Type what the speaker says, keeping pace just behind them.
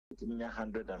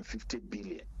150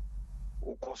 billion.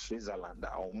 Oko Switzerland,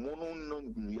 or mono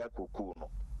no cocoa no.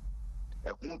 A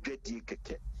hundred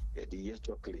keke, the year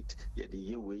chocolate, the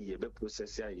year way, ye be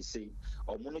processor, you say,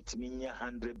 or monotiminia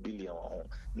 100 billion.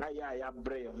 Na ya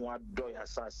bray and what doy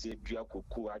assassin, dria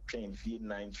cocoa, I train fee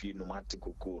 9 fee no matic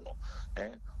cocoa no.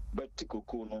 But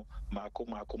cocoa no, Marco,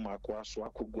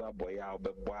 Swako, boya,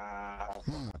 beba,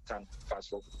 tan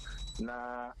fast.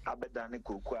 Na abedani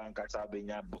cocoa and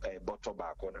catabina bottle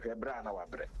back on her brana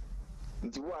wabre.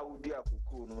 Into what would be a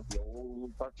cocoa no, the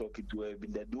old part of it will be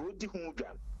the do the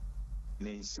hundred.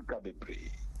 Ne suka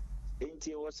bebre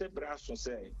enti wo se braso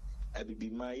se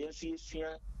abibi ma yesu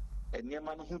esua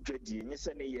enema no ho dwadie nye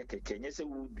se ne ye keke nye se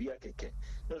wo dua keke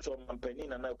no so mampani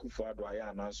na na kufu ado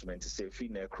aya announcement se fi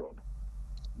na ekro no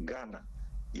Ghana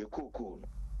ye koko no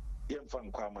ye mfa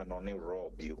nkwa ma no ne raw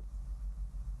bio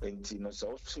enti no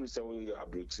so se we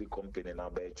abrochi company na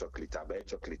ba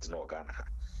chocolate no Ghana ha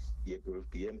ye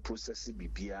process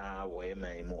bibia wo e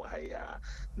man mu haya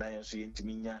na yenso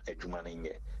yentiminya adwuma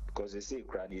nye because they say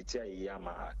kra ye tia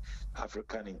yama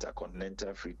African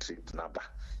Intercontinental Free Trade naba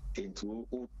into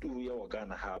ye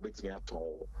Ghana ha betimi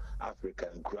aton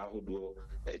African krahodo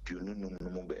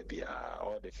adununum bia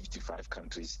all the 55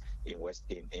 countries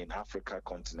in Africa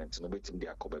continent no betimi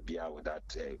dia ko bia with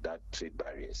that trade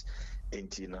barriers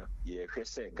entina ye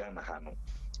hwese Ghana ha no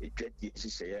etwadi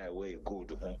nhihye away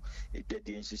gold ho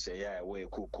etwadi nhihye away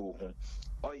cocoa ho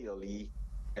oil yi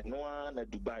eno na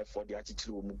Dubai for the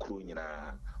achichiri wo mukro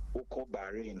nyina woko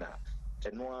Bahrain na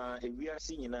eno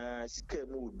ewiase nyina sika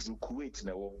mu odru Kuwait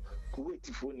na wo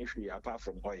Kuwait fo ni hwe apart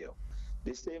from oil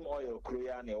the same oil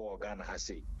kroya na wo Ghana ha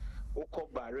say woko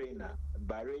Bahrain na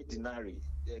Bahrain dinari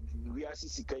ewiase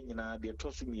sika nyina de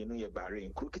toso mienu ye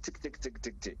Bahrain kro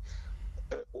kitik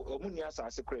omuni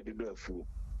asase credit do afu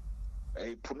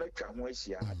punatwa ho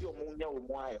ahia ade omunya wo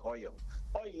mo ai oil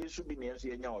yesu bi ne so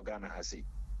yenya Ghana ha say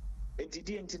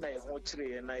enti na ye ho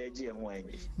kire na ye je ho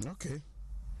anyi okay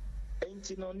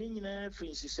enti no ni nyina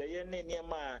finhihye ye ne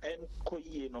niema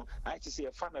enkoyie no a chi se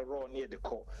ye fa na raw ne de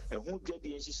ko ehu dwade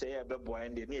nhihye ye beboa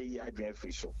ende ne yi adwen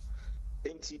afri so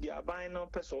enti di aban no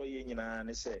peso ye nyina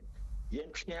ne se ye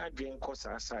ntwe adwen ko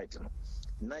sa site no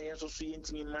na ye so so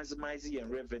yentimi maximize ye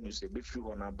revenues e be free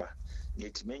honaba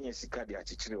yetime nya sika de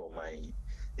akekere o man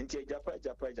nti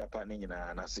Japan ne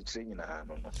nyina na sekere nyina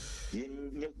no ye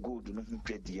nye gold no hu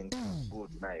twadi ye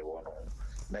gold na ye wono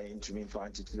na yentimi fa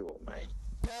akekere o man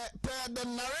per the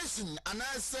narration and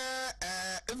I say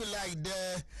if you like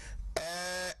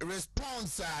the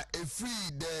response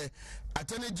free the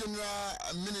Attorney General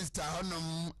Minister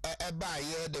Honum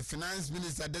Ebaye the Finance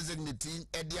Minister designate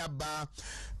Ediaba.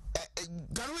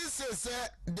 Can we say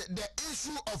the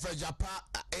issue of Japan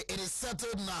it is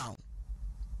settled now?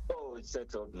 Oh, it's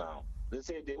settled now. They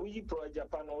say the we pro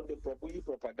Japan or the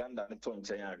propaganda and ton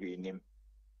China him.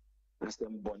 Mr.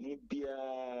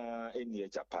 Bonibia in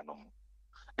Japan.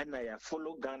 And I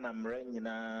follow Ghana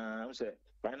Mrena say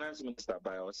Finance Minister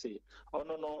by or say, oh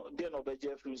no, they no be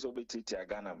Jeffrey so be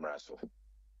Ghana Mraso.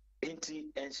 Enti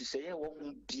and she say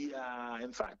won't be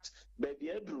in fact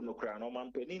baby Edru no kra no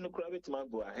man penny no kra bit man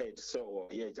go ahead so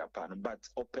yeah Japan but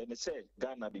open say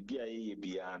Ghana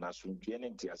bia na sunduye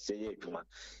nti say adwuma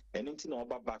and enti no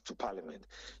back to parliament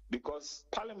because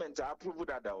parliament approve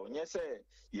that onye say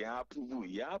ya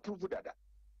approve that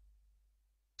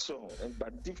so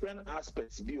but different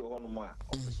aspects bi on mo a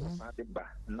officer de ba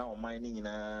na o man ni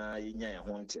nyina yenya e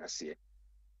ho nti ase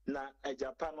na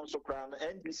Japan no so kra no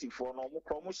NDC for no mo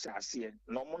hyase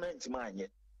no mo na ntima anye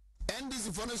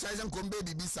NDC for no hyase nkombe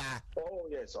bibisa oh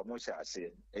yes o mo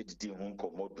hyase edidi ho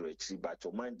nkomodro echi but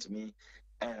o man ntimi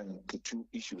and the two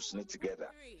issues net together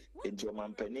into o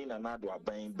man pani na na do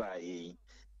aban ba yi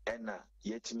ena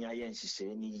yetimi aye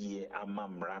nhihye ni yie ama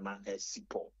mrana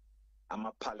esipo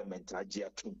ama parliament age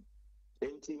atum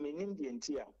enti menim de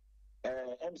enti a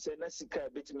say na sika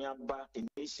betimi aba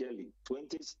initially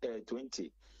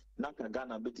 2020 Naka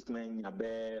Ghana betimi nya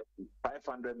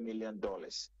 $500 million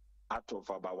out of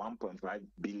about $1.5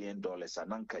 billion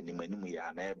ananka ni manimu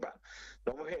ya na eba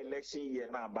no election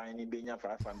year na aban ni benya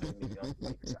 $500 million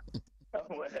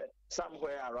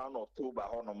somewhere around October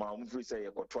hono ma mfiri say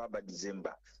yekoto aba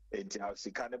December enti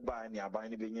sika ne ba ni aban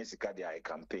ni benya sika de I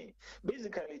campaign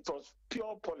basically it was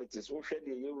pure politics wo hwe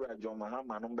de yewura John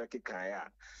Mahama no mbekeka ya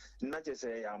na che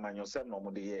say amanyosem no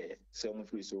mo de ye say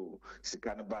mfiri so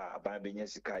sika ne ba aban benya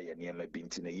sika ye ne ma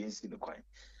binti na yensi ne kwan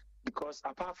because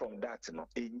apart from that no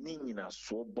nyina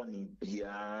so boni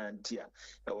bia ntia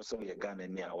e wo so ye Ghana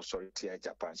ni a wo sorry tia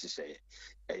Japan hihye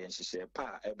e hihye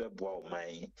pa e beboa o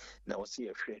man na wo se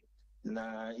ye hwe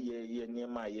na ye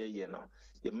niema ye no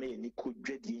ye me ni ko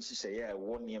dwadi nhyehyɛ ye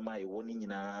wo niema ye wo ni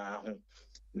nyinaa ho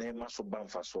na ema so ba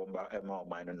mfa so ba ema o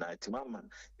man no na timama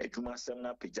adwuma asɛm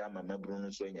na pajama mabru no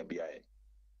so anya bia ye.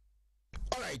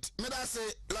 All right, me that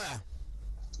say lawyer.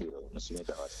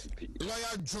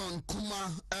 Lawyer John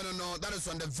Kuma, I don't know, that is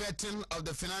on the vetting of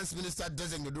the finance minister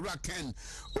designate Ken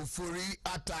Ofori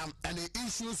Atam and the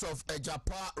issues of a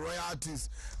Japan royalties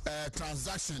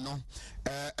transaction, no,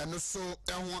 and also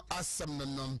asem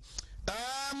no.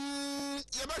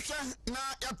 Yabasha na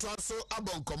yatwaso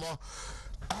abonkomo.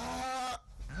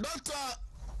 Dr.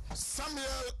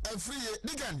 Samuel Free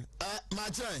Digan, my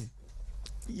chain.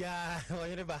 Yeah,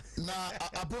 whatever. Na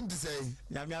apom to say.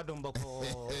 Nyame adom boko.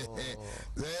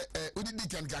 Udi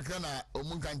dikan kakrana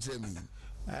omunka nchemi.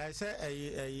 I say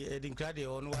a dinkrade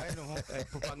on why no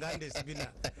propaganda sibina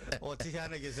or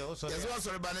tihana is also. Yes, was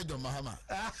sorry about Mahama.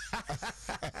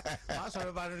 Sorry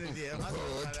about it, dear.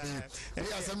 The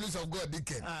Assemblies of God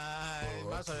Dicken.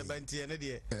 Master Banti and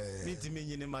dear. Meet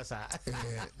me in Massa.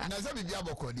 Nazabi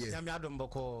Diaboko, dear. Yamiadom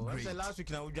Boko. Last week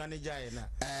now, Johnny Jayna.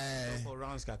 For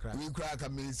rounds crack. We crack a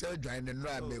minister, join and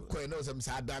run the coin or some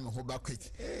sad dime who back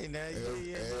quick.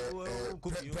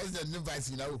 President Vice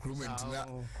in our recruitment.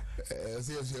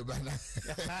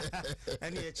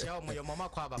 And your mama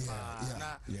kwaba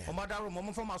na o madaro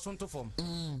mom from asonto form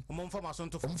mom from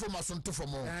asonto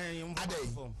form ade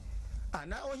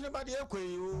na o hinebade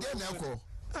ekwe o na ekwo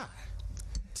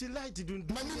light dun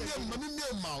mami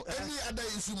ma any other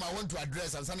issue I want to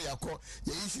address and some yakọ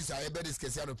your issues are better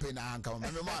discuss no pay na anka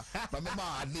mami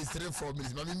ma at least 3-4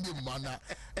 minutes mami ma na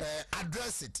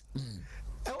address it.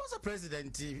 I was a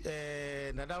president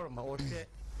Nadaro ma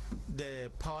the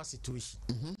power situation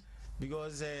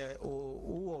because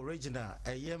original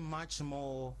a much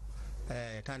more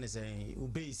kind of say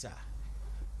ubesa,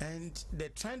 and the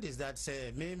trend is that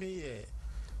say maybe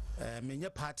many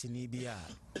party nibia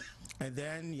and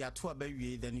then ya to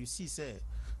baby then you see say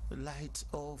light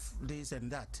of this and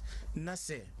that na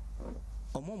say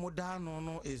omo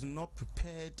no is not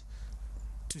prepared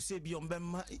to say beyond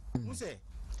who say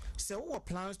what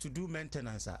plans to do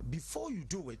maintenance before you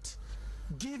do it.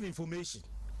 Give information.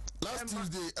 Last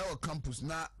Tuesday, our campus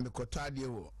na me kotade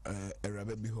wo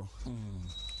erabe bi ho.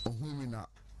 Ohumi na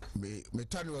me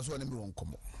tani was one me won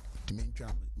komo. Timi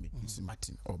ntwa me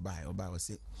Martin obai o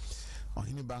say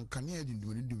ohini bankane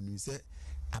adindum say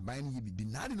aban no bi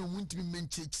na de no muntimi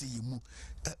mencheche yemu.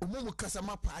 Omo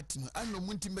kasama party no an no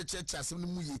muntimi becheche asem no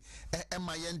mu yi e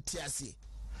ma ye ntiase.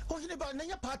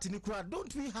 Party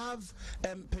don't we have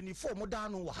penny for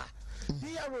modern wa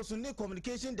PROs and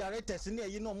communication directors in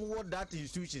you know more that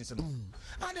institutions and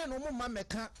then no more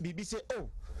meka bibi say oh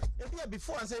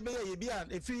before and say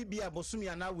if you be a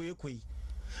bosumi and we kwe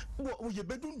you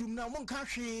bedundum na mon ka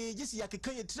hwe just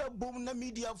yakeka ye trabom na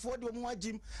media for the mo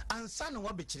agim ansa na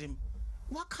wa bechirim.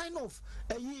 What kind of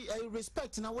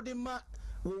respect na what ma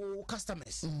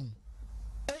customers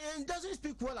and doesn't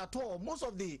speak well at all. Most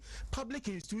of the public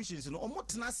institutions, you know,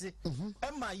 omotenase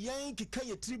ema yen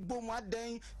kikaye tribo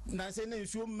maden na say na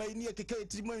nsuo mani kikaye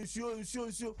tribo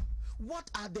nsuo. What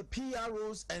are the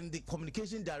PROs and the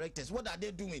communication directors? What are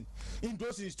they doing in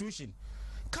those institutions?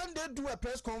 Can they do a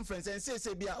press conference and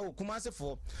say be Kumase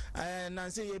for and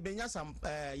say benya some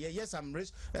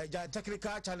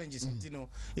technical challenges, you know,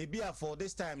 for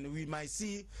this time we might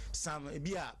see some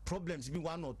problems, be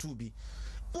one or two be.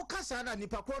 Ukasana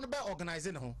nipa kro no be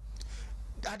organizing ho.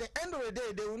 At the end of the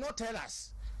day they will not tell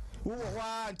us. Who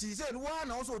until say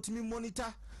one also to me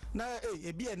monitor na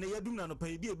ebi na yadum na no pa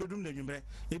ebi ebedum na nwumre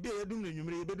ebi yadum na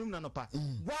nwumre ebedum na no pa.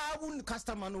 Why wouldn't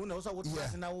customer no na also what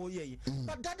na wo ye.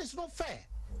 But that is not fair.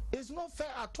 It's not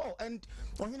fair at all. And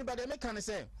on anybody make can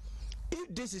say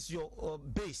if this is your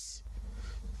base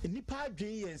nipa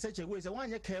dwen in such a way say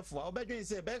one you careful obedwen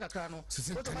say be kakra no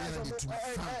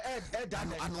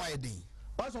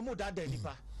also more that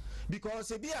nipa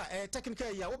because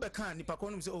technically ya we can nipa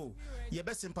konum say oh you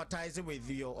be sympathize with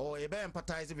you or you be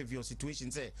empathize with your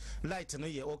situation say light no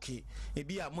ye okay e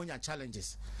be amonya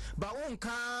challenges but won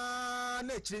kan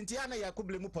na chirenti ana ya ko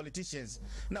blame politicians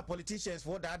na politicians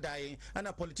for that dying and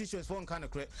na politicians for kind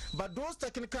of but those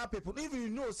technical people if you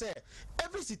know say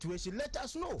every situation let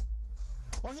us know.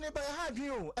 And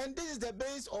this is the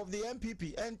base of the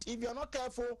MPP. And if you are not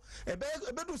careful,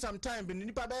 do some time.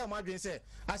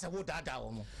 As a vote,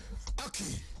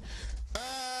 okay.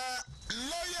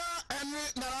 Lawyer Henry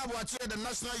Narabu, the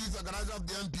National Youth Organizer of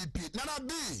the MPP. Nana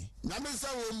B, Namisa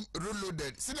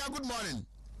Reloaded. Senior, good morning.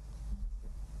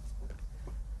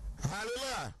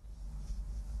 Hallelujah.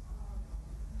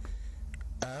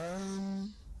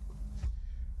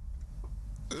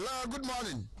 Good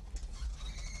morning.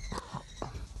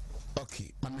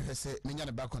 Okay, mami say me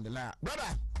back on the line.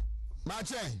 Brother,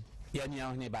 Marche. Yeah,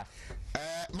 Ohene ba.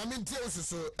 Mami ntie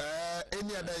so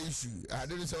any other issue. I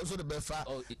didn't say also the befa.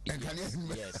 Oh,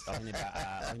 yes,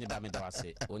 Ohene ba me da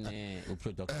wase. One o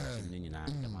product team ni nyina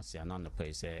da wase ana no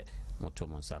pay say moto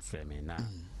mo sa frɛ me na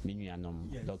me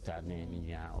nuanom doctor ne me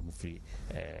nua omfri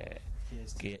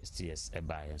yes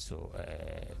eba so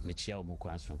me chia o mo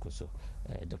kwan so nkoso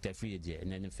Dr. Free dey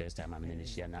and then first time I'm in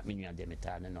Asia na me nua de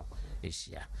meta no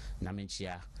Asia na me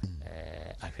chia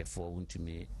ahwefo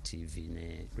Wontumi TV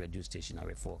ne radio station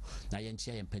ahwefo na ye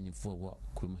nchia ye mpanimfo wo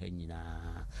krum ha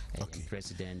nyina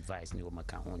president vice ne wo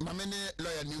maka ho ma me ne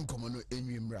lawyer ni nkomo no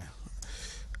enwimra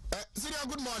Senior,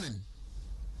 good morning.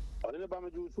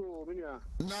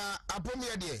 Na apom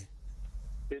ye de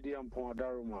Edi ampon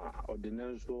adaruma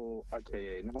ordinance so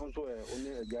akeye no so oni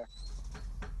aga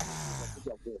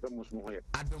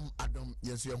Adam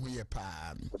yes you here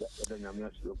pa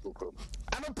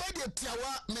I'm a party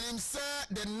tiawa meaning say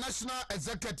the national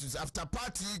executives after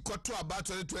party quarter about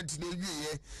 2020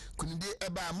 year kunde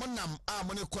eba monam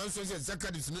money consensus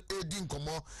executives no edin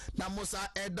komo na mosa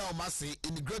eda o mase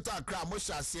in Greater Accra mo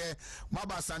hyase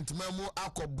maba santimamu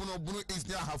akobuno is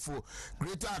near hafo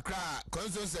Greater Accra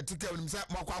consensus certificate nim say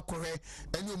makwa kohwe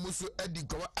eni musu edin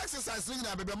komo exercise ni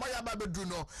na bebe moya ba bedu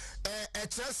no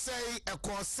say a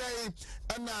course say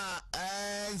and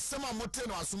some mote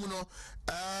no asum no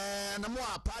na mo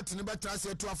a party no betra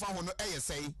say to afa ho no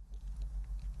say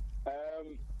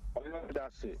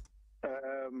that's it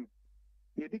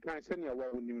yedi kan say na wa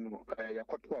onim no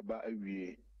yakoto aba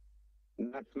awie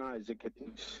national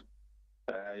executives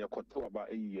yakoto aba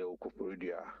ayi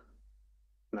okoporidua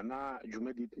na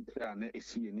jumedi titra na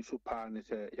esi ni so pa ne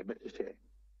say yebetche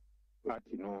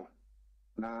party no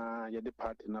na yede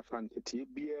party na fantete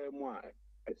bia mu a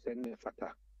esene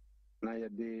fata na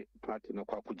yede party na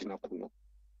kwa kugina kuno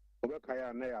obeka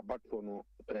ya na ya bato no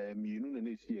mienu na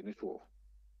nesi ni so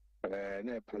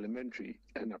na parliamentary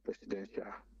na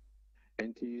presidential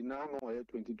enti na no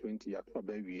 2020 ya to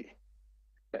ba wie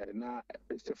na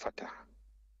se fata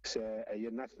se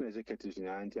national executives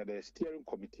na enti the steering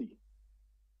committee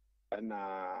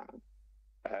na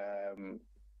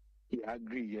ya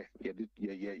agree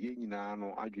ye nyina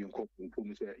no adwen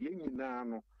kopum se ye nyina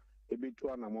no ebetu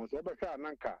anamo so obehwa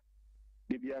nanka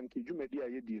de bia nke dwumadi a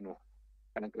yedi no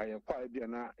anka ye kwa bia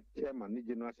na chairman ne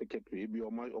general secretary bi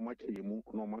o ma cheyemu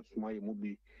no ma suma yemu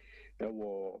bi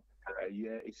ewo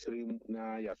ye isrim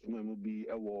na ya suma mu bi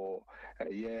ewo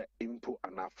ye impo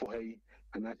anafo hai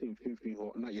anase mfimfin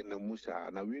ho na ye namusa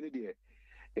na wi ne de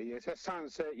ye se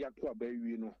sanse ya to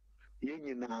abawi no ye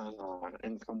nyina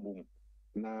enkambum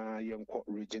na yenko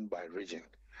region by region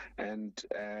and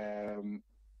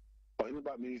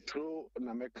about me true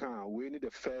na meka we need the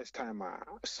first time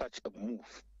such a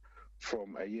move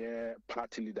from a year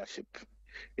party leadership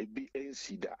a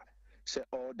BNC that say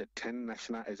all the 10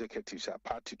 national executives are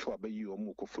party to abayi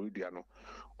omu kofurudua no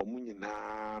omu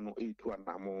nyina no etu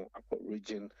anamo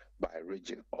region by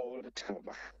region all the 10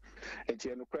 over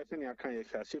enti no question ya kan ye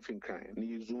sha shifting kan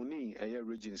ni zoni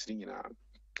regions ni nyina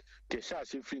ke sha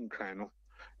shifting kan no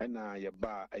na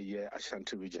yeba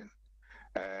Ashanti region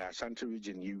Ashanti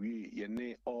region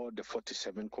ye all the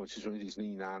 47 constituencies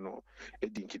ni na no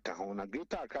edinkita ho na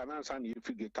Greater Accra na san ye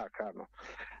fi Greater Accra no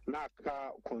na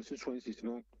ka constituencies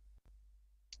no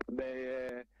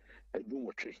be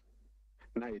edunwotwe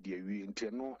na ye de awie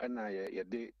nti no na ye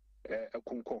de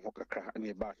ekonkon ho kakra na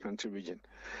ye ba Ashanti region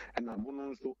na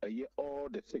bono nso all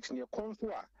the 6 near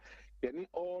conso a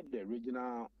all the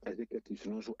regional executives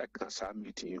also a cancer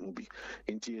meeting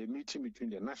into a meeting between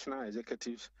the national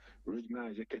executives, regional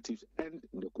executives, and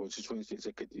the constituency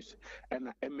executives, and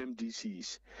the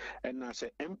MMDCs. And as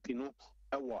a MP no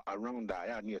around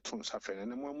there near Tom Safen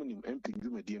and one MP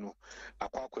Jumedino, a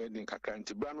quack in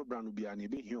Kakanti, Brano Biani,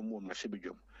 be here more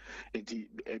Mashibijum.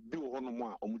 A bill on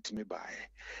one omutime by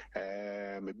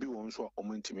a bill on so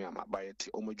omuntimia by it,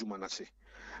 Omajumanase.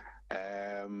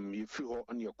 You feel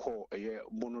on your call a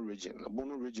Bono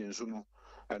region, so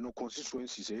no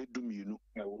constituencies, a dumino,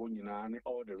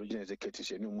 all the regional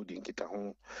executives, and no mudding kita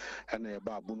home, and a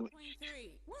babuno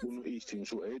easting,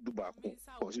 so a dubaco,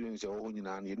 constituency, all in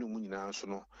an Munina, so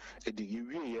no, a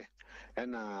diggy,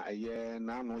 and a year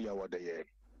now no yawa the year.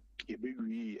 Ye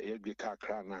be a Greater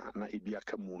Accra na ibia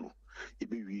kamuno, ye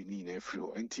be we need a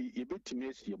few, and ye bet to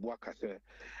miss your work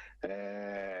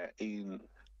in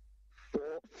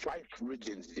 4-5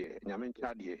 regions there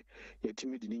nyamenka de ye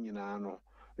timidi ni nyina no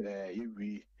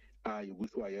yewi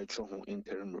yegusu ayecho ho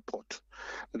interim report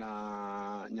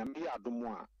na nyame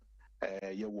adomo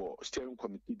a yewo steering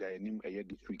committee da enim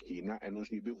this week na eno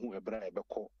so yebehu ebra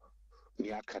ebekọ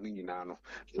ni aka ni nyina no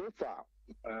so far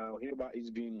Ohene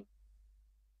is being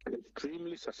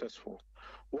extremely successful.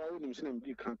 While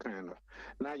you can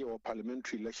now your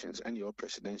parliamentary elections and your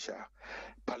presidential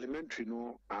parliamentary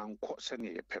no and court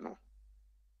sending a panel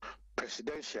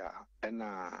presidential and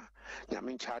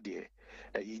Yamin Chadie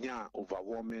a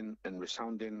overwhelming and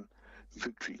resounding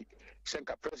victory.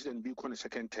 Senka president be on a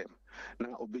second term.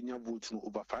 Now Obinya votes no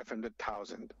over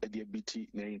 500,000 at the BT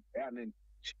name and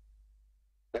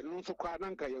nso kwa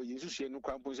na nka ya yesusu enu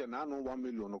kwa mpo se na no 1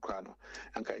 million kwa no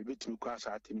anka ebetimi kwa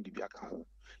sa atim di biaka ho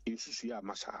yesusu ya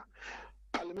masa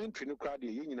parliamentary no kwa de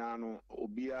ye nyina no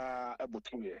obia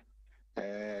abotuye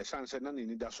sanse na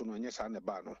ni da so no nye sa ne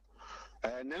ba no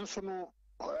nenso no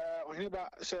ohene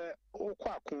ba se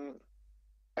okwa ko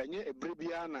enye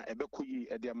ebrebia na ebekoyi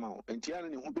ede ma o entia na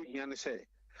ne ho behia ne se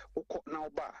ukọ na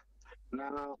oba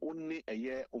na onni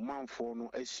eye omanfo no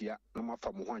ahia na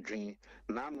mafa mo ho adwen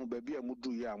na no baabi a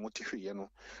mudu ye a motehweye no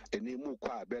ene mu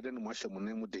kwa abede no mahye mo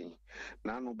na mu den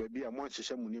na no baabi a mo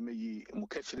ahyehyɛ mo nema yi mu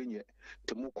kakyire nye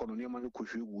te mu kɔ no nema no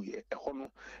kohwe wu ye ɛhɔ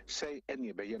no sɛ ene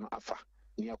ebeye no afa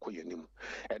ni akoye nim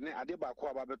ene ade ba ko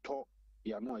aba beto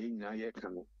ya no aye nyina ye ka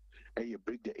no eye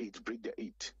break the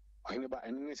 8 ɔhene ba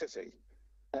ene ne sɛ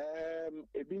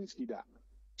ebinski da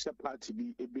sɛ party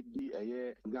bi ebedi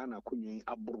ɛyɛ Ghana kunyin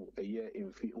aboro ɛyɛ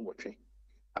mfi nwɔtwe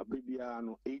abibia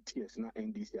no 8 years na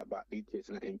NDC aba 8 years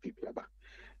na MPP aba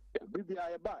abibia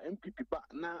yɛ ba MPP ba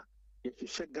na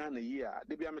yɛhyehyɛ Ghana yi a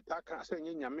de bia metaka sɛ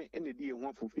nyɛ nyame ene di ho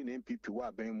afofi na MPP wa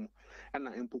aban mu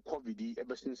ɛna mpo covid yi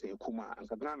ɛbɛsensen kuma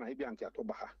anka Ghana ebi anka ato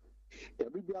ba ha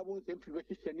abibia bo MPP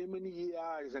hyehyɛ ne mani yi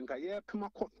a zenka yɛ pema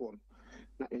kɔfo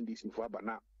na NDC fo aba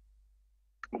na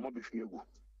ɔmo bi fi egu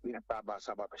ni aba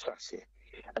saba bɛhyɛ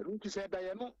I don't say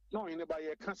that no in by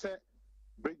a cancer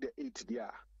break the 8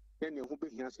 dia. Then you will be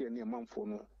here say near man for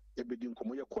no a bidding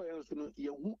come your coins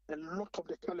you a lot of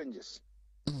the challenges.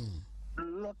 A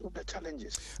lot of the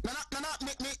challenges. But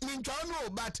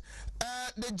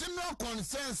the general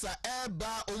consensus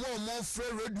about more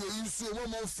free radio use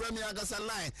more free Agasa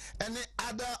line and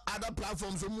other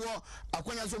platforms more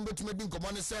akwana so betu medin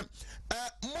komo ne se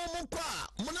momo kwa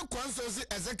mono consensus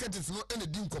executives no any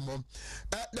din komo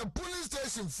the polling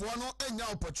station for no any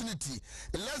opportunity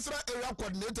electoral area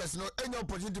coordinators no any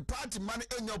opportunity party man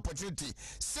any opportunity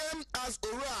same as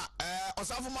ora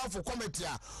osafoma for committee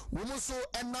we so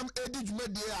enam edi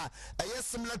dwumadi a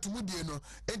similar to mudie no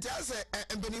enti ase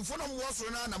embenifo no mo so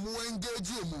na mo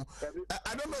engage mu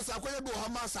I don't know say akoye bi o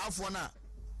hama saafo na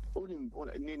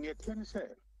oni ne ten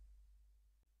say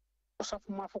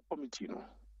osafoma for committee no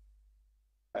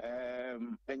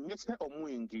enye say omo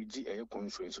engage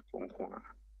conference konko a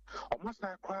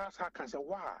omasa kwa sa kan say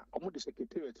wa omo the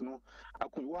secretariat no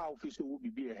akun wa office wo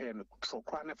bibi ehe no tro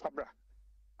kwa ne fabra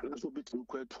na so bitu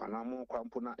kwa to na mo kwa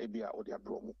mpo na ebia o de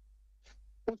abro mu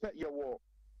a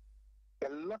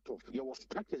lot of your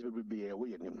structures will be a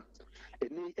way in him.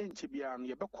 And NTBR,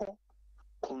 your backo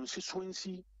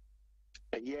constituency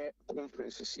a year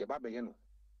conferences, your babayano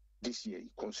this year,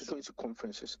 constituency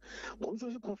conferences.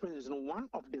 Constituency conferences is one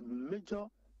of the major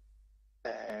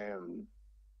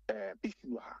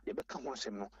issue. You become one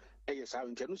sem no, yes, I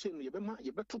intend to say you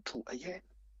better to a year.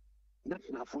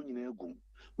 Nothing have when you go.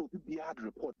 No, be hard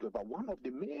report about one of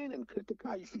the main and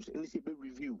critical issues in this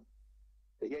review.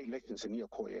 The elections in your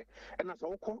core, and as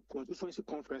all constituency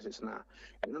conferences now,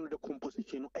 and then the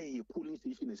composition of a polling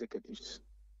station executives.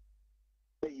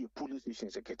 A polling station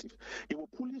executive. There were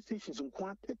polling stations in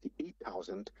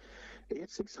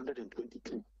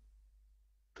 38,622.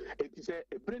 It is a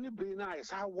brainy is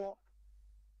how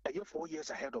a year 4 years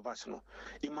ahead of us. No,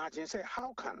 imagine say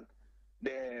how can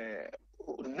the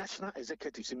national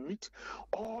executives meet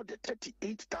all the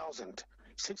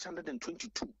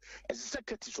 38,622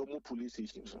 executives of more police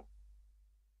stations.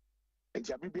 And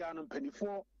Jabibian penny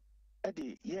for a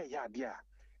day,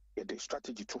 the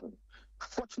strategy too.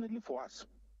 Fortunately for us,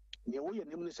 the way your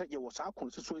name said was our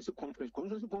constituency conference.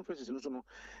 Constituency conferences,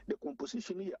 the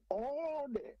composition here, all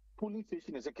the police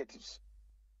station executives,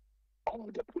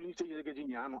 all the police station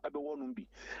executives, everyone be,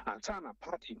 and Sana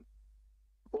party.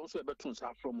 Also, a better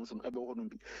from everyone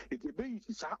be. It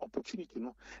is our opportunity,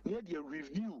 near the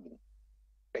review.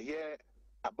 A year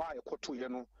about a quarter,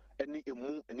 any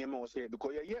emu and name was here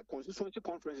because a year constituency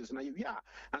conferences now,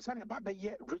 and some about the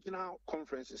year regional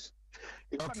conferences.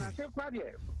 If I say,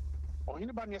 or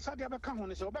anybody said the other come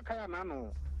on is Obakaya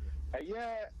Nano, a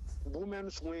year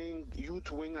women's wing, youth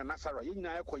wing, and Nasara,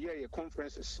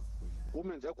 conferences,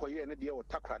 women's equia and the deal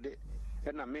Takrade,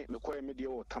 and I make Mekoya Media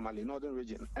or Tamale, Northern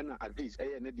region, and at least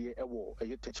a Nedia Ewo,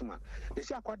 a Tetchman. They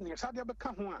say, quite near Sadia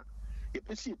Beckham. If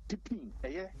you see dipping,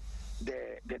 the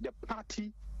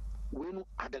party when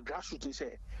at the grassroots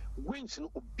say wins no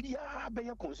obia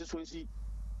be constituency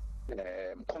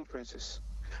conferences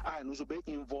and also be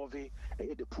involving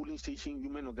the polling station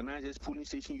women organizers, polling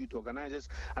station youth organizers,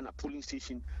 and a polling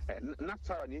station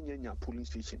Nasara Nyanya polling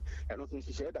station. And also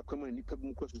she said that community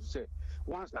people question say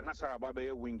once the Nasara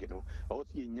Baba wing, you know, also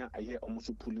Yenya a year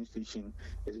almost polling station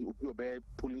is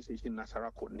polling station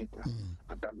Nasara coordinator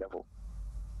at that level.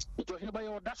 It was by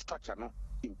all that structure no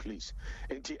in place.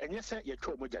 And yes, you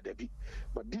try moja debi,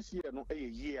 but this year no a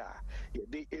year,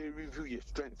 they review your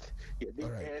strength, they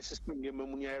system your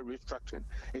restructuring.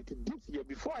 And this year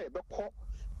before I call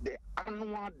the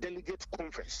annual delegate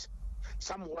conference.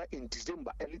 Somewhere in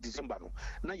December, early December, no.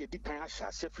 Now you depend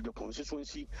for the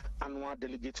constituency annual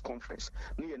delegates conference.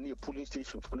 Near polling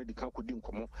station for the Kankudin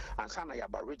Komo and Sana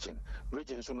Yaba region.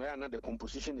 Region so now the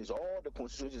composition is all the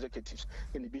constituency executives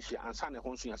in the Bishia and Sana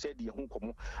Honsu said the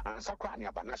Honkomo and Sakra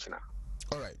Yaba National.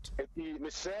 All right.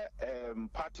 Mr.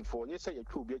 Party for yes, I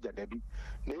could be a Debbie.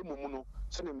 Name Mono,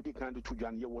 Senate Candy to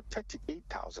Jan, you were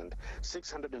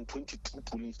 38,622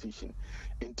 polling stations.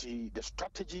 Into the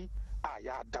strategy.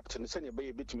 Adapting the same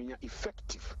way between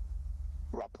effective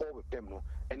rapport with them, no,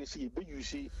 and see you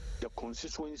see the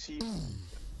constituency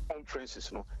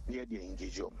conferences, no, near the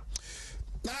engagement.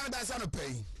 Now that's on a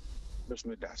pay.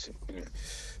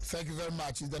 Thank you very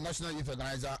much. He's the national youth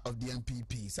organizer of the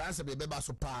NPP. Sansa Beba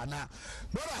Sopana,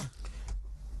 brother.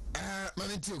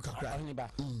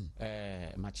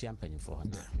 Machiam penny for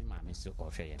me, mammy, so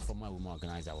or former woman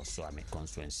organizer was so I make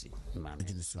constituency, mammy,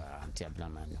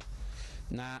 anti-ablaman.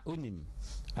 Na unim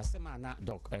asema na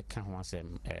doc ka ho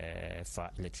asem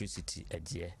fa electricity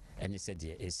edie ene se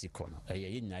de esiko no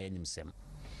ye nyina yanim sem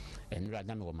enra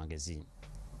na no magazine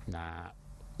na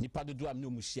nipa dodo am no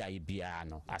muhia ye bia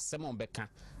no asem on beka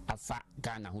afa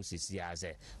Ghana ho sisia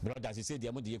ze brothers say de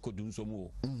mo de ekodu nsom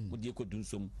o mo de ekodu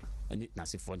nsom ene na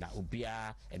se for na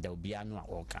obia eda obia no a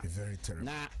oka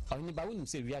na oni ba wonim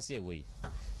se wiase ewe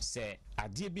se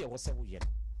ade bia wo se wo ye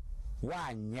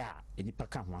wa nya enipa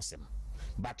ka ho asem.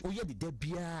 But oh yeah, the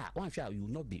debia one shall you will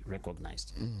not be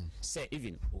recognized. Say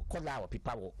even call our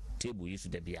people table used to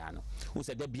the piano. Who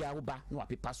said the biauba no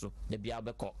paper so the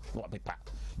biabeco no paper.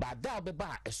 But that be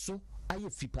bar so I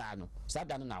fipano.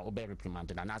 Sadana now obey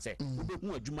reprimanded and I say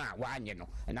who juma one you know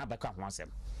and I become once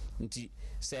them.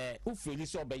 Say who feel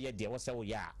so obey there was so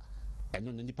ya and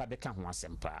no nipa become once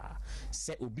pa.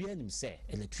 Say obianim say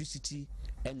electricity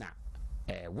and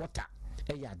water.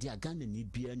 Eya dia Ghana ni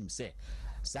bia nim say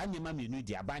sa nyema me nu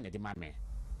di aban na de ma me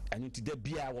anu ti da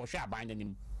bia wo hwe aban na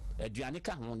nim aduane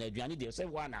ka ho na aduane de say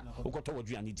wana ukoto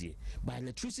aduane die by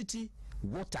electricity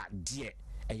water die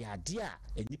eya dia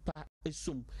enipa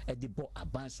esum e de bo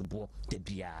aban so bo de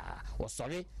bia wo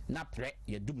sori na pre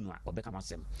ye dum no a obeka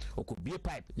masem okobie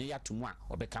pipe ne ya tomu a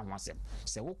obeka ho asem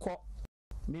se wokọ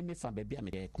me fa ba bia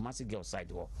me de Kumasi girl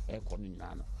side wo e ko no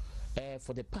nyina no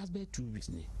for the past 2 weeks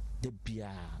ni de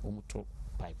bia omoto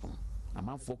pipe a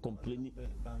man for complaining.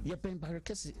 You're paying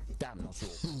barricades down so.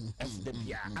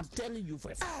 I'm telling you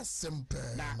for simple.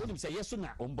 Now, when you say yes, now,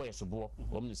 boy, so bo,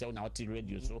 say now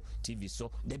radio so, TV so,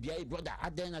 the BI brother,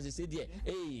 at then as I said,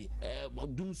 hey,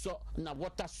 do so, now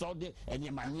water so, and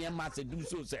your man, your master do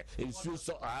so, say, it's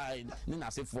so, I, then I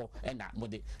say for, and that,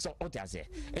 so what I say,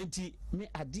 and me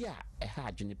idea, a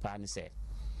hard juniper, say,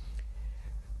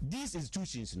 these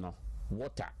institutions, no,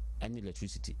 water and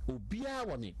electricity, Obia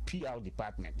on a PR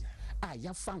department.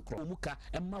 Ya fan kromuka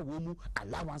emma womu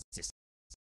allowances.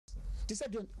 They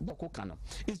said don't bokokano.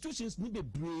 Institutions need be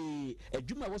brave.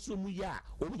 Adwuma woso mu ya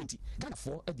omunti. Ghana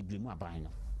for e di blame aban no.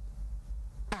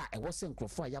 E was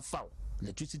nkrofo ya foul.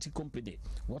 Electricity company,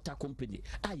 water company.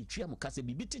 You tria mu kase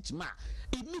bibi teach ma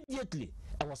immediately.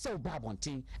 I was so bad one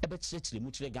thing. E be chechire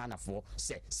mu chire Ghana for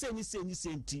say ni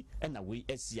senti e na we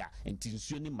esia enti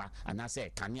nsuo ni ma ana say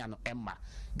kanea no emma.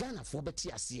 Ghana for be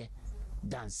ti ase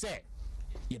dan say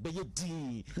you be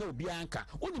no bianca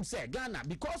only say Ghana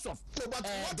because of but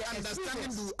what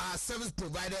understanding do our service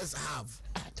providers have?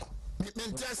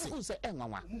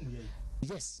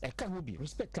 Yes, I can be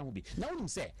respect can be now only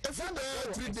say if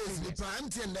 3 days the prime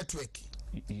network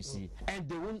you see and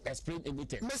they won't explain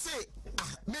anything. Me say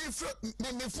me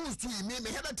phones to me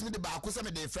head to me the back so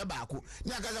me dey frɛ baako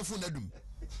ni agaza phone adum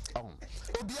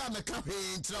obi a me ka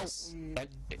he ntraw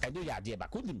and do ya dey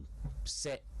back odum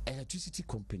say electricity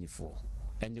company for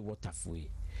and the water for ye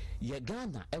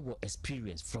Ghana ever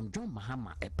experience from John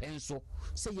Mahama a pencil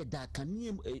say ye da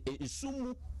kanem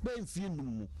sumu be mfie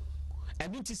numu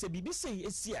and it is a BBC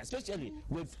especially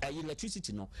with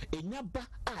electricity no enyaba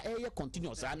a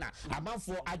continuous ana amount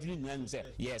for adwin and say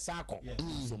yes ako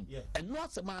and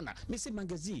not a manner Mr.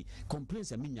 Magazine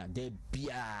complains a minya there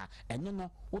bia and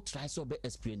no what try so be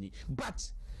explaining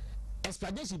but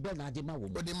explanation be na dey ma wo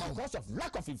because of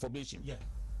lack of information.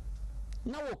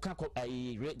 Now we can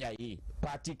a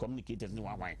party communicators no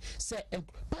one say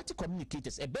party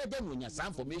communicators a better when you some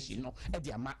information no e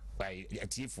dey ama by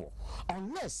T4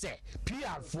 unless say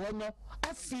PR for no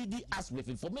feed us with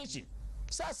information.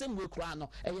 So same we cry no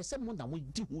e say mo na we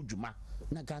di ho dwuma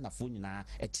na Ghana fo nyina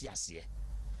e ti ase.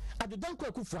 Adudankwa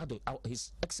Akufo-Addo,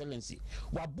 His Excellency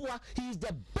Wabua, he is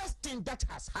the best thing that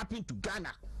has happened to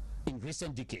Ghana in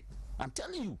recent decade. I'm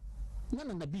telling you.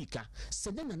 Nana Nabika,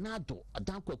 Sedena Nado,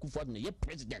 Adudankwa Akufo-Addo, the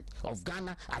president of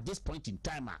Ghana at this point in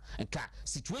time, and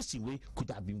situation we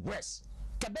could have been worse.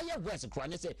 Kabeya worse,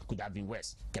 could have been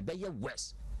worse. Kabeya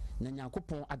worse.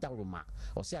 Nanyankopon Adaroma,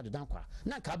 or say Adudankwa.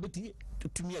 Na kabeti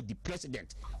to me the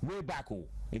president way back.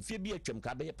 If you be a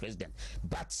Kabeya president,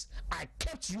 but I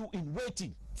kept you in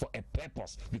waiting for a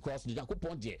purpose because the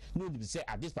Adudankwa no say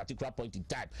at this particular point in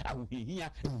time, I will hear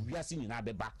we are seeing in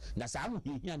Abeba. That's I will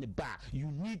hear in the bar.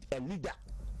 You need a leader.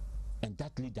 And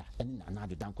that leader, and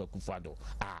another Adudankwa Akufo-Addo,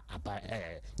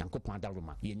 Nyankopon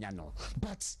Adaroma, Yenyano.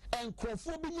 But and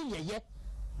Krofobini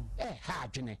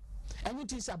hard. And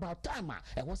it is about time.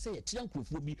 I was say a chilank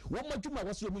will be one more juma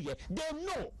was you. They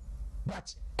know,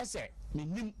 but I said,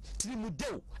 me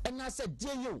trimudo, and I said,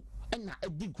 J.O. and I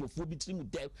did go for be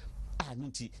trimudo. Ah,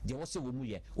 Ninti, there was a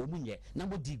woman,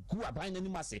 number the Gua by any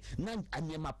masse, none and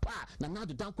Yama pa,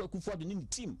 Nanado Adudankwa Akufo-Addo in the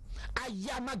team. I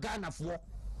yama Ghana for.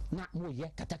 Na mo ye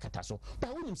katakata so but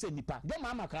wonim say nipa dem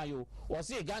mama kan yo o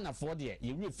say Ghana for there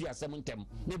you refi asem ntem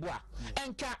ne boa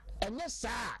enka enye sa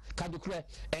kadukre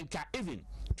enka even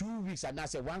 2 weeks and I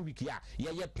say 1 week ya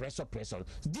ye pressure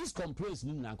this complaints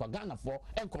ni na Ghana for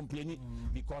and complaining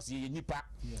because ye nipa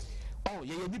oh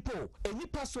ye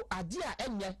nipa so ade a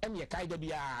enye kaida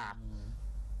bia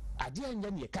ade enye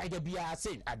ne kaida bia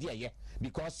say ade ye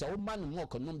because so man mo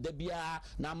konom da bia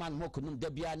na man mo konom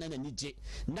da bia na nije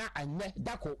na anye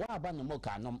dako wa ba no mo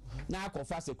kanom na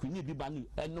akofa se kwini bi ba no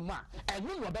enuma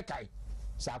enu no bekai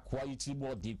sa kwa yiti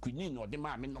bo de kwini no de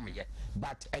ma me nom ye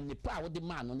but enipa wo de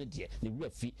ma no ne de ne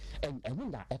wurafi enu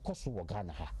na ekoso wo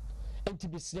Ghana ha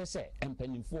enti be say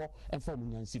empanimfo enfo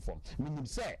munyansi form minim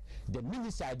say the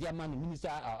minister idea man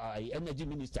minister energy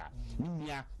minister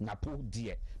minia na po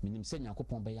die minim say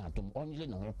Nyankopon be yantom onye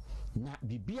no na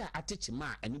bibia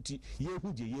atechima enuti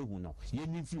yehu de yehu no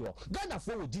yeni fi ho Ghana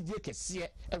for odidie kese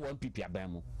e won MPP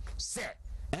aban mu say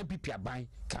MPP aban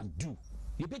can do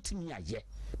you betimi aye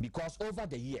because over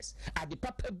the years at the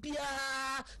papa bia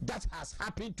that has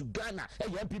happened to Ghana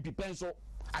MPP pencil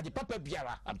at the papa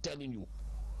bia I'm telling you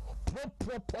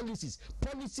proper policies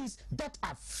that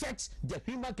affect the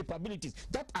human capabilities,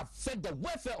 that affect the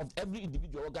welfare of every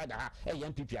individual Ghana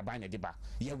MPP abane deba.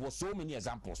 There were so many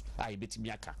examples I bet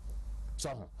miaka.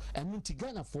 So and in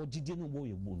Ghana for Gidi no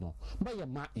wo no my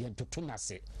ma yentotuna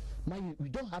say we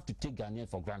don't have to take Ghanaian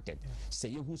for granted. Say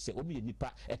you who say obi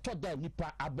nipa etoda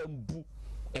nipa abambu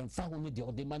emfa ho ne de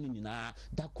odemani nyina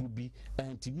that could be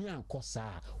ntimi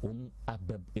ankosa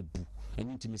abebu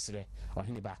eni ntimi sere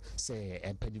ohene ba say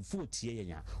empadifo tie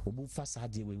yenya obu fa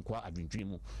saade we nkwa adwendwe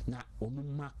mu na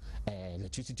omuma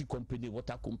electricity company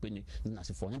water company na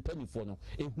se for empadifo no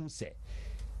ehu se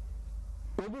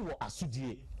obi wo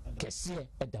asudie kese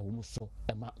eda wo mu so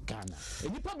ema Ghana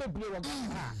enipa bebre wo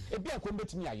Ghana ebi akọ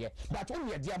betimi aye but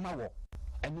wo ye dia ma wo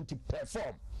eni ti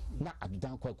perform na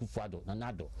Adudankwa Akufo-Addo na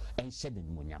nado enhye den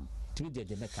monyam timi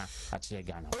de meka a kire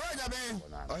Ghana oya ben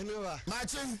oinuwa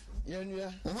machin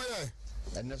yenua ohoye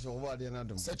enne so wo ade na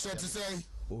dum se chete say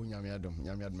o nyame adum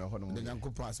me ho no de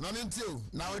Nyankopon as ma mentio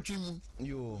na wotwim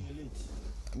yo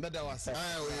mbeda wase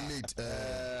o late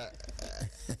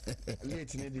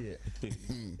late ne de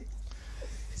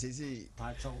Sisi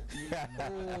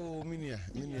oh minia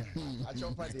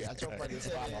achopa de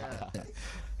say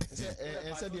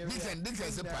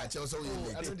Dixon se pacho so you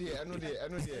anu de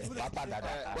papa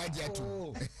dada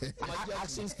wajetu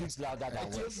action speaks louder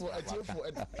than words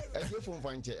atiefo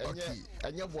mfanche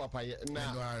enye boapaye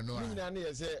na minia na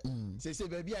ye se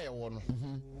baby aye wo no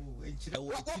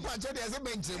what pacho de se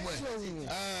benche mo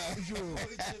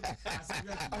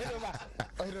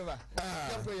Ohene ya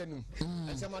yenu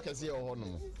asema kase ye ho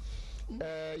no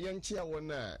yenchia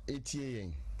wona etie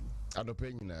yen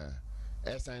adope nyina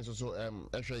esan so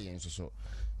ehwe yen so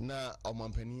na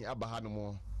omampani abaha no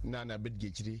mo na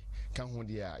bedge chiri kan ho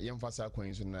de a yemfasa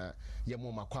kwan so na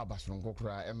yemo makwa abasoro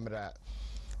nkokora emra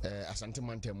asante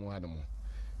mantem ho no mo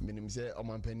menim sɛ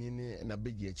ɔmampani ne na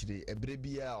bɛgye akyire ɛberɛ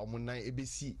bia ɔmo nan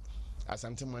ɛbɛsi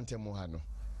asante mantɛm ha no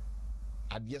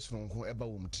adeɛ soronko ɛba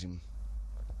wɔ m tirim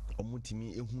ɔmo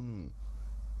timi ehunu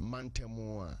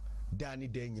mantɛm a daa ne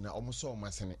daa nyina ɔmo sɔ ɔmo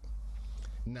asene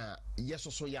na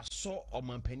yɛsoso yɛasɔ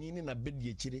ɔmampani ne na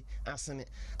bɛgye akyire asene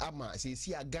ama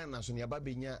sɛsi a Ghana so ne yɛba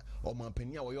bɛnya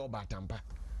ɔmampani a wɔyɛ ɔbaatampa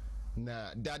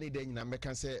na daa ne daa nyina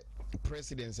mɛka sɛ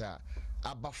presidents a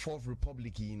aba 4th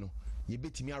republic yi no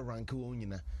yɛbɛtumi aranke wɔn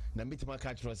nyina na mbɛtumi aka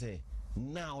kyerɛ sɛ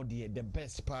now the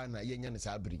best pa na yɛnya ne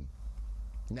saa bring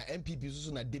na MPP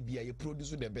so na debia yɛ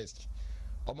produce the best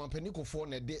ɔmampani kofoɔ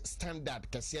na de standard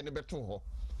kɛseɛ no bɛto hɔ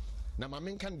na ma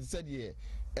menka ne sɛ deɛ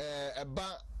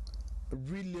ɛba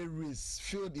relay race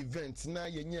field event na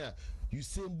yɛnya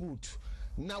Usain Bolt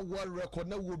na world record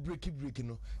na wo break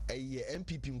no ɛyɛ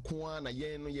MPP nko na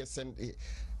yɛn no yɛ send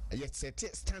yɛ set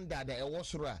standard a ɛwɔ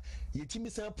soro a yɛtumi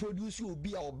san produce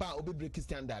obi a ɔba obi break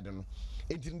standard no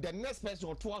enti the next person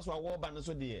ɔto aso a wɔba no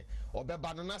so deɛ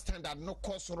ɔbɛba no na standard no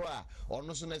kɔ soro a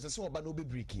ɔno so na ɛsɛ sɛ ɔba no obi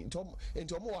break enti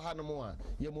ɔmo wɔ ha no mo a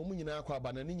yɛ mo mu nyinaa kɔ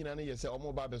aba na ne nyinaa no yɛ sɛ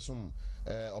ɔmo ba bɛsom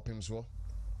ɔpemsoɔ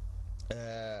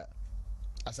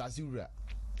asase wura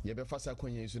yɛbɛfa sa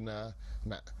kwanya so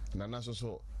na so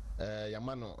so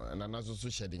yama no nana so so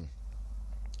hyɛden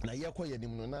na yɛkɔ yɛnim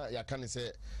no na yɛaka ne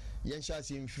sɛ yɛnhyɛ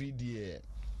ase mfiri deɛ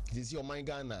sisi ɔman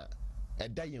Ghana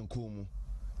ɛda yɛn kɔn mu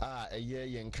a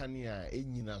ɛyɛ yɛn kane a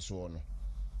ɛnyina soɔ no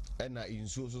ɛna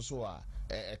nsuo so a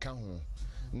ɛka ho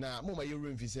na moma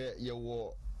yɛwura mfi sɛ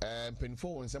yɛwɔ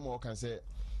mpanimfoɔ wɔn nsɛm a wɔka sɛ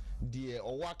deɛ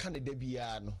ɔwɔ aka ne da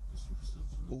biara no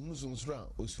ohunu sonsoro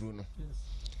a osuro no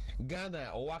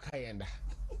Ghana ɔwɔ aka yɛn da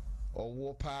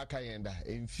ɔwɔ paa aka yɛn da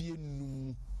mfie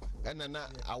num ɛna na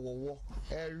awɔwɔ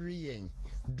ɛre yɛn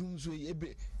dum so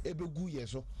ebegu yɛ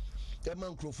so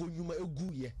ɛma nkurɔfoɔ nnwuma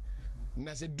egu yɛ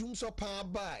na sɛ dum so paa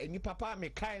ba a nipa paa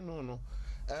mekae no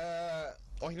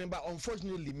ɔhene ba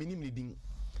unfortunately minim ne din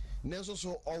nanso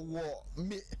so ɔwɔ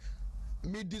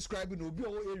me describe no obi a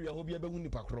ɔwɔ area hɔ bi abɛhu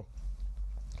nipa korɔ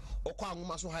ɔkɔ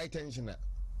anwoma so high tension a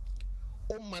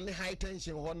ɔma ne high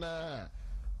tension hɔ na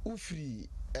ufiri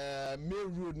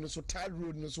main road no so tar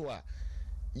road no so a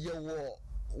yɛwɔ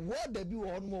wɔda bi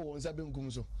wɔ hɔ no wɔ nsa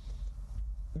benkum so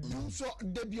dum so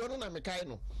da bi ɔno na mekae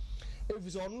no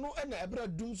ɛfiri sɛ ɔno ɛna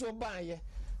ɛberɛ dum so baayɛ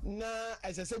na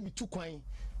ɛsɛ sɛ metu kwan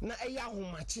na ɛyɛ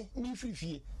ahomakye mefiri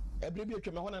fie ɛberɛ bi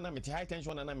atwa me hɔ na mete high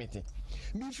tension na mete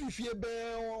mefiri fie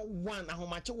bɛɛ 1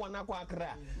 ahomakye 1 akɔ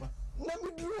akra na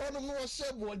meduru hɔ no na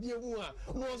ɔhyɛ boɔdeɛ mu a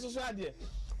na ɔsoso adeɛ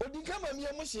odi kama mi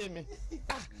mo hye me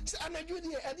sɛ anadwo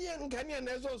deɛ ɛdeɛ nkane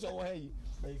na ɛso so wɔ ha yi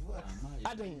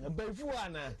adan baifu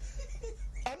ana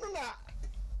ɛno na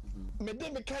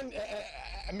mede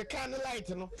mekan light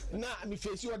no na me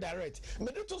face you direct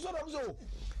mede to so so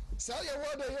sɛ yɛ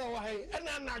wɔ yɛ wɔ ha yi ɛna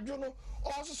anadwo no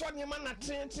ɔsoso nneɛma na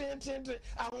ten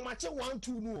ahomakye 1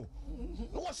 2 no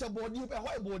na wɔsɛ bɔɔdeɛ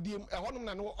ɛhɔ bɔɔdeɛ ɛhɔ nom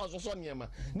na no ɔsoso nneɛma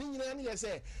ne nyinaa ne yɛ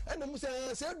sɛ ɛna mu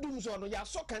sɛ dum so no yɛ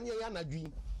asɔ kan yɛ anadwo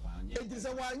yi enti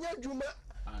sɛ wanyɛ adwuma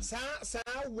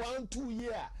saa 1 2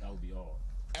 year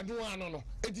ɛno ano no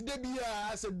enti da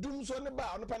biaa sɛ dum so ne ba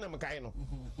ɔno pa na mekae no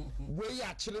wei yɛ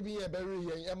akyere bi yɛ bɛre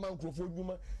yɛn ɛma nkurɔfoɔ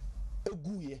dwuma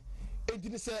ɛguyɛ enti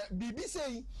ne sɛ biribi sɛ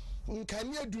yi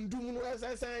nkanea dundum no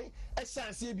ɛsɛsɛn ɛhyɛ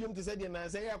aseɛ biom te sɛ deɛ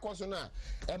nansɛ yɛkɔ so no a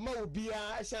ɛma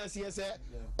obiaa ɛhyɛ aseɛ sɛ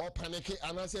ɔpaneke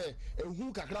anaasɛ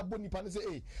ɛhu kakra bɔ nipa no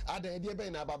sɛ adan ɛdeɛ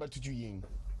bɛyɛ na aba bɛtoto yɛn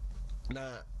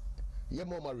na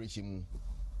yɛma ɔma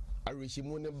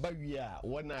arehyimu ne ba wie a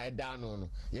wɔn a ɛda no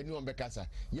yɛne wɔn bɛkasa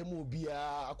yɛma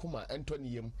obiara akoma ɛntɔ ne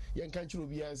yam yɛnka nkyerɛ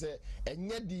obiara sɛ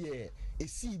ɛnyɛ deɛ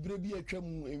ɛsii berɛ bi atwa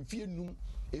mu mfie num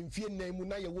mfie nan mu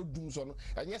na yɛwɔ dum so no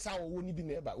ɛnyɛ saa wɔwɔ ne bi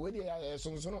na ɛba wei deɛ yɛ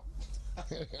sonsono na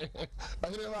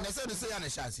sɛ no sɛ yɛ ne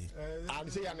hyɛ aseɛ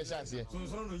sɛ yɛ ne hyɛ aseɛ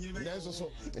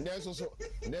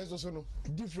nanso so no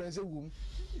difference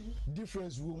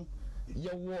wom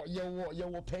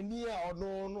yɛwɔ pani a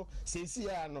ɔno no sɛsi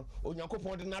a no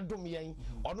onyankopɔn de n'adom yɛn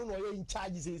ɔno na ɔyɛ in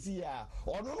charge sɛsi a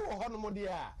ɔno no wɔ hɔ nom deɛ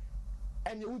a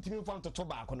ɛne wotumi mfa ntoto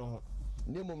baako no ho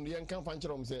ne mmom no yɛnka mfa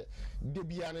nkyerɛ m sɛ de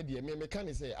biara no deɛ meka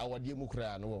ne sɛ awadeɛ mu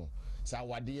koraa no wɔ sɛ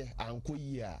awadeɛ ankɔ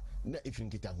yie a na ɛfiri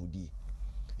nkitahodie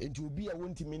enti obi a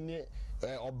wontimi ne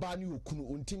ɔbaa ne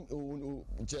okunu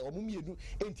kyɛ ɔmo mmienu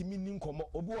entimi ni nkɔmɔ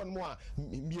obi wɔ no mu a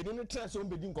mmienu no tena sɛ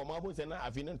ɔmbɛdi nkɔmɔ abo sɛ na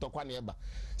afei ne ntɔkwa ne ɛba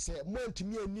sɛ mo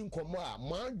ntimi ani nkɔmɔ a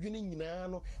mo adwene nyinaa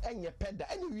no ɛnyɛ pɛda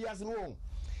ɛne wiase no wɔn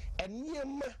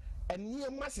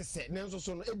ɛnneɛma sesɛ nanso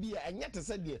so no ebi a ɛnyɛ te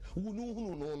sɛ deɛ wunu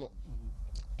hunu no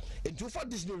enti wofa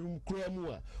dictionary mu kura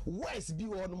mu a words bi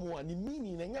wɔ no mu a ne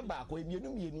meaning na ɛnyɛ baako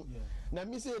mmienu na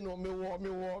me say no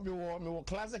mewɔ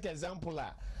classic example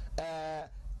a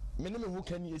me ne me ho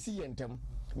kan esi yɛ ntam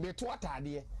me to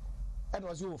ataadeɛ ɛna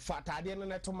ɔsɛ o fa ataadeɛ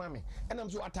no to ma me ɛna m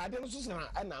so ataadeɛ no so sena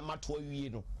ɛna amato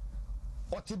awie no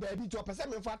ɔte baabi nti ɔpɛ sɛ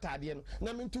memfa ataadeɛ no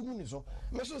na mento gu ne so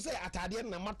me so sɛ ataadeɛ no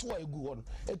na mato a ɛgu hɔ no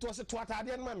ɛnti ɔsɛ to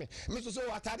ataadeɛ no ma me me so sɛ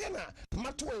ataadeɛ na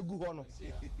mato a ɛgu hɔ no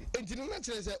ɛnti no na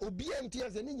kyerɛ sɛ obiaa nti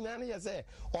sɛ ne nyinaa no yɛ sɛ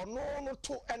ɔno no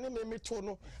to ɛne me to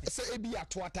no sɛ ebi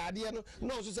ato ataadeɛ no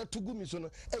na ɔso sɛ to gu me so no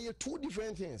ɛyɛ two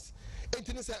different things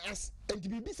ɛnti no sɛ ɛnti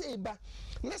biribi sɛ ɛba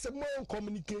na sɛ mo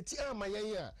communicate ama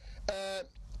yɛn a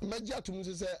magye atom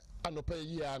so sɛ anɔpa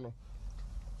yia no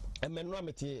ɛmɛno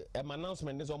amete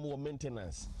announcement ne sɛ ɔmo wɔ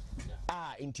maintenance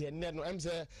nti ɛnɛ no ɛm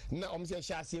sɛ na ɔmo sɛ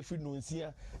hyɛ aseɛ firi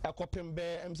nonsia ɛkɔpem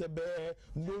bɛɛ ɛm sɛ bɛɛ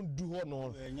nondu hɔ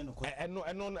no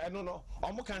ɛno no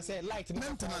ɔmo kan sɛ light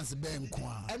maintenance bɛɛ nko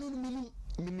a ɛno no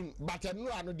minim but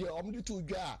ɛnora no deɛ ɔmo de to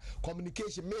dwa a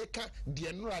communication meka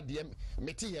deɛ nora deɛ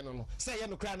mete yɛ no sɛ yɛ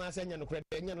no kora anaasɛ nyɛ no kora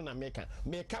deɛ nyɛ no na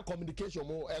meka communication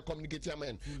mo communicate ama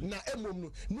yɛ no na emom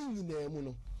no ne nyinaa mu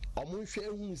no ɔmo nhwɛ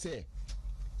ehunu sɛ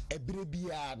ebire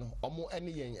biara no ɔmo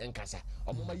ɛne yɛn nkasa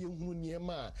ɔmo ma yɛn hunu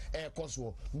nneɛma a ɛkɔ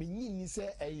soɔ menyi ni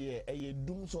sɛ ɛyɛ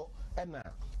dum so ɛna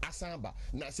asan ba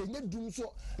na sɛ nye dum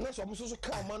so na sɛ ɔmo so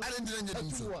ka ɔmo no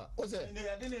a o sɛ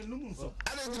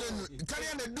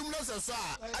kariya na dum no sɛ so a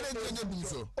ale nye dum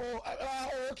so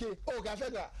okay gafɛ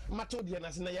ga mato deɛ na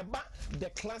sɛ na yɛba the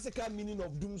classical meaning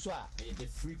of dum so a the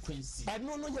frequency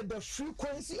ɛno no yɛ the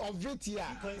frequency of it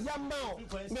a yamao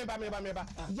meba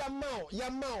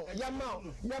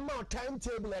yamao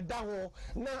timetable ɛda ho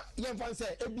na yɛmfa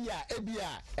sɛ ebia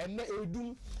ɛnɛ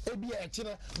edum ebia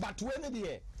ɛkyena but when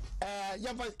deɛ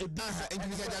yɛmfa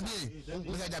Mr.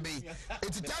 Jabi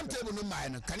eti timetable no mai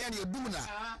no kanea ne edum na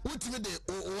wotimi de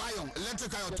iron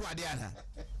electrical to ade ana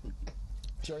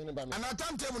ana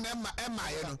timetable na ɛma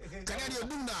yɛ no kanea ne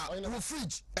edum na wo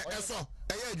fridge ɛso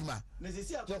ɛyɛ adwuma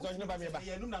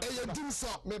ɛyɛ dum so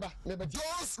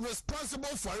those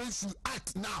responsible for it should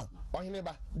act now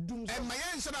ɔheneba dum so ɛma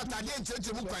yɛn hyɛ atade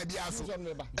nkyerɛkyerɛ mu kwan bia so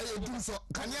ɛyɛ dum so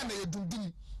kanea na yɛ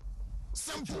dum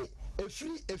simple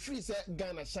efiri sɛ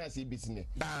Ghana chance ebitine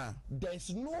there is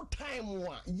no time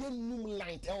wa yenum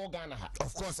light ɛwɔ Ghana ha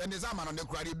of course and there's a man on the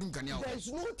crowd dum kanea there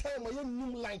is no time wa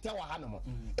yenum light ɛwɔ ha no mo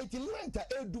eti light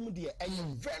edum deɛ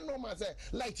ɛyɛ very normal sɛ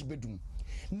light bedum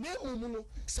na emu no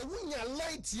sɛ wunya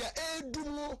light ya edum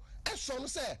no ɛsɔ no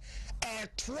sɛ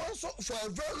ɛtoa so for a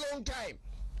very long time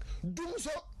dum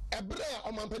so ɛbrɛ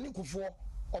ɔmampani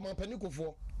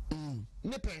kufoɔ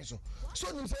ne pen so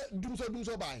nim sɛ dum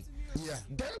so bai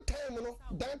that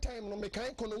time no me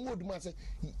kan kono ngoduma sɛ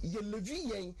ye levi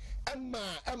yɛn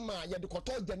ama ye de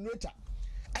kɔtɔ generator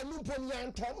ɛnu pon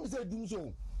yan tom sɛ dum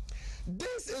so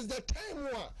this is the time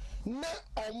wa na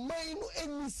ɔman no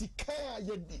eni sika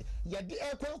ye de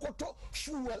ɛkɔkɔtɔ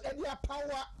fuel ɛde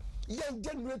power yɛn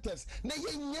generators na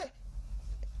yɛnyɛ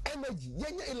energy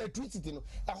yɛnyɛ electricity no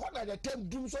ɛhɔ na the time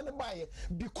dum so ne bai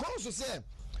because say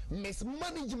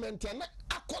mismanagement and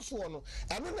akoso no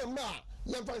ɛno na ma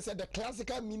yɛmfa sɛ the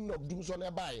classical meaning of doom so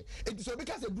na bae it so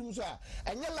because doom so a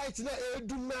ɛnyɛ light na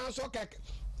edum na so kek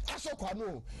aso kwa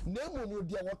no na emom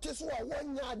dia wote so a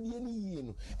wonya ade ni yie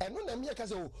no ɛno na me ka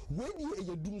sɛ we die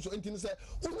ɛyɛ doom so enti sɛ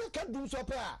wo ka doom so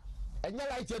pa a ɛnyɛ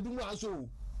light edum anso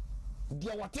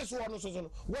dia wote so no so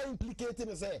no what implicate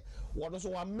ne sɛ wo so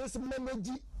wa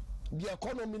mismanage the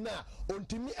economy na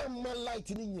ontimi emma light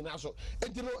ni nyina so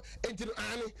entino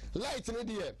ane light ni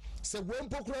de se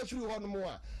wempo kura firi ho no mo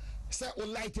a se o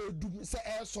light edum se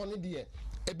e so ni de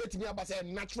ebetimi aba se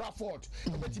natural fault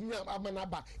ebetimi aba na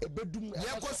ba ebedum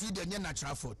ye koso de nye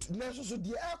natural fault na so de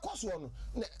e koso no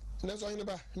na so hene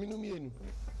ba minu mienu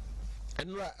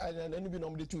enura anu bi no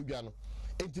mo de tu dwa no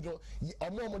entino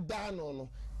omo da no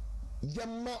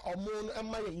yemma omo no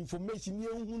emma information ye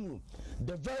hunu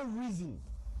the very reason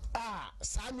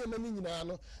saa nneɛma no nyinaa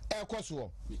no ɛkɔ soɔ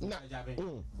na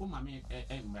womame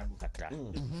mmarabu kakra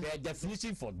the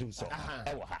definition for doom so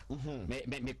ɛwɔ ha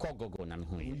me kɔ gogo na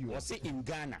mehu yi wɔse in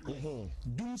Ghana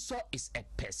doom so is a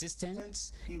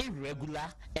persistent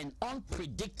irregular and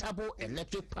unpredictable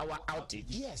electric power outage.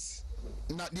 Yes.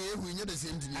 Na the ehu nye the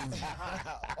same thing.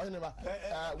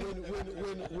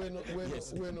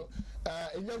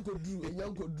 Enyanko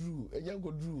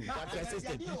drew. That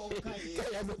persistent.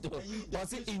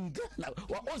 Was it in Ghana?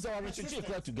 What was our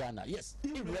relationship to Ghana? Yes,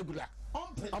 irregular,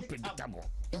 unpredictable.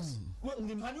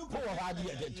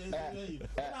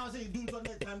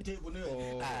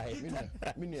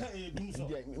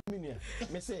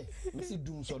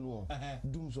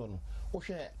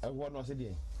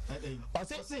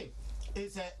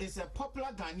 It's a popular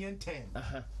Ghanaian term.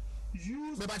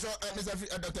 Used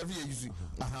Dr. V use.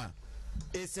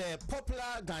 It's a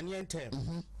popular Ghanaian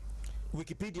term.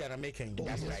 Wikipedia na making.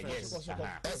 That's right. Yes.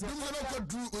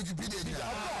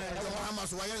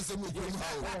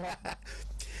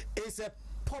 It's a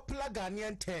popular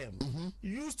Ghanaian term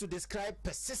used to describe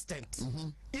persistent,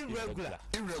 irregular,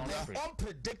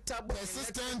 unpredictable,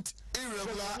 persistent,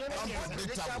 irregular,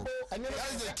 unpredictable. And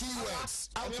that is the key words.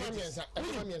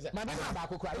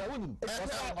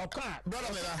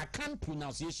 I can't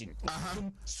pronunciation.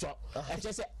 So I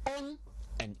just say on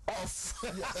and off.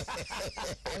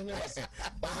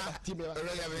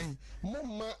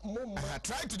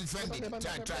 Try to defend it.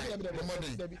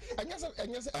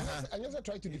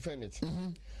 Try to defend it.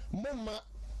 Mama,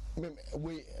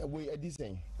 we are this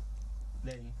thing.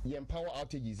 You power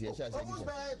outages here. Almost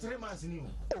by 3 months new.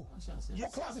 Oh, you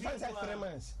classify as 3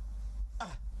 months.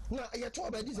 Now you're talking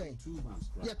about design. 2 months.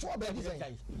 You're talking about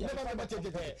design. You're talking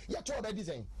about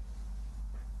design.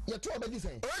 You're talking about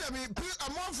design. Well, I mean, a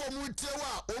month from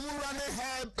Mutewa, running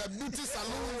hair, beauty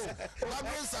salons,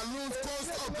 barbering salons,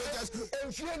 coast operators.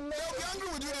 If you're angry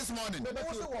with you this morning,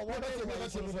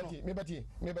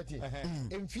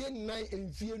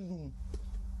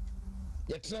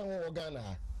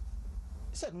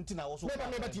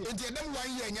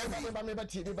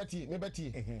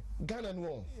 Ghana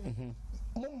no.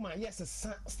 Mama yes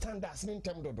standards in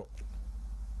term dodo.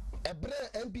 Ebre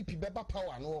MPP beba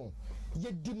power no.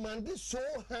 You demand so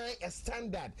high a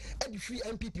standard and free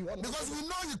MPP one because we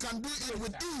know you can do it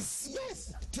with ease.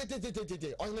 Yes.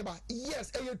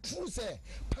 Yes, and you true say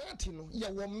party no ya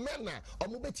wo mena o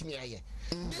mo betimi aye.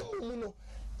 No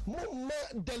Mama,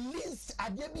 the least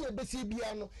Adebi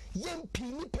Besibia no, young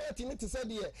penny party to say,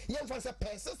 young for a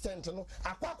persistent, no,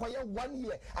 acquire 1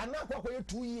 year, and now acquire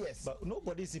 2 years. But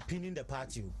nobody's pinning the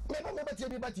party.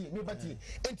 Nobody.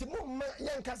 And to Mama,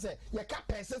 young Cassa, you can't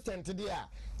persistent today.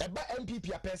 About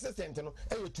MPP are persistent, no,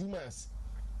 2 months.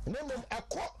 No, a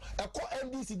court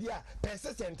MDC, dear,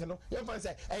 persistent, no, young for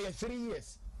say, 3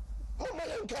 years. Idea,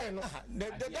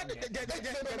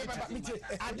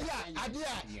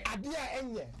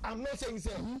 I'm not saying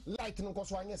say like no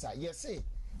cause one yes say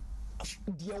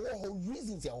there were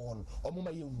reasons your own or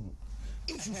mama you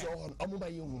issues your own or mama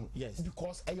you yes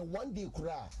because a 1 day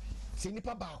kura say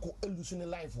nipa baako elusune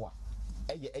life wa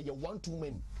a 1-2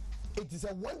 men it is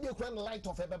a 1 day kura light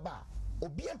of ever bar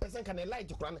obi a person can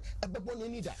light kura ebebo no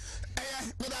need that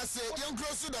but I say you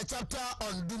close to the chapter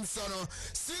on Doomsono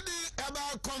CD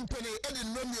Herbal Company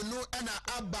no and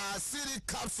Abba CD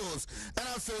capsules and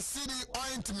I feel CD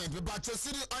ointment but your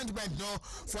CD ointment no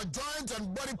for joint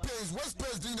and body pains what's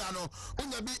pains doing no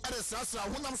when you be at a sasa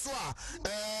when I'm so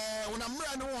when I'm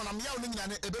running on I'm yelling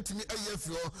and a bit me a year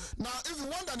now if you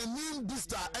want an immune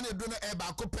booster and a donor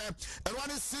Herbal Company and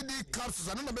one is CD capsules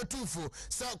and number 2 for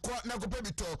sell quite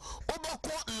Nakopebito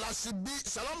Lashibi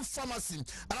Shalom Pharmacy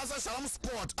and as a Shalom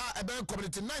Sport a bank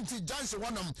community 90 Junction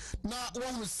one now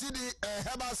one CD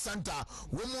Herbal Center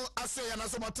woman ase ya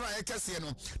naso matra ekese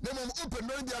no dem open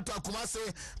no dia to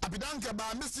Kumase abidanka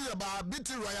ba misi ba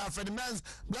biti royal Ferdinand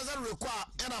brother require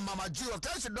ena mama Gio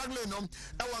cash dogle no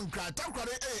e won kra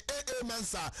takware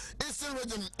mensa Eastern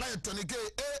region like tonike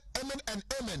amen and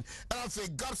amen and afi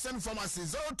Gabson Pharmacy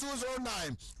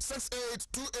 0209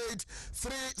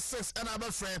 682836 and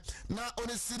our friend na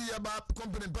oni CD Herbal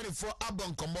Company penny for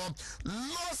Abon Kombo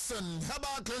Lawson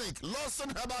Herbal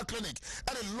Clinic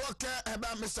and a local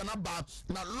Herbal Mr. Naba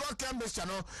na local Mr.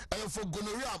 No for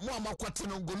gonorrhea mo amakwate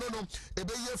no gonono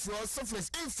ebe ye for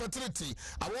syphilis infertility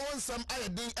I want some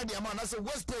iodine and the amount as a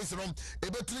West Place no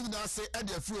ebe tuli na say e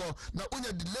dey free na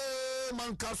unya delay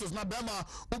man capsules na bema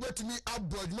ubetimi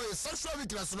abroad mo sexual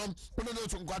weakness no uno no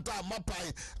tunkwata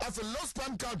mapai afi low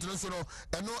sperm count no so no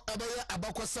eno ebe ye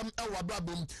abakwasam e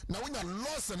wabrabum na unya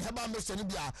loss and Herbal Mr. ni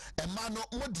bia e ma no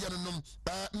modie no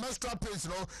menstrual pains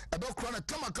no ebe kro na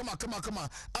kama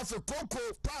afi koko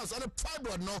pass and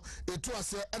fibroid no etu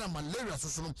ase and malaria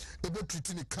so no ebe treat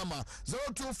ni kama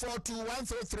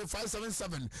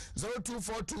 0242133577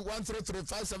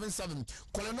 0242133577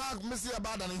 kolena misi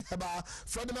abada ni heba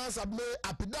Ferdinand Sabme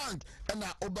apidank and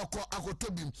obako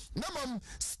akotobi namam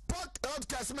Spark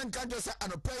Healthcare semen kan just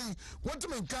anopay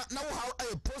Wontumi kan now how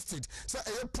I posted so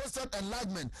a prostate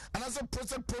enlargement and also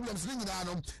prostate problems ni na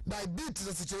no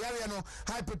diabetes situation no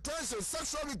hypertension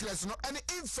sexual weakness no and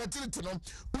infertility no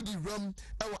udi rum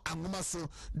ewo angoma so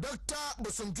Dr.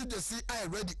 Bosontu Jesi I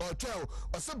ready hotel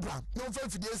osebra no fa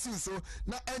fidie si so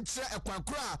na enche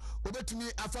ekwankura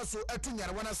obetumi afa so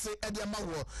etunyare wana se ede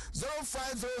mawo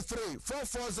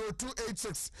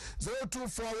 0503440286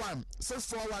 0241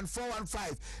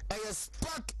 641415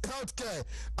 Spark Healthcare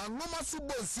angoma so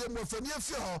bonsie mo fani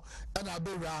afi ho na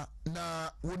abera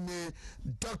na woni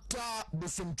Dr.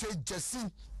 Bosontu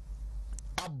Jesi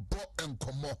abo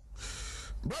enkomo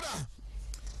brother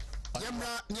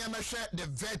Yamra Niamesha, the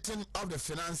vetting of the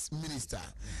finance minister.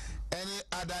 Any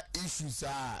other issues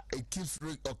it keeps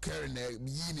occurring.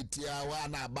 Unity,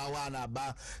 wana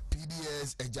ba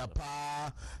PDS,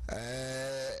 Ejapa,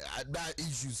 that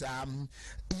issues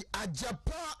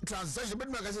Ejapa transaction. But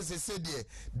like I said,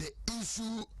 the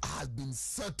issue has been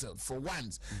settled for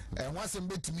once. And once in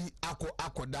bet me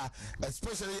akoda,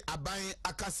 especially abayin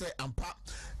akase ampa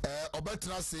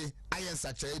obetina say ayen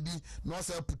sachebi no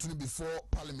say putuni before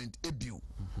parliament ebiu.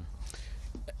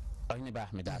 Ohene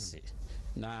Medase.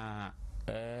 Na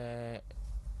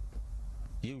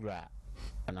Yura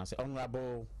and I say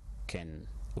Honorable Ken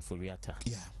Ufuriata.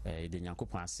 The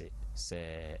Nyankopon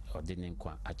say ordaining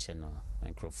kwa acheno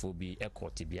and crophobia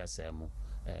tibia semo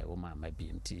woman my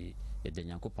BMT the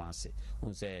Nyankopon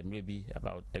say maybe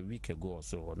about a week ago or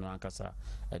so no ankasa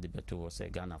the beto was a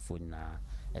Ghana phone na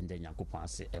and then Nyankopon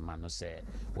say a man say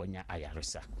wanya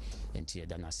ayaresa enti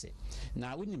dana say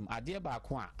na wonim ade ba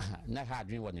ko na ha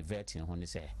adwen won vetting ho ni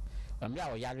say amra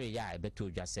o yare ya beto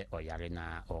dwa say o yare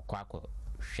na o kwakọ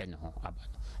hwe ne ho aba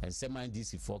ensema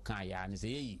DC for kan ya ni say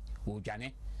yi wo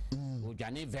dwane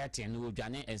vetting no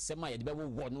dwane ensema ye de be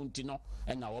wo no nti no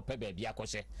na wo pe ba bia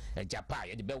akọhye Japan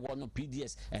ye de be wo no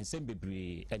PDS ensem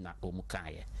bebre na omu kan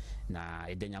ye na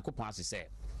edenyankopon ase say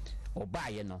oba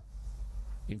ye no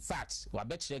in fact wa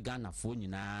be kire Ghana fo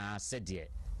nyina sede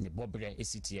ne bobre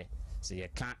esitie se ye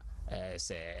kan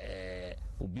say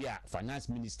Ubia finance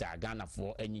minister Ghana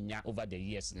for enyinya over the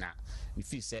years na we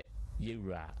feel say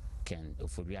Yura Ken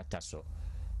Ufuriata so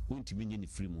Wontumi ni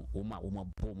free mu oma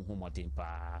bom ho modern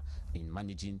pa in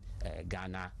managing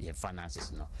Ghana your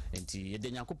finances no enti yede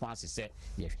Nyankopon ase say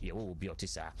ye wo obi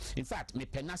otisa in fact me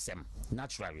penasem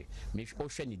naturally me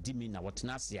hwehwe ni dimi na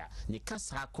wotena ase a ne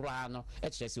kasa akora no e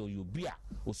kire say obi a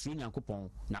osuru Nyankopon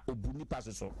na obu nipa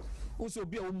so so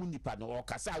obi a omu nipa no o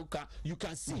kasa you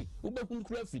can see ubehun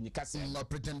kura free ni kasa no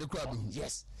pretend kura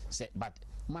yes say but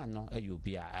man no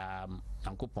obi a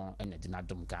Nyankopon ene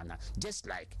dinadom Ghana just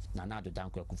like Nana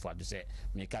Danko Akufo-Addo say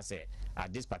make say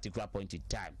at this particular point in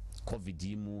time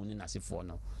COVID mu ni nasifo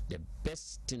no the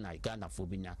best thing I Ghana for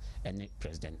binya any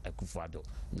President Akufo-Addo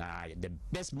na the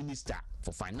best minister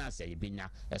for finance ya binya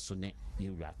eso ne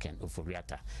Yura Ken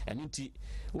Ufuriata enti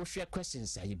wo hwe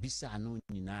questions ya bisa no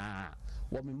nyina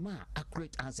wo me ma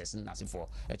accurate answers na nasifo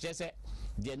e che say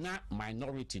the na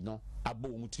minority no abo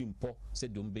mutimpo say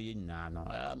dombe nyina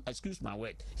no excuse my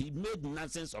word he made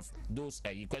nonsense of those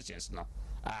questions no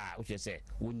which say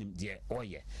wonim de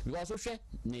oye because hwe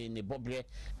ne bobre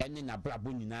ene na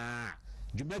brabo nyina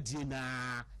dwumadie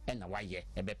na ena waye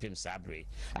ebepem sabre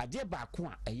ade ba ko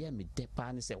a eye me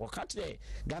depa ne say wakatre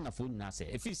Ghana fo nyina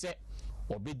say efi say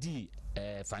obedi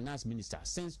finance minister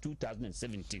since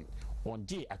 2017 on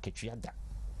J Aketwiada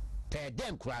per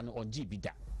dem kura no on J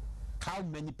bida how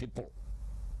many people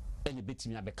ene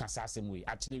betimi abeka sasem we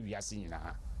actually we are seeing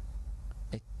na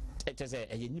it is a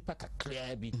nipa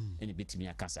kakra bi ene betimi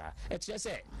akasa it is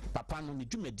say papa no ne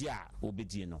dwumadi a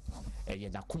obedie no ye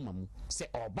nakoma mu say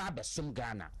oba besom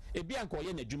Ghana ebi anka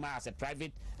oye na dwuma as a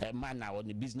private man or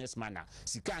a business man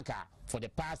sikanka for the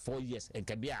past 4 years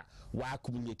enka bia wa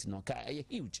accumulate no ka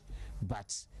huge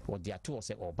but what they are told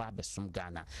say oba besom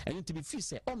Ghana and to be free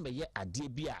say o meye ade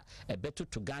bi a ebeto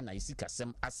to Ghana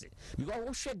isikasem ase because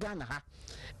wo hwe Ghana ha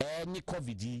ni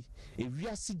covid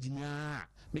ewiase gyina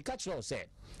me catch you say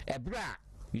ebra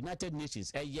United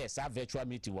Nations yes our virtual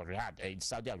meeting was had in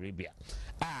Saudi Arabia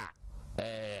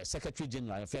Secretary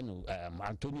General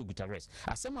Antonio Guterres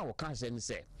asema wo kan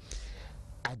say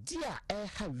adia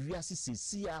ha wiase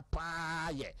sesia pa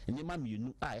ye nema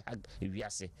mienu ha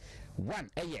wiase one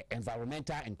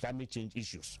environmental and climate change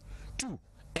issues two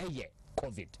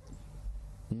covid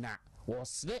na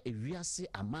was le wiase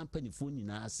amampanifo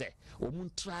nyina se omun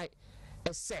try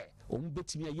ese omu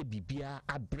betimi aye bibia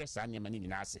abresa ne mani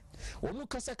nyina ase omu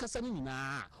kasa ni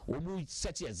nyina omu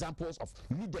set examples of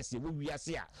leaders we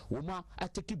wiase a omu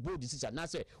atake bold decision na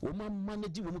say omu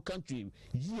manage omu country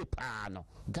yie pa no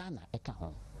Ghana eka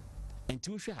ho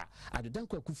enti wo hwe ha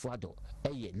Adodanko Akufo-Addo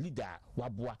leader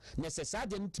waboa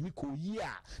necessary ntimi ko yi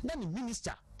a na ni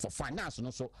minister for finance no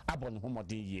so abon ho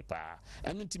modern yie pa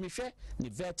enu ntimi hwe ni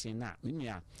vetting na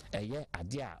nua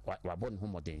ade a wabon ho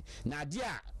modern na ade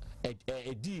a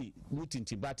edi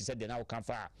mutinti bati said na kan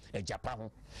fa Japan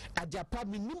ho Japan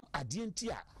minimum ade enti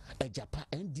a Japan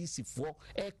NDC for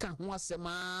ka ho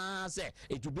asema se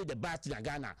it will be the best in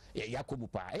Ghana Yakubu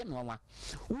pa no wa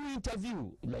we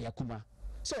interview la Yakuma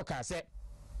so ka say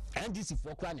NDC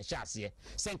for kra na hyase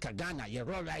senka Ghana ye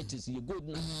raw rights ye good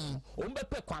na o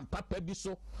mbepe kwan papa bi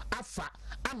so afa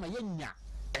ama yenya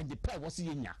and the pay was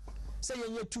yenya say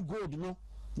yenye 2 gold no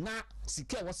na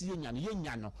sika wose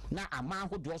yenya no na ama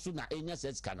hodo so na enya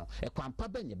sika no ekwampa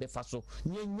ba nye befa so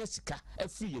nyenya sika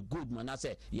afiri ye gold man na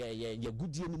say ye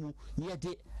gudie no mu ye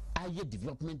de aye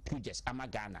development projects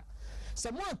amagana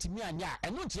se mo antimi anya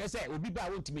eno ntie se obi ba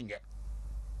wontimi nye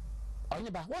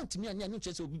onye ba wontimi anya eno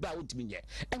ntie se obi ba wontimi nye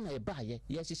ena ye ba ye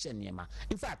hyehyɛ niema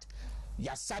in fact you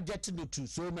are subject to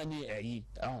so many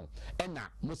ena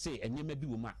mo say enyema bi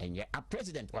wo ma enye a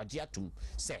president wajiatum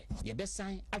say ye be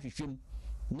sign ahwehwem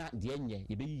na de enye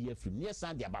ye be yi afrim ne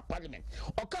san de aba parliament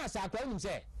o kan sa akwa nim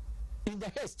say in the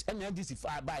haste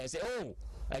NDC by say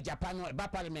Japan ba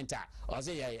parliament or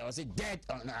say dead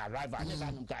on arrival ne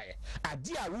san kai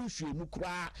ade a wo hwe mu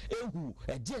kura ehu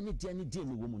de ne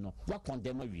wo mu no wa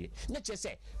condemn awie ne che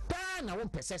say pa na wo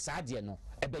pese sa ade no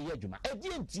e be ye adwuma e de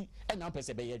nti e na wo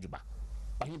pese be ye adwuma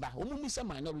ohiba omu misa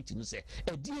minority no say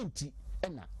e de nti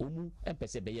ena omu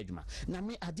empese be yadwuma na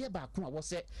me ade ba ko a wo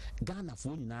se Ghana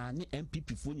fo nyina ne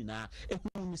MPP fo nyina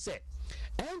ehunu ni se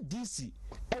NDC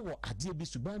ewo ade bi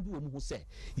suban bi wo mu ho se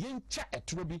yentwa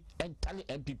etoro bi entale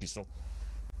MPP so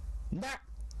na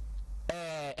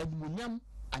edumunyam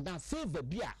and favor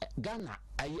bi a Ghana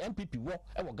ayi MPP wo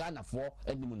ewo Ghana fo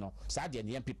anim no sa de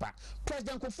ne MPP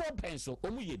president ko fo penso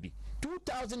omu ye bi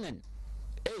 2008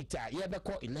 ye be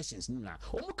call elections na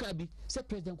omuka bi say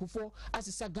president Kufo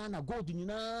asisa Ghana gold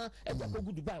nyina e da ko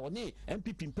Dubai one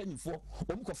MPP mpanifo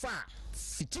omuko fa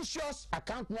fictitious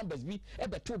account numbers bi e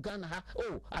be to Ghana ha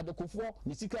adokofo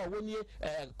ni sika woni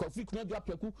Kofi Kunadu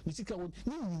apreku ni sika woni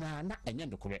nyina na enye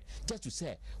ndokore just to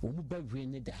say omu ba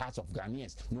win the hearts of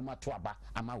Ghanaians no matter aba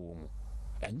ama wo mu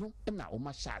eno na o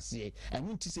ma hyase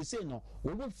enu nti sese no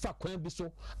wo fa kwan bi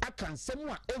so aka nsem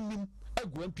a enim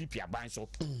agu MPP aban so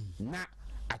na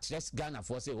atres Ghana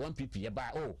for say one PP ye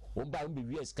ba o ba be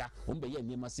wieska o be ye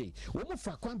niema say wo mu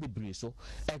fa kwan bebre so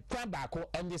kwan ba ko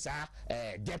end sa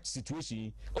debt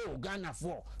situation Ghana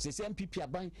for say MPP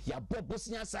aban ya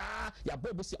bobosia sa ya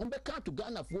bobosia on be kan to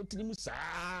Ghana for trimu sa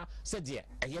say de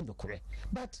eye ndokore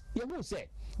but ye who say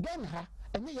Ghana ha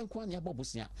ene ye kwan ya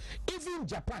bobosia even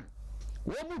Japan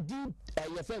wo mu di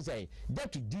ye fe say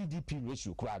debt to GDP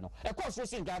ratio kura no e ko so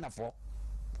say Ghana for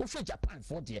Japan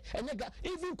for there and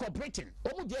even cooperating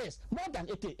yes more than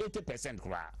 80%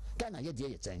 Ghana ye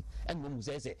dey ten and no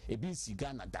say e bi si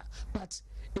Ghana da but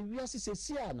e wi asese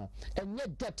sia no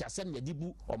enye debt asem ye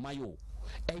dibu omayo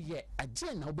eye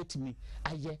agye na obetimi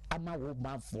aye ama wo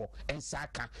manfo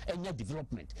ensaka enye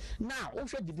development now o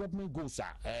hwe development goals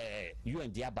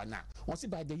UN diabana on see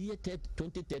by the year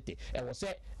 2030 e was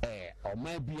say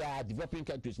oman bia developing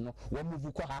countries no wo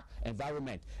move ko ha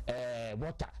environment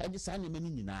water and this na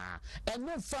many nyina and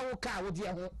no fa wo ka wo de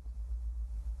ho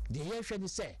the year hwe ni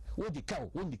say wo di cow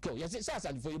yes say as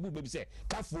for you baby say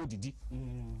kafo didi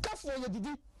kafo ye didi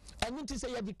and to say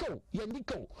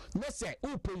yadiko na say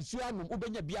upensu anum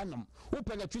ubenya bi anum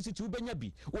electricity ubenya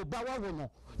bi obawa wo no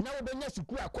na ubenya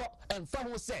suku akọ emfa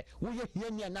ho say wo ye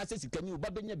hiani na say sikani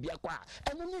ubabenya bi akọ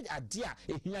eno ni ade a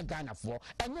ehia Ghana for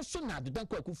eno so na adedan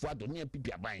kwa kufu ado ne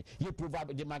pipi aban ye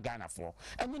provide de ma Ghana for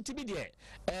eno ntibi de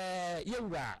ye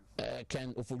wura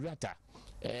Ken Oforiata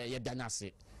ye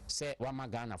danase say wa ma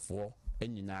Ghana for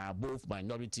enyina both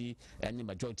minority and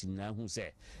majority na hu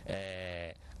say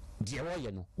deɛ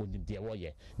wɔyɛ no onim deɛ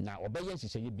wɔyɛ na ɔbɛyɛ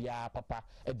nhyehyɛeɛ biara papa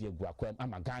de agu akwam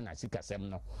ama Ghana sikasɛm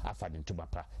no afa ne ntoma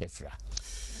pa afira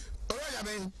ɔyɛ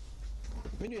bɛn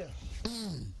menua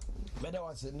mɛda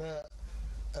wase na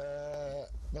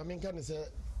ma menka ne sɛ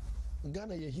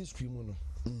Ghana yɛ history mu no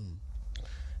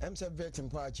ɛm sɛ vet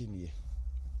mpa akye nie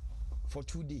for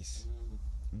 2 days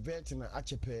vet na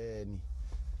akye pɛɛ ni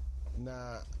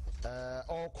na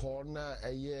all call na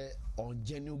ɛyɛ on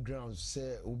genuine grounds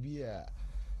sɛ obi a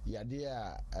yade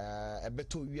a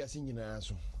ebeto wiase nyinaa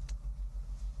so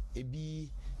ebi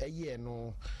eye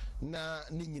no na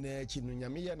ne nyinaa chi no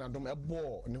nyame ye na dom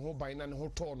ebo ne ho ban na ne ho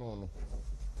to no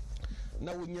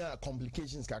na wonya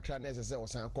complications kakra na ese se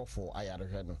osan kɔ for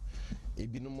ayarehwe no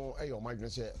ebi no mo eyo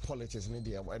madwene se politics ne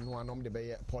de eno anom de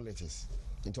be politics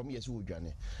ntom yesu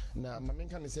odwane na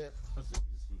mamenka ne se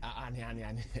ani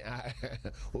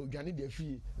odwane de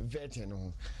fi vet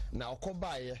no na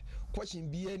okobaye question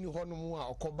bi ani honom a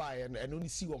okobaye no eno ni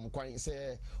si wo mkwan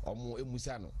se omo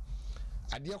emusa no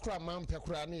ade kora mampe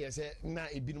kora ne yese na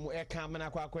ebinom e ka mena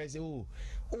kwa se o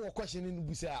question ni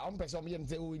busa a ompese om yem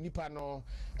se o nipa no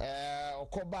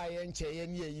okobaye nche ye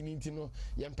ne yi ni nti no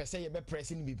ye mpese ye be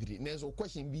press ni bibiri na so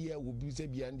question bi a wo busa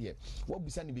bi an de wo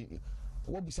busa ni bi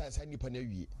wo busa sa nipa na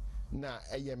wie na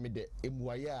eye me de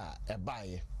emuaye a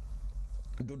ebaye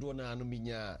dodo na no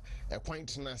minya kwan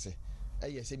tenase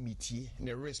ɛyɛ sɛ metie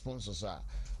ne responses a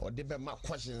ɔde bɛma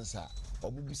questions a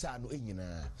ɔbubisa no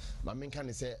nyinaa ma menka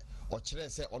ne sɛ ɔkyerɛ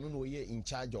sɛ ɔno na ɔyɛ in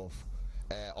charge of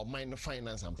ɔman no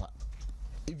finance ampa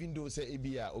even though say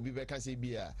ebia obi be can say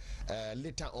ebia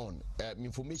later on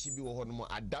information bi wo ho no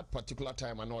at that particular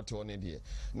time and not on there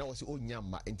na was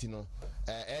onyama enti no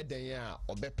eden ya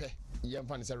obepe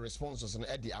yemfa ne say responses no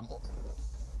edi am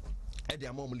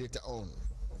later on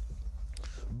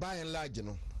by and large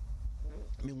no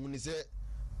me huni say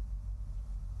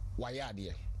waya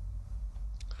de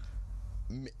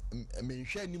me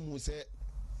hwe ni mu say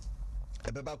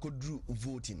ebeba ko dru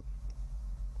voting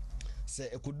say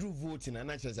ekudru voting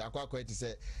and actually akwa to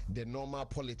say the normal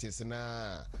politics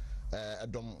na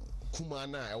dom kuma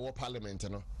na ewo parliament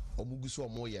no omuguso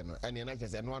omoye no and na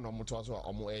actually no na omoto so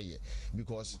omoye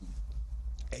because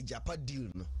a japa deal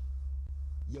no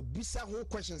ya busa whole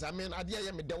questions I mean ade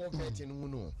ya me dewo vetting mu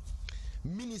no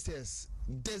ministers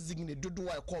designate dodo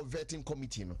I call vetting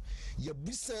committee no ya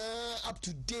busa up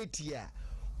to date ya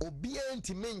obi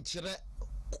antimenkyere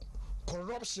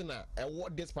corruption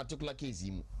what this particular case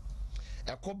mu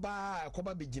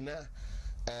Ekoba begina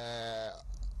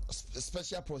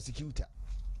special prosecutor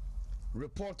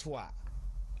report wa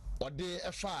ode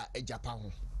efa ejapa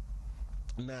ho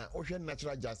na ohwe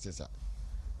natural justice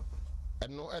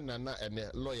eno na ene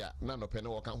lawyer na no pe ne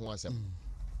woka ho asem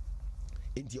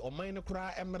enti oman ne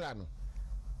kura emra no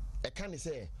e kan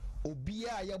se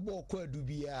obia ya bo kwadu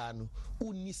bia no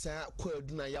unni sa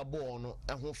kwadu na ya bo no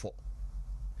ehofo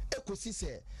ekosi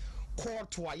se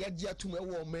court wa yaji atum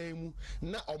ewo manmu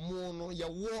na omo no ye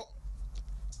wo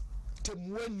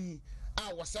temuani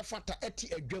a wasafata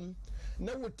eti adwam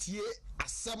na wotie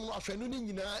asem no afanu ni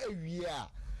nyina awie a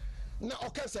na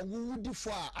okasa wudi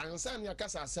fo a ansa ne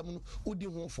akasa asem no udi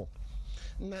hofo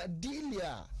na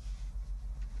dilia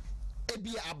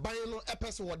ebi aban no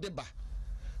epese wode ba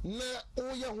na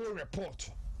oye ho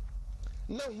report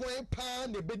na hwan pa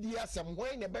na bedi asem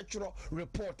hwan na betworo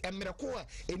report emereko a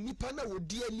enipa na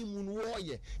wodi animu no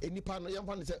woye enipa no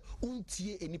yemfa ne se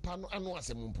untie enipa no ano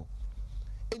asem mpo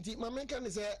enti mamenka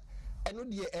ne se eno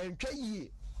de entwa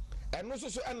yie eno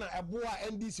so na eboa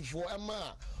NDC fo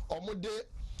ema omode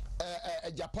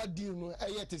ejapa deal no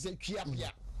eye te se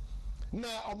twiapia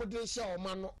na omode hye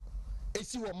oma no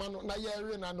esi wo ma no na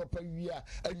ye na no pa wi a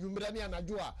anwumra ne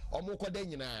anajo a omokoda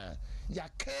nyina ya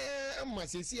ka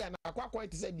masesi ana akwakwa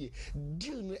ite se bi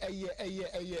deal no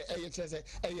eye chese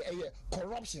eye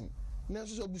corruption na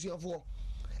so busuafo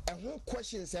ho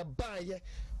questions e baaye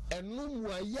enu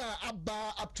muaya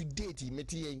aba up to date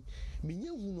metie menye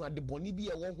hunu ade boni bi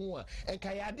e wo ho a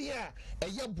enka yade a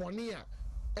eye boni a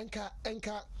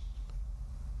enka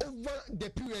over the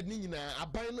period ni nyina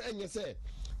aban no enye se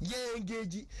ye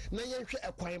engage na ye hwe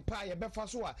ekwan pa ye befa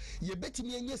so a ye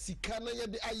betimi anya sika na ye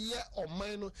de aye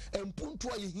oman no empuntu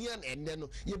a ye hia na enne no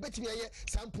ye betimi aye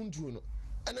sampuntu no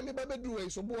ana me babeduru e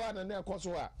so bo na na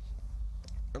ekoso a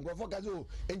ngofo gazo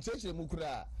encheche mu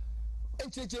kura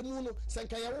encheche mu no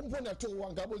sanka ya wo mpo na to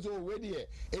wanka bozo we de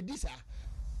edisa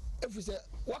efuse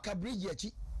waka bridge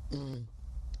achi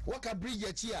waka bridge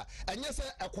achi a anya se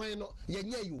ekwan no ye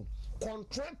nya yu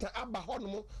contractor aba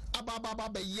hono aba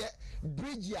be ye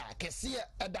bridge a kese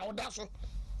eda oda so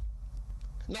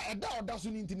na eda oda so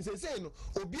ni ntimi se no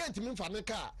obi antimi mfa ne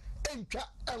ka entwa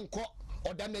enko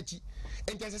oda nachi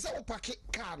enti se wo pake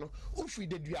car no wo free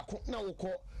de duako na wo ko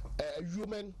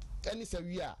human any se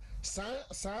wi a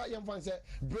sa yemfa se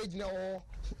bridge na wo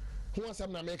ho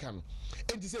asam na America no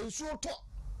enti se nsuo to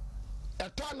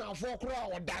eto na afọ kro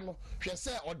a oda no hwe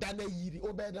se oda na yiri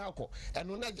obe na akọ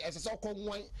eno na esese okọ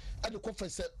nwan ade ko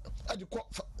fese ade ko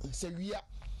se wia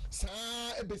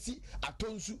saa ebesi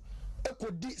atonsu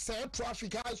ekodi se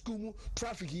traffic high school mu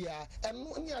traffic ya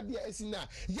eno ni ade esina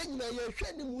ye nyina ye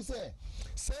hwe ni mu se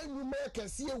nyuma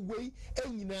kese wei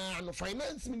enyina no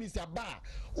finance minister ba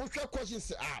wo hwe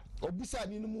questions a obusa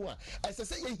ni mu a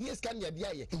esese ye hie scan ya de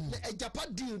aye na ejapa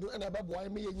deal no na babo ay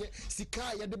me ye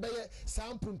sika ye de be ye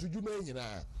sample ntujuma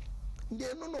enyina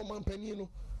nde no mampani no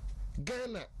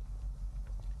Ghana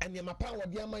anya mapa wo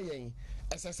de ama yen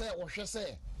esese wo hwe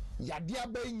se yade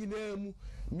aba nyina mu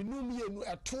minum yenu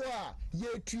eto a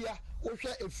ye tua wo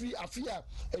hwe efri afia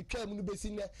etwa mu no besi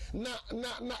ne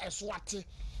na esoate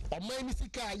oman ni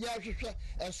sika ya hwehwe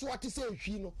esoate se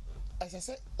ehwi no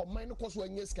asase oman no koso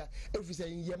anyeska efise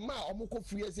ye ma omko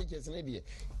free SHS ne de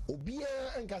obia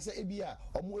nkase ebia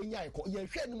omo enya iko ye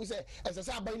hwe ni mu se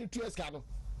asase aban ni tua ska no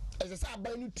asase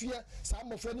aban ni tua sa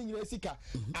mofo ni nyina sika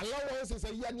allowance se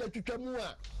ya ni atwetwa mu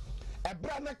a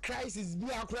ebra na crisis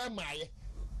bi akra maaye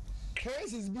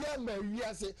crisis bi ama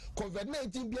wiase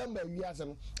COVID-19 bi ama wiase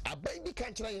no aban bi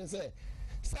kan kira yen se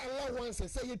say allowance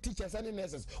say your teachers and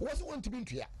nurses was want to be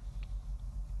to ya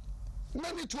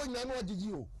na me to nya no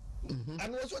agigi o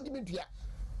and was want to be to ya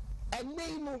and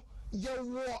no ye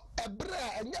wo ebra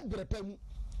enya brepam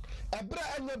ebra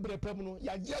enya brepam no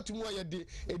ya je atumu ya de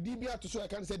edibi atoso I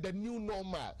can say the new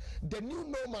normal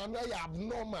no ya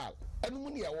abnormal enu mu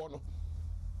ne ye wo no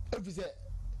if say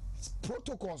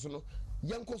protocols no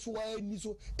yanko so wa ni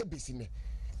so ebesime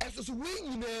eso so we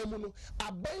nyina mu no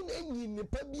aban enyi ne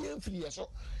pa bi enfiri so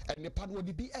ne pa no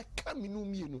de bi eka minu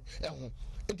mienu eho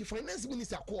enti finance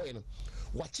minister call no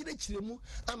wa kire mu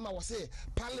ama wo say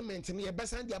parliament ne ye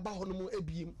besan de aba ho no mu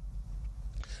ebiem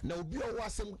na obi o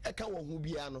wasem eka wo hu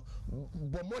bia no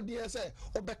bomodie say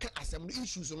obeka asem no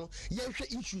issues no ye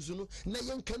hwe issues no na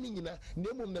ye nka ni nyina na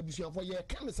emom na busuafo ye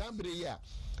ka me sa bere ya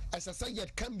asasa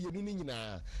yet kam yenu ni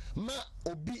nyina ma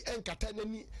obi enkata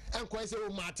nani enkwan se o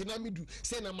Martina Midu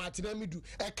se na Martina Midu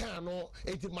eka no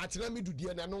enti Martina Midu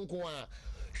die na no nko a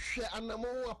hwe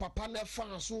anamo papa na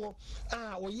fa so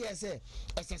o yes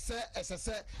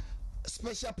asasa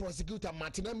special prosecutor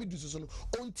Martina Midu so no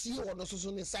ontie wono so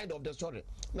ne side of the story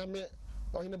na me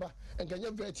ohene ba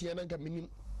enkanya vet ye na nka minim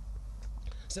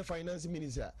se finance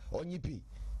minister onyipi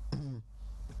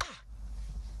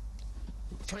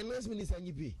finance minister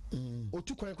nyibi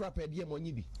otu kwan kra pa de mo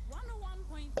nyibi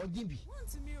 101.1 ogibi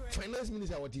finance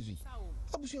minister what is it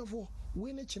abusuafo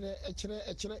we ne kire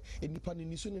enipa ne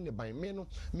niso ne ban me no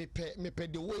me pe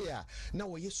the way na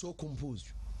wo ye so composed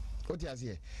what is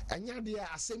here anya de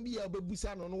asem bi ya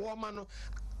obebusa no wo ma no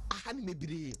aha ne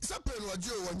mebire sape no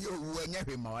oje wonye owu anya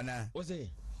hwema wana wo say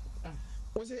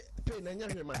pay na anya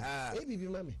hwema e bibi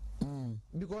mame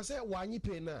because wa anyi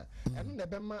pay na eno na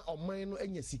be ma oman no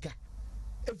anya sika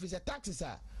if it's a taxes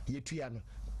are yetua no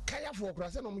kaya for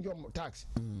krase no mjo tax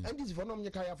and this for no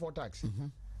mje kaya for tax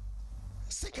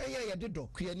second year ya dedo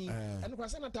kuani and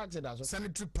krase na tax da so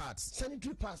sanitary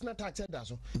parts na tax da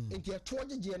so enti e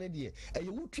toje je na de e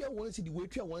wutua 1 cedi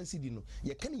wetua 1 cedi no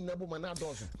ye kan nyina bo mana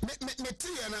dozo me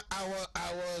tia na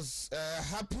I was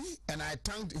happy and I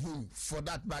thanked him for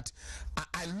that, but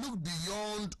I look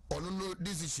beyond Onono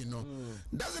decision no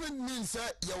doesn't it mean sir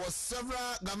there was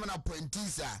several government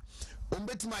appointees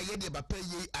umbetima yede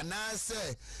bapeye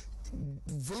anase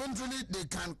voluntarily they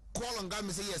can call on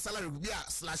government say yes salary be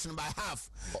slashing by half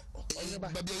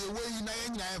but they way na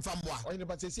nyina famboa oyine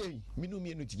ba say minu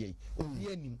mienu tiye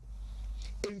obi anim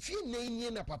emfi na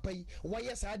na papa yi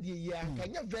wayɛ saa de yi a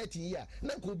kanya vet yi a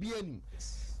na ko bi anim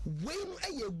when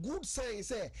a good sign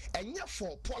say enya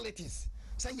for politics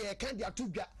say ye kan de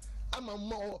atodwa ama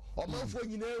mo omanfo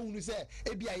nyina ehunu say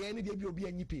ebi aye ne de bi obi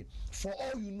anyipe for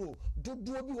all you know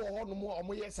dodo bi wo ho no mo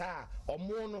omo ye saa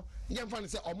omo no ye mfa ne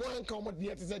say omo anka omo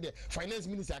de say the finance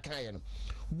minister kan ye no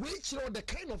which know the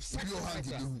kind of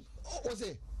sacrifice o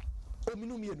say o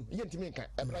minu mienu ye ntimi nka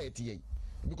ebra ye tie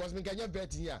because me kanya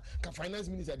vet here ka finance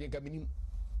minister de nka minim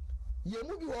ye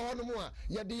mu bi wo ho no mo a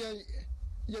ye de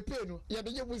ye pay no ye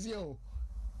de ye busia o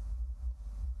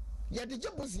ya de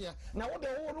jebusia na wo de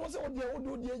wo se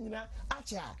wo de nyina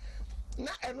acha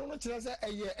na eno no kire se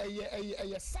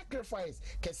eye sacrifice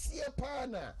kese pa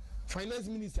na finance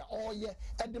minister oye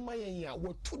edema yen ya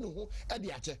wotu ne ho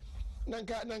ede ache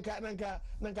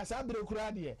nanka sa bere kura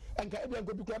de enka ebi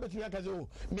anko bi kura betumi aka zo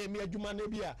me adwuma na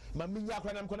bia ma minya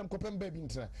akwa na mkonam kopem ba bi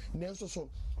ntra na enso so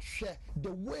hwe the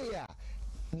way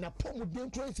na pomu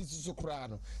den crazy so kura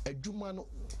no adwuma no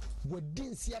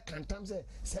wodin sia kantam se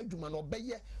sa adwuma no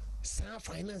obeye sa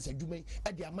finance adwuma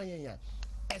e de amayen ya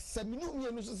esaminu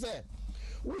mienu so se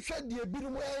wo hwe de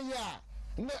ebirum ya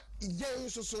na yen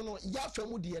so no ya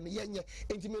famu de ne yenye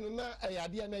entimenu na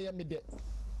ayade na ya mede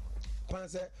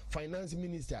panse finance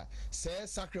minister say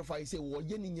sacrifice wo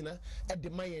ye ni nyina e de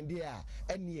mayen de a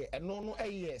ene eno no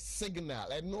eye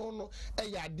signal eno no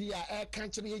eyade a e kan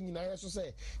kire ye nyina so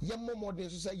say ye momode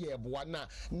so say ye boa na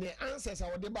ne answers a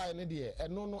wo de buy ne de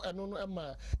eno no e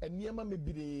ma eniema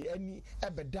mebire ani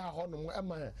ebeda ho no e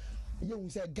ma you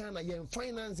say Ghana yen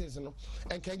finances no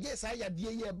and can yes I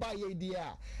ye buy ye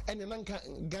dia and nanka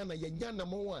Ghana ye nyana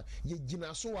mo a ye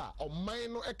gina so a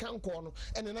oman no e kan ko no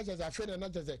and na just afre na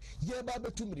just ye ba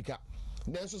betumrika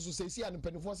na so so sesi an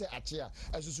penifo say ache a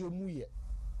asusu mu ye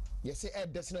ye say e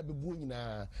desna bebuo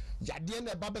nyina yade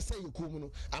na ba be say yekom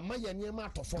no ama ye niema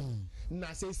atofo na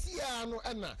sesi a no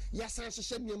e na ya san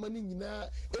hyehye niema ni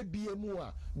nyina ebie mu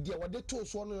a de wode to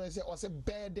so no say o say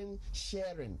burden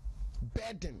sharing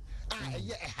burden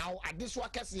how at this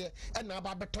work as and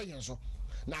about better so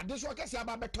na adesoa kese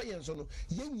aba beto yen so no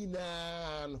ye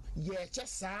nyina no ye che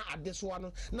saa adesoa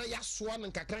no na ya soa no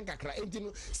nkakra enti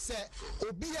no se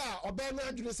obi a oba na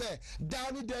adwene se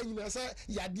down da nyina se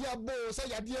yade abo se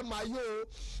yade mayo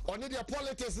oni the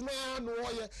politics na no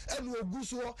ye enu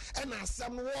oguso e na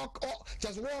asam no walk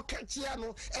just walk chia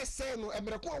no ese no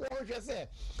emereko wo hwe se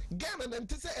Ghana na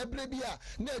ntse ebre bia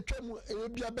na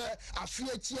atwam bia be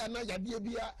afia chia na yade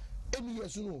bia emi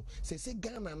yesu no se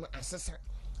Ghana na asesa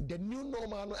the new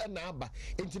normal no na aba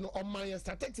enti no oman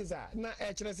statistics na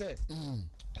e kire se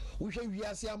we hwe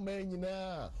wiase aman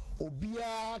nyina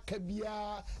obia ka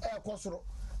bia e kosoro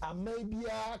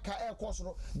amabia ka e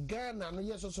kosoro Ghana no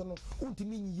yeso so no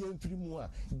untimi nyiye mfiri mu a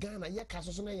Ghana ye ka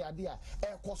so na yade a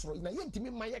e kosoro na ye ntimi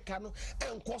ma ye ka no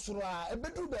en kosoro a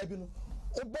ebeduru baabi no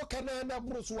oboka na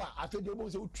bruso a afede bo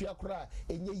se utua kora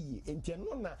enye yi enti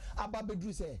no na aba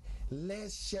beduru se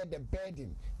let's share the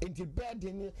burden enti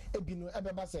burden ebi no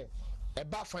ebeba se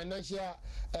eba financial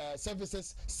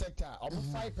services sector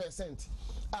 5%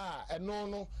 eno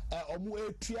no omu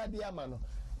etua de ama no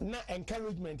na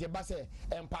encouragement eba se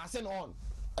passing on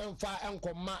emfa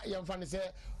enkoma yemfa ne se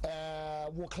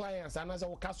wo clients anase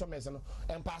wo customers no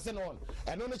passing on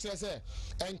eno no kire se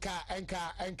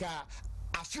enka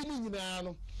afini nyina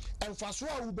no emfaso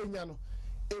a wo benya no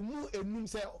enum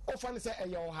se ofa ne se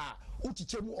eye oha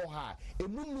uchichemu oha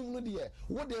enum no de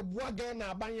wo de boa gan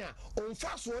na abanya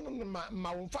onfaso no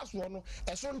ma onfaso no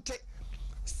eso nte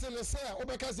sene se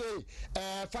obeka say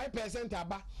 5%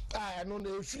 aba no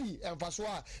na free emfaso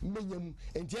a menyam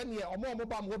enti ne omo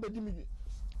ba mo bedi mi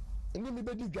mi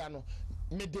bedi dwa no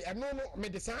mede eno no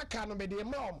mede san aka no mede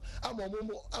ma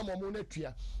amomo na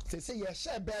tua se ye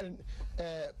share bed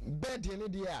ne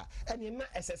dia ene na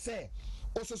esese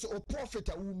also o profit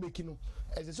a we make no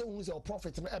esese wo say o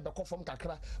profit no ebe ko from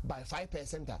kakra by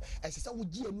 5% esese wo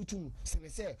gi anutum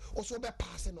se also be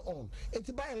passing on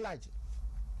it by and large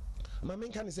my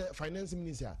main can say finance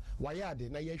minister wayade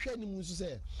na ye hwe ni mu so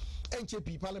say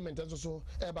NCP parliament so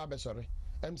eba be sorry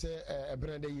em say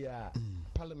brand ya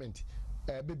parliament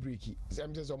bebreki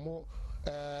em say so mo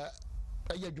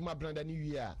adwuma branda ni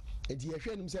wi a enti ye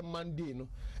hwe nim say Monday no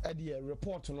e de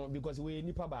report no because we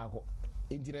nipa baako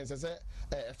enti na say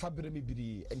fabre me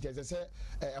biri enti say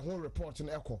ho report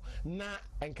no eko na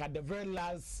enka the very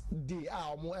last day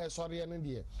omo sorry no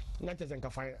de na tese enka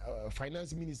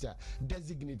finance minister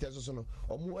designate so no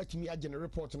omo atimi agene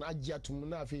report no agye atum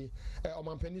na afi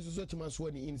omampani so tima so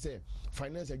ni in say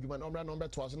finance adwuma no omra no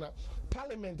beto so na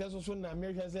parliament so na me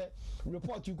hwe say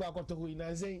report you go akoto ho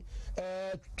ina say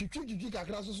twitwi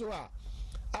kakra so a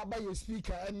abaye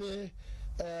speaker ene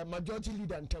majority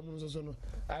leader ntam so no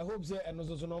I hope say eno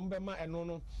so no mbema eno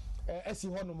no esi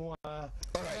hono mo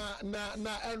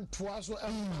na entoa so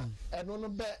eno no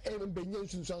be benye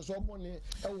nsunsan so boni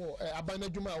ewo abana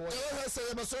dwuma wo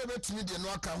say be so be timi de no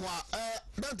aka ho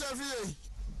a Dr. Free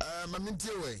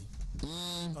mamintie we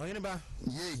oyene ba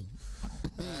ye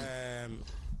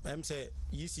em say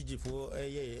UCG for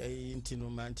intino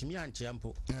man timi anche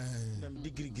ampo na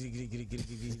digri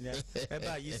na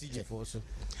eba UCG for so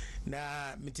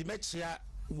na mitimechia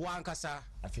wankasa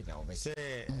afina obese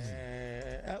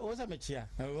oza mechia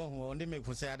onde me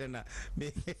say adena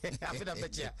afina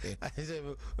mechia say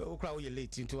okra we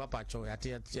late into apacho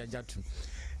ate jatu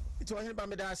it was ba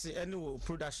me da say any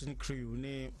production crew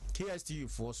ni KSTU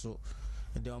for so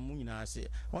de omu nyina say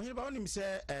onye ba onim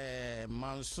say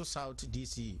Manso South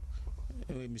DC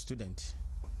my student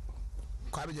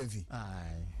kwabe jemfi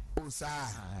osa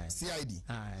CID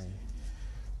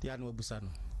dia no abusano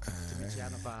he's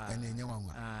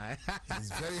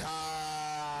very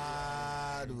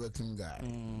hard working guy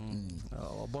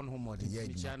born homody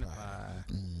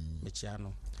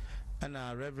Michiano and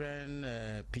Reverend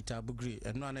Peter Bugri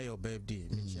and no your birthday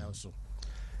Michiano so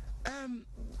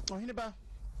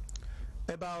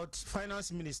about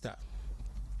finance minister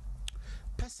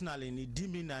personally ni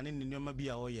dimi na ni nyoma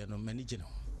bia oye no manage no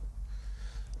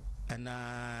and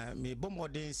me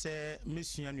bomodin say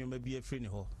mesua nyoma bia free ni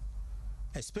ho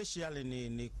especially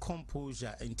ni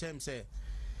composure in terms of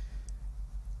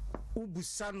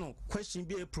ubusano question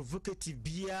be a provocative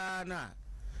bia na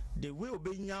the way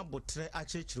obenya botre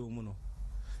achechiro mu no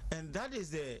and that is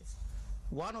the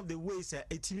one of the ways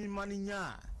etimi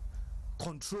maninya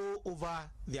control over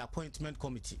the appointment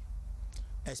committee,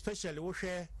 especially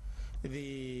where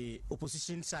the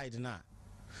opposition side now.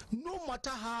 No matter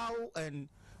how and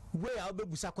where I'll be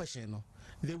busa question, no,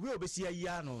 the way we see a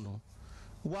yano no.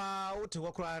 Wow, to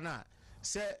walk around now.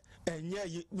 Say, and yeah,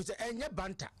 with a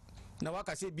banter. Now, I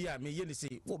can say, be a me, you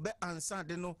say, oh, be answer,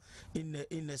 no,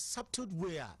 in a subtle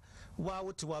way.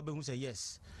 Wow, to Wabu say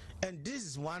yes. And this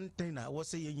is one thing I was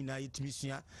saying in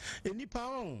Aitmisia.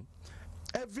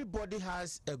 Everybody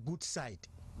has a good side.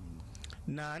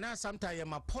 Now sometimes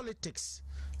my politics,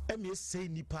 me say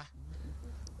nipa.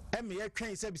 Me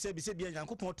trying say be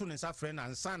Yankopon to nsa friend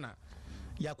and sana.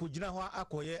 Yakujina ho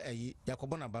akoye eyi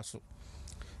Yakobona baso.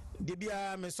 De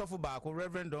bia me sofo ba ko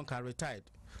Reverend Donka retired.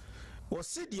 O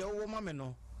si de wo mame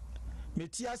no. Me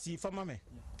ti asi fa mame.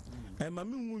 Ma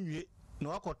me nwunwie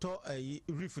na akoto eyi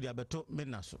reef de abeto me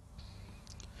na so.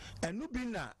 Enu bi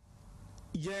na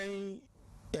yen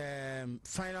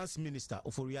finance minister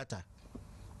of Oriata.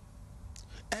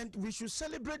 And we should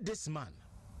celebrate this man.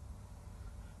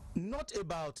 Not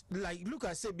about, like, look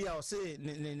at say, I'll say,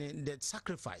 the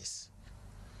sacrifice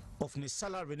of the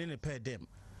salary in pay them.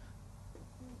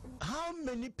 How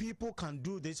many people can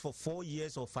do this for 4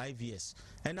 years or 5 years?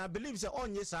 And I believe say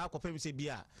on yes, I can say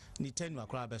bia ni 10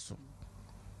 wakrabeso.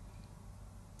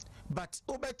 But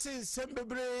obeti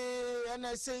sembebre and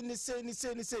I say and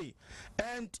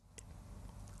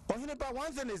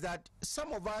one thing is that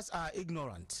some of us are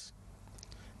ignorant.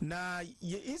 Na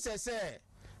ye say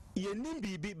ye nim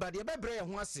bibi but ye bebre ye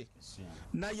ho ase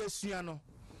na ye sua no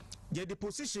ye the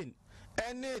position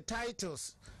any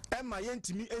titles ema ye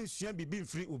ntimi ensua bibi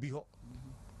mfiri obi ho.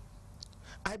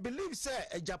 I believe say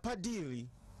a japa deal e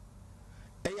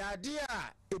ya ade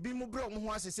a ebi mu bro mo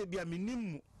ho ase se bia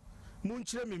menim mu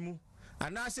nkyere me mu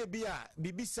ana se bia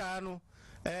bibi saa no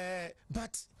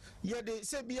but ye de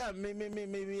se bia me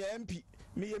MP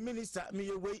me ye minister me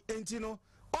ye wey enti no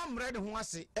omre de ho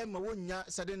ase ema wonya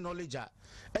certain knowledge a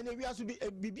ene wi aso bi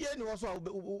bibia ni wo so a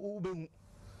obehu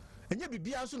enye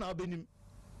bibia so na obenim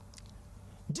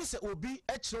gise obi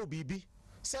ekire obibi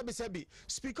sebi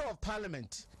speaker of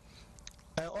parliament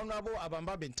honorable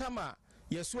Abamba Bentama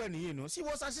yeso ani no he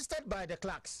was assisted by the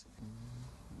clerks.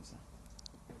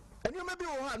 And you maybe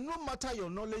no matter your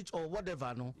knowledge or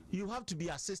whatever, no, you have to be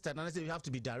assisted and I say you have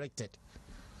to be directed.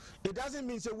 It doesn't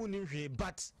mean say wouldn't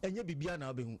but enye bibia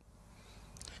na obehu.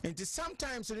 And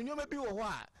sometimes you know maybe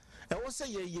I was say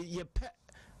ye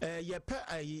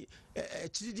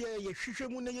chidie ye hwehwe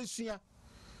mu na yesua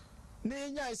na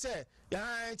nya say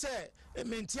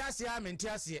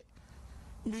mentiase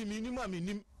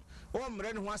minim o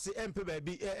mre ne ho ase empe ba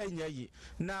bi enya yi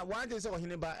na one thing say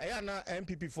ohene ba eya na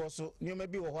MPP for so you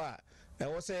maybe wo ho a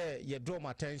was say ye draw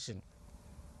my attention.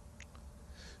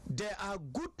 There are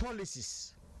good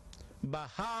policies, but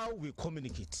how we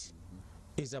communicate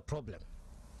is a problem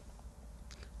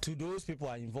to those people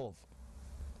are involved.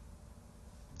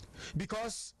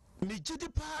 Because me jidi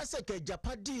pa se ke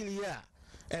japa deal ya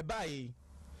e bai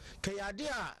ke yade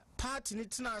a party ni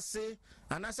tena se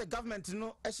anase government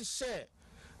no share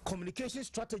communication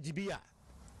strategy bia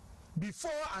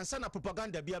before answer na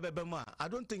propaganda bia bebema. I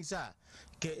don't think sir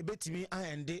ke ebetimi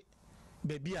ahende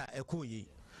baby a ekoyi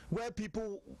where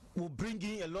people will bring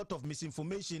in a lot of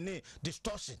misinformation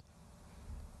distortion.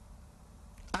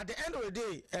 At the end of the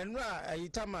day, and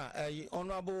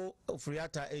honorable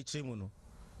Friata Echimuno,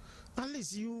 at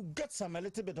least you get a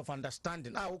little bit of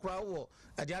understanding.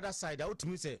 At the other side, I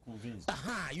would say,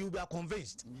 you are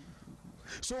convinced.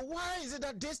 So why is it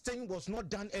that this thing was not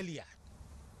done earlier?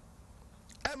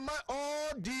 And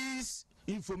all these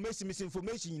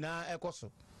misinformation na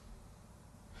ekoso.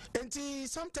 And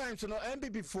sometimes,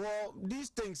 MB before these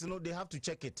things, they have to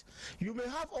check it. You may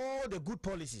have all the good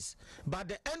policies, but at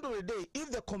the end of the day, if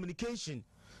the communication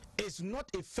is not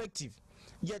effective,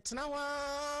 yet now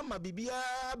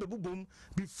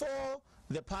before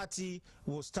the party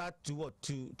will start to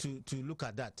look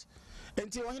at that.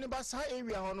 And in the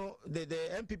area, the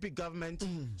MPP government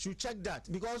should check that,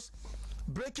 because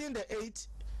breaking the 8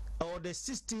 or the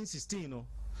 16,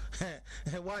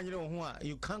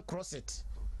 you can't cross it.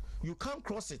 You can't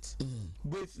cross it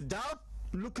without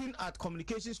looking at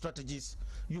communication strategies.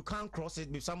 You can't cross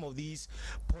it with some of these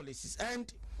policies,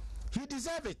 and he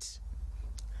deserves it.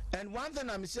 And one thing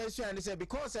I'm saying,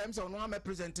 because I'm so now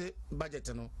presented budget,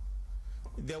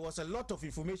 there was a lot of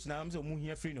information I'm so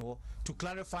here free to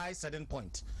clarify certain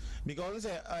points, because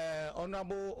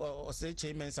honorable say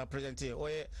chairmen are presented or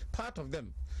part of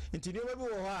them.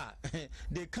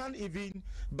 They can't even,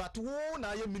 but who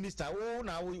now your minister, who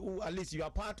now at least you are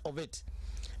part of it.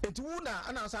 And who now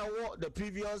announce the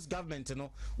previous government,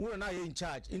 who are now in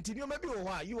charge.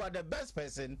 You are the best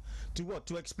person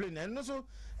to explain. And also,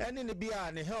 and in the beer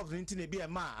and the health in the beer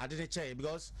ma I didn't check,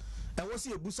 because I was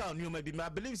here busa you maybe I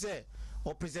believe say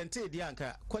or presented the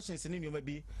anchor questions in you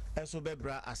maybe so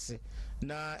bebra as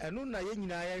na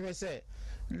and say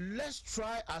let's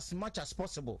try as much as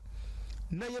possible.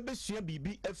 Na yebesua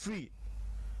bibi free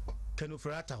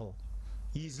Kenufrata ho.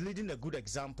 He is leading a good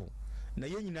example. Na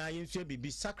ye nyina yensua bibi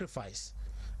sacrifice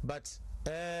but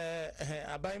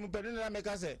abai mu pɛnu na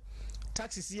meka sɛ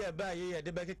taxes here ba ye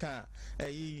de bɛke ka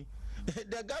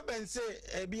the government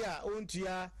say bi a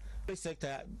ontua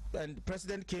sector, and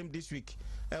president came this week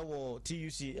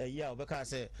TUC a year because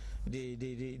say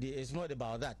it's not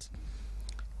about that.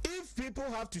 If people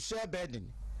have to share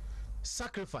burden,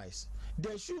 sacrifice,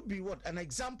 there should be what an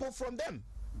example from them.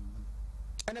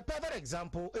 And a perfect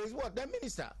example is what the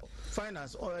minister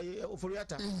finance or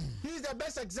Ofuriata. He is the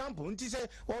best example. And he say,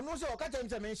 "Oh no, so I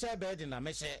can't share burden.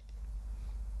 I share."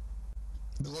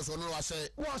 Because I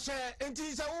share. And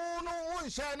he say, "Oh no, one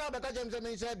share now because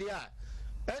I share there."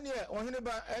 And yeah, Ohene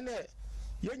ba and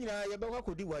yeah, you better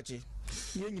could do watch it.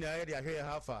 You here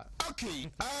how far?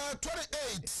 Okay,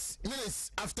 28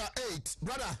 minutes after 8,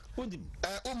 brother. The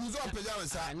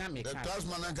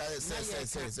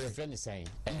friend is saying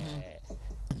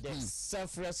the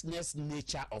selflessness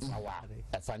nature of our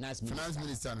finance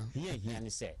minister. Here,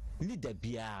 and say, leader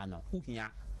Biano, who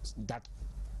here that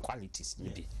qualities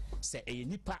maybe say a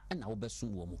nipa and our best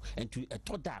woman, and to a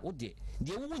toda, what the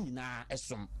woman na a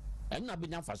some. And not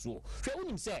been for so. Show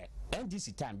him say, and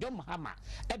this time, John Mahama,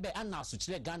 Ebe announce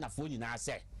to Ghana for you now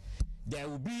say there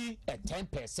will be a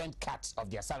 10% cut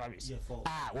of their salaries.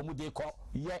 What they call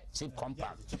cheap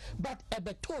compound. But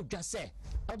Ebe told just say,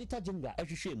 Auditor General,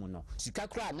 every shame no,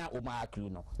 Sikakra na Oma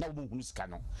Kruno, now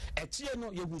Muskano. A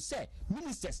Chiano, you will say,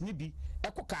 ministers nibi,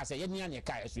 Eco Casa, Yenian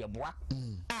Kai as your bois.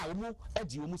 Umu,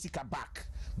 Eddie Musika back.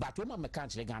 But woman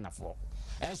can't Ghana for.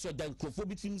 And so then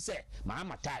Crophobi say,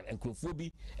 Mahama time and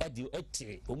Crophobi, Eddie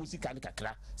Ete, Omusika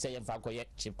Kakra, say and Falcoyet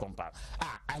cheap compound.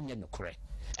 I know correct.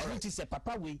 And it is a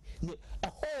papa way, a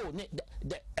whole,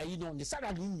 you know, the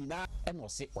salary now, and will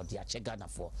say what they are Ghana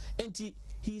for. And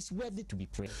he is worthy to be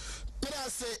praised. But I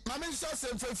say, my minister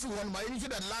said for one, my injury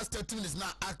that last 30 minutes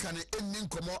now, I can ending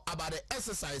come about the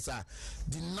exercise,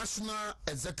 the national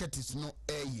executives no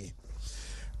air.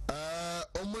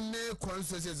 Omone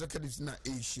consensus executives na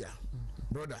Asia.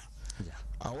 Brother,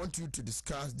 I want you to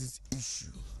discuss this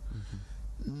issue.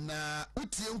 Na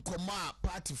utien koma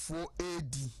party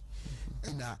 4AD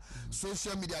in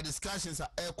social media discussions are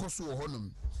ekoso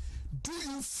honum. Do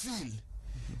you feel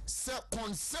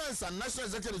concerns and national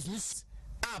executives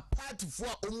are party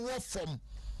for from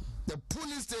the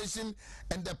police station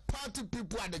and the party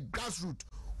people at the grassroots?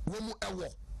 Womu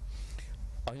ewo.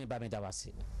 Onye ba me da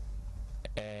wase.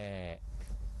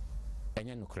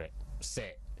 Enye nukre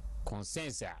say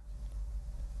consensus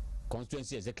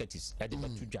constituency executives at the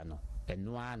Batujano and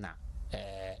Nuana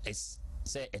is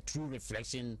say a true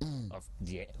reflection of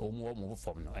the Omo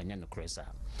form no enye nukre sa.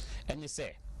 And they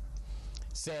say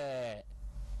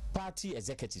party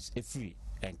executives a free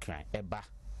and crime eba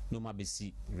no ma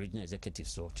besi regional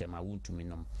executives so Chema Wontumi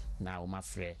nom na o ma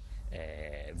frɛ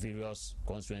various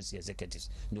constituency executives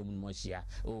no mu moshia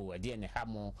oh ade ne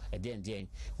hamo ade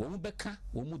wo mu beka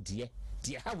wo mu die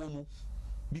ha wo mu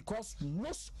because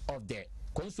most of the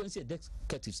constituency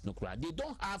executives no cry they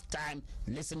don't have time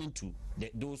listening to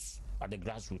those at the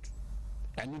grassroots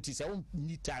and it is a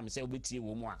need time say obetie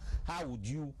wo mu how would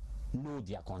you know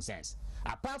their concerns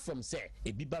apart from say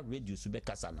a biba radio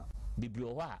subekasa no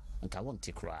bibrio ho a nka won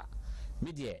te kra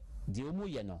media de omu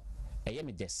ye no eye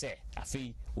me de se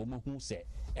afei omu hu se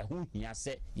ehu hia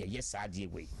se ye yes ade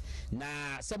we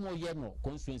na se mo ye no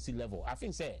constituency level I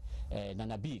think say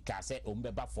nana bi ka se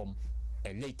ombeba from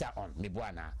later on me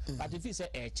boana but if you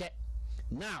say check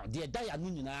now the dia no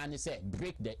nyina ne say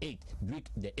break the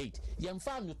 8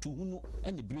 yemfa no to hunu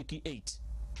and break 8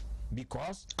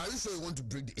 because are you sure you want to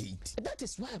break the 8? That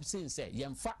is why I'm saying say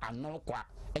yemfa anokwa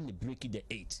and break the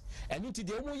 8 and into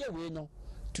the omo ye we no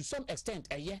to some extent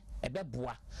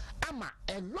ebeboa ama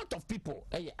a lot of people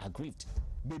aggrieved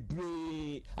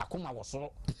bebre akoma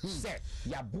woso say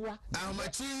yaboa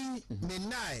amachi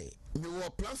menai me wo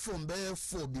platform be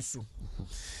for biso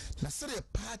na say the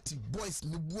party boys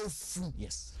ni buofu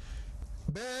yes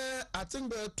be I think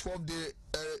be 12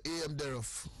 am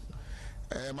thereof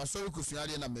masori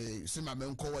kusuade na me sima me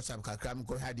nko WhatsApp kakra me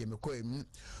ko hade me ko em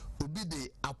obi the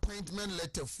appointment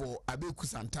letter for Abeku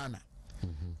Santana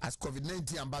as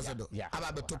COVID-19 ambassador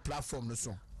aba beto platform no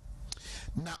so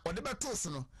na ode beto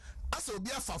so no asa obi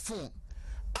afa phone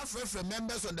afrefe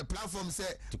members on the platform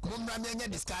say mumra me anya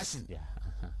discussion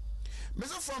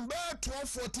meso from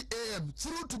 12:40 am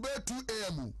through to 2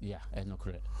 am no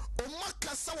correct o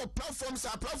makasa wo platforms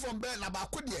our platform be na ba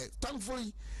ko de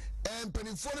thankfully and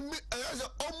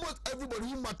almost everybody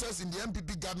who matters in the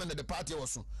MPP government and the party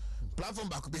also platform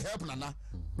back could be helping Nana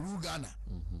Rugana.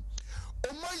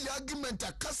 My argument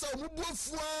a kasa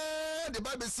mubuafua the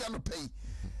Bible say no pay.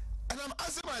 And I'm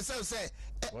asking myself say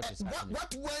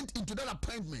What went into that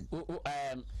appointment?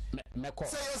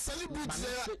 Say a celebrity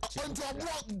on to a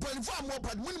walk, but if I'm more,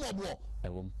 but minimum.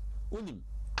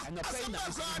 And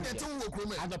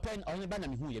the pen only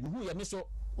banner who you miss so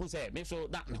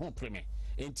that home premier.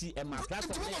 Enti my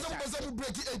platform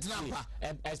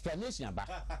explanation about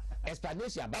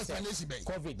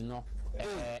COVID no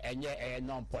and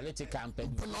non-political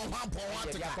campaign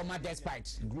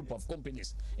despite group of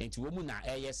companies into women are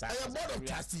board of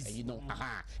trustees you know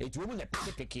it women a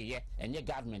picky and your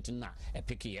government na a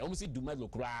picky almost do my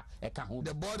look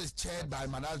the board is chaired by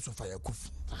Madam Sofia Kufu.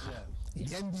 The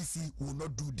NBC will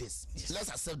not do this. Let's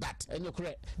accept that. And you're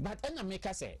correct. But I make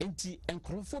us say, and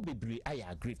Crawford I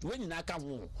agree. When you not come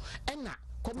home, and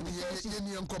communication,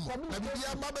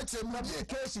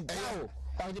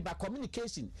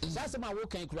 communication. That's my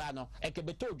working crano. I can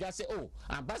be told just say, oh,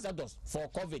 ambassadors for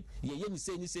COVID. Ye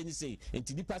say, and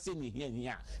to the person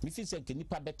here. If you say, can you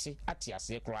pabet at your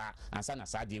sacra and sana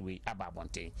sadi way about one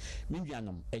thing.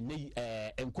 Minianum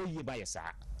and call you by a sa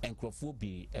and Crawford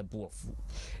be a bofu.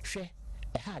 Share.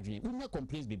 A hard we no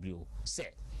complaints bibio say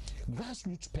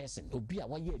grassroots person obi a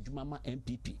waye adwuma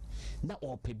MPP na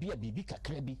opebia bibi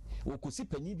kakra bi okosi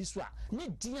pani bi so a ne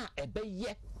dia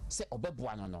ebeye se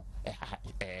obeboa no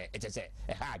say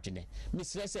a hard ne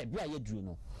misre say bia ye duru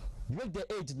no break the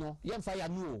age no yemfa ya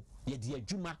no ye di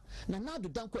adwuma na do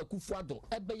danko akufuado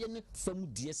ebeye ne fam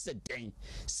die se den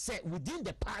say within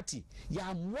the party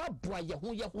ya moaboa ye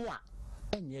ho a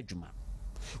enye adwuma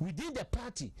within the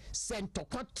party center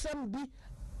kwatrambi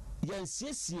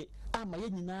yansiesie ama ye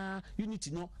nyina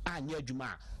unity no anya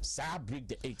adwuma sa break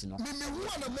the 8 no me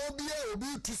hu na mo bia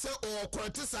obi to say o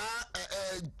kwete sa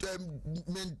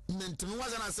mentinu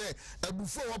wazana say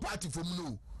abufo wo party from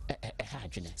no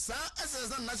hadwene sa SS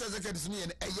national secretary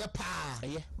ni eye pa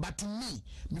but to me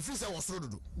feel say was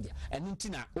rodo and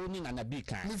ntina oni na bi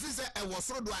kan me feel say I was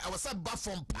rodo I was set back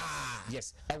from pa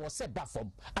yes I was set back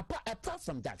from apart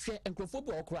from that share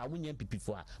encrophobia okra wonya MPP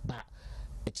for but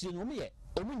actually no me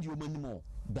omundi omanimo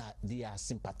but they are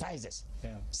sympathizers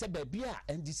say baby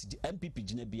and this MPP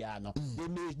gina bia no they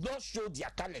may not show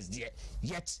their colors there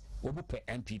yet obu pe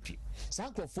MPP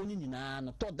sankrofoni nyina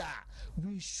no to da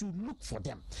we should look for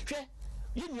them hwe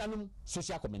yenuanum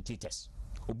social commentators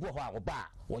obu ho a oba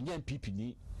wonye MPP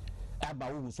ni aba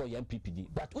wo so ye MPP ni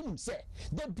but unim say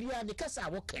the bia ne kasa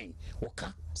wokan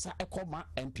woka sa ekoma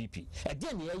MPP e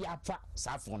de ne ye afa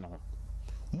safo no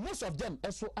most of them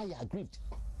also I aggrieved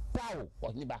Pow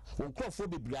or niba on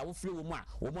Crawford be a free woman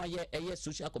or my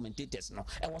social commentators no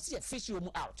I was a fish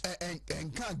you out and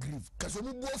can't grieve because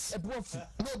we both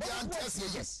no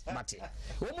yes Mate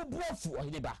woman or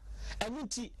niba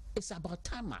and it's about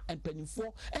time and penny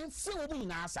for and few women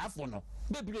in our safo no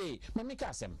baby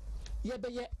mamika sem ye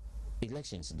be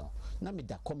elections no na me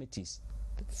da committees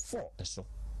 4 so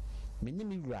me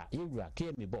nimi ra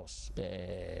ke me boss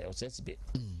osesibe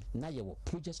na ye wo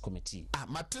project committee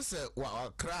matese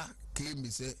wa kra ke mi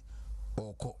se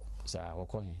oko sa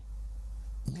oko he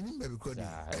nini me because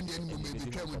and then me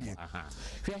be twa with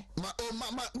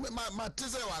ma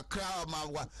tese wa kra ma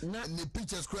wa ni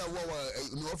pictures kra wa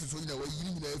no office wo na wa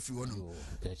yiri na afi wo no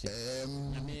we dey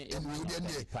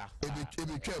e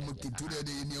be twa mu kitu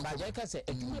dey ni nko ba ka se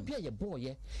adwuma bia ye boy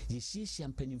ye hihia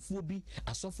mpanimfo bi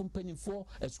asofo mpanimfo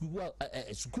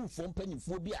school for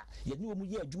mpanimfo bi a ye ni wo mu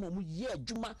ye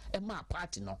adwuma e ma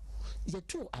party no ye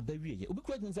to abawie ye obi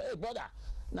kura din say hey brother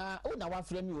na o na wa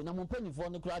frame you na mo mpanimfo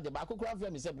no kura de ba akokura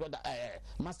frame say brother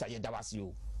master ye dawase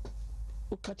o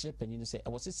o catch the penny say I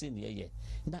was saying ye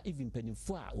na even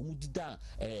mpanimfo a o mu dida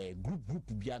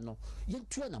group bia no ye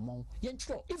ntua na mo ye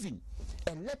ntro even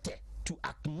a letter to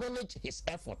acknowledge his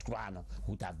effort krano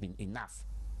would have been enough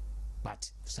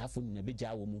but safo na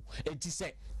beja wo mu enti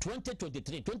say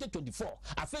 2023 2024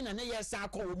 afena na ye san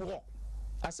akọ wo mu ho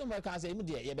asem wa ka say mu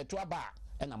de ye beto aba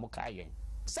na mo ka yen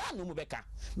sa no mu beka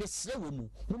me sre wo mu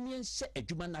me nhye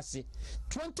adwuma na se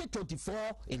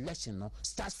 2024 election no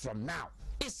starts from now.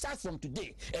 It starts from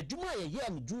today. Adwuma ye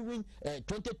here during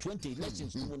 2020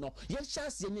 elections no ye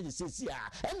chance ye ne se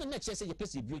and the next say ye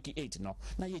person break 8 no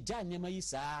na ye ja nema yi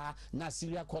sa na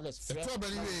serial callers friend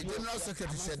general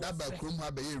secretary said that by krom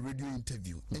have a radio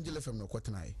interview Angela from no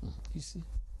kwatenai you see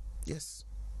yes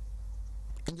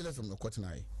Angela from no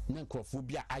kwatenai na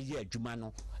nkrofobia aye adwuma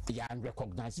no ya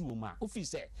recognize woman ofi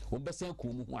say wo besen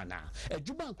ko mu ho ana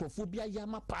adwuma nkrofobia ya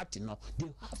ma party no they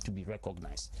have to be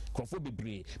recognized nkrofobia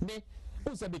bre me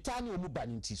unse betani omu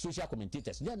baninti social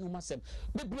commentators ya no masem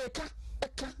be breka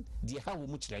eka de ha wo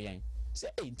mu kire yen say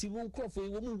enti won nkrofo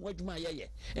wo mu adwuma ye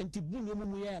enti bu no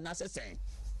mu ye na sesen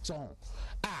so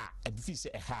ebi say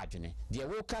a hard ne de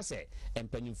wo ka say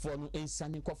empanimfo no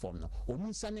ensane kofom no omu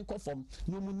nsane kofom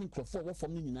no mu ni krofo wo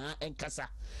fom no nyina enkasa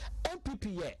MPP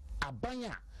ye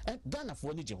abanya Ghana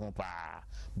for ni je ho pa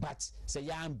but say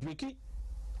ya breaki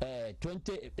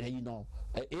 20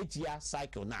 8-year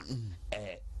cycle now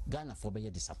Ghana for be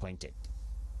disappointed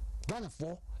Ghana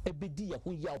for ebedi ye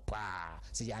ho yaw pa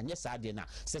say ya anye saade na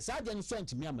say saade no so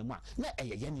antimi amemu a na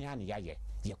ye ne ya ne ya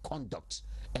ye conduct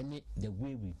any the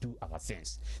way we do our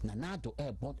things na do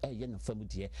airborne ye na famu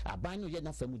de aban no ye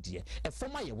na famu de e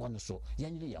fama ye won so ye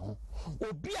nyere ye ho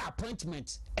obi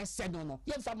appointment ese no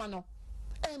ye fama no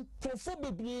and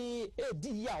preferably di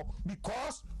yaw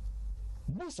because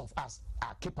most of us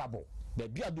are capable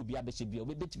baby adu bia be sebia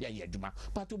we betibia ye adwuma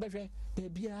but obehwe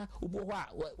baby obo ho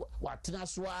wa tena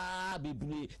so a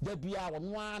bebre da bia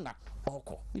wono ana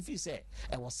oko if you say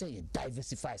I was say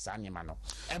diversify sanima no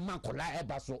e man kola e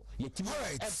ba so ye timi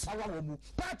empower wo mu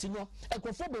party no e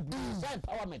kofo bebre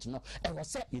empowerment no e was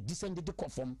say ye descended the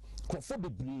conform kofo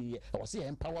bebre e was say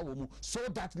empower wo mu so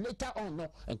that later on no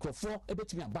en kofo e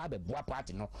betimi aba be boa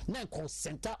party no na en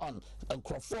center on en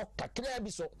kofo kakra bi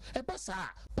so e ba sa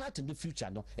part in the future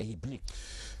no e bleak.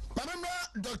 Remember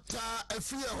Dr.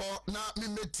 Efriyeho na me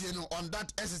metie no on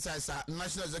that exercise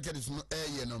national executives no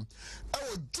ye no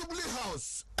Jubilee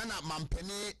House ana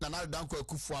mampeni na na danko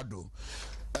Akufo-Addo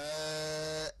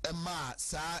ma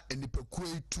sa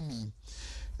enipekue tumi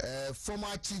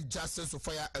former Chief Justice of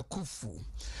Fire Akufo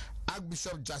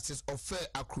Archbishop Justice Ofe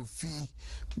Akrofi,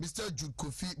 Mr. Jude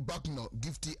Kofi Bakno,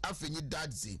 Gifty Afenyi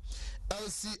Dadzi,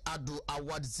 LC Ado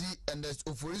Awadzi, and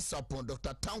Ofori Sapon,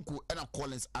 Dr. Tanku, and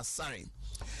Collins Asari.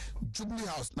 Jubilee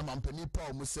House, Namampeni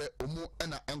Pa Muse, Omo,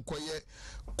 and Enkoye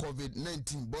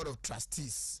COVID-19 Board of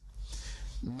Trustees.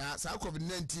 Na sa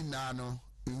COVID-19 nano,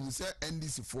 you say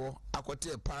NDC4,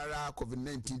 akote para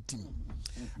COVID-19 team.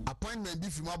 Appointment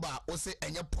bifimaba, ose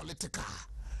enye politica.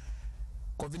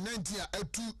 COVID-19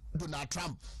 etu Donald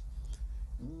Trump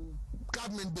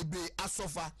government bebe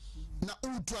asofa na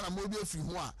utu na mobi free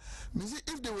ho a me say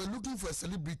if they were looking for a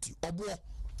celebrity obo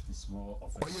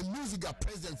or a musical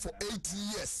president for 80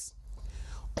 years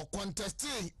or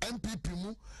contesting MPP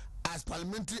mu as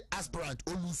parliamentary aspirant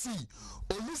Olusi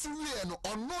we no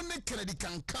ono ne Kennedy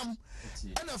can come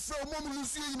and a from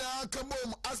Olusi na come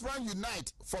aspirant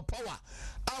unite for power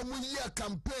our year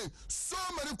campaign so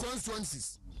many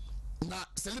constituencies. Na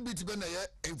celebrity be na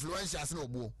influencers no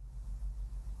bo.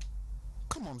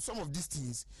 Come on, some of these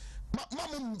things.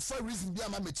 Mama for reason be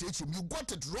mama cheche, you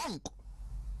got it wrong.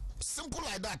 Simple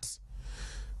like that.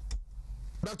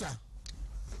 Doctor.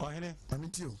 Ohene, I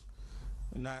meet you.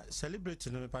 Na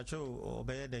celebrity no me pacho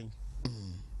obeye den.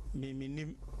 Me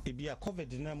nim e bia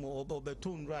COVID na mo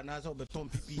obeton ru na so obeton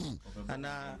pipi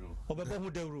ana obebo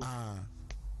hu dawru.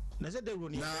 Na se dawru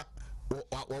ni na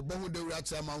obo de ru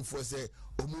chairman for say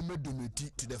omume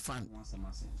donate to the fund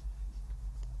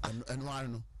and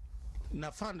one na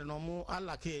fund no mo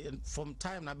alake from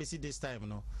time na be see this time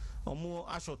no omo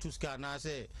asho to scan na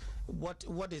say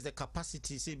what is the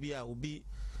capacity say bia obi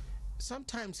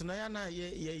sometimes na yana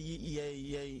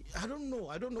I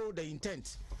don't know the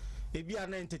intent e bia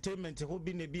na entertainment ho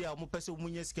bi na bia omo pese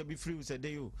omunye sika bi free say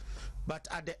dey you but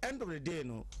at the end of the day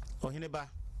no Oheneba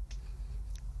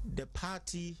the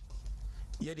party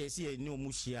they see a new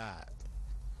mushia.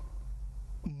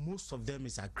 Most of them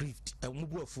is aggrieved.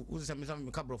 Mubuafu, who's a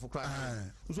cabro for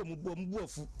crying.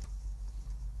 Mubuafu.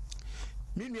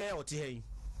 Meanwhile,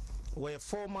 were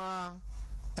former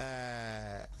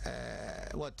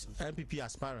what MPP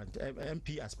aspirant,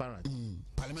 MP aspirant,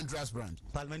 parliamentary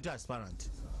aspirant.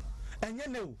 And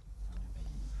you know,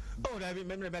 oh, I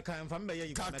remember Mecca and from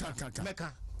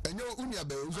Mecca. And you unia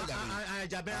be uzo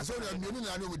gabe. So you mean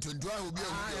na no to draw will be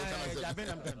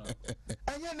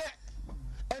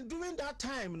and during that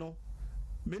time no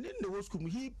meaning the was school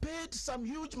he paid some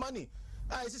huge money.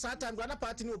 I see that time Ghana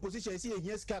party in opposition see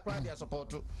here ska crowd their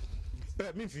support.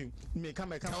 Me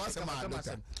come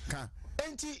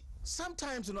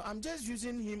sometimes you know I'm just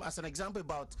using him as an example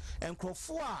about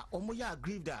Nkrofo omoya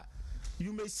aggrieved that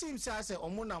you may seem say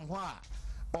omonam ho a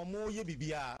omo ye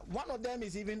bibia. One of them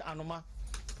is even Anoma.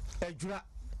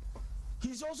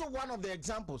 He's also one of the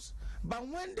examples. But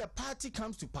when the party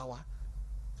comes to power,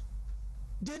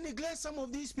 they neglect some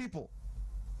of these people.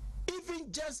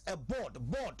 Even just a board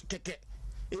keke.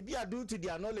 Ebi adu to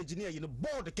their knowledge near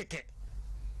board keke.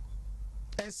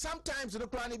 And sometimes the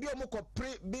plan ebi omoko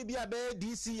pre baby abe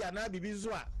DC and bibi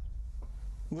zwa.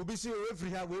 We be say we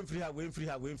free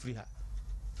her.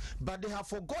 But they have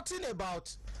forgotten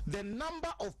about the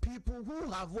number of people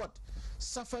who have what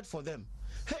suffered for them.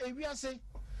 Hey, we are saying,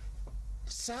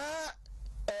 sir,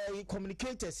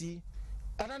 communicators,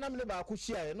 anana me ba ko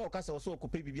share no ka se so ko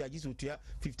pay bibi agisi otua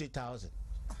 50,000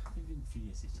 even 3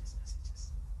 years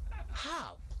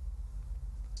how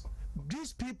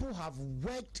these people have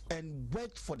worked and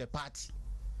worked for the party.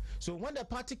 So when the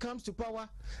party comes to power,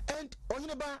 and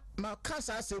Ohineba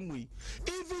Makasa same way,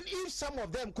 even if some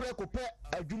of them could pay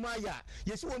a Jumaya,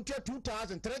 yes,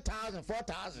 2,000, 3,000,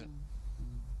 4,000.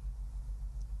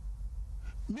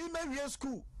 Me real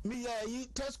school, me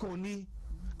Tesco ni.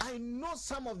 I know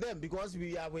some of them because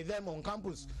we are with them on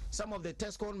campus. Some of the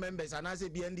Tesco members and I say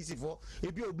BNDC for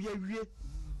if you be a real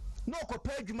no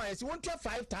compare Jumaya, yes,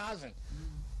 5,000.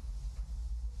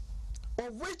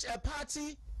 Of which a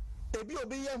party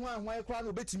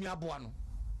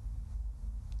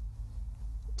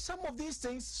some of these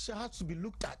things have to be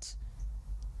looked at.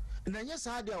 And then yes,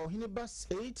 I there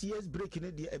 8 years break in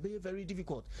it be very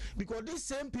difficult because these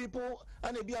same people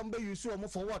and they be use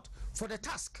for what? For the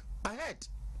task ahead.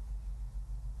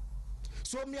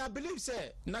 So me I believe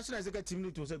say National Executive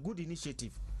Unit was a good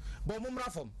initiative. But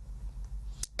mumra from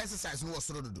exercise no was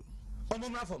so do. To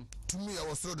me, I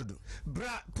was so to do.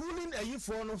 Pulling a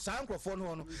phone of some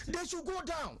phone, they should go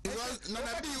down. Because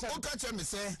nobody you catch me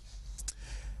say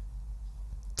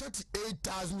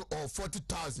 38,000 or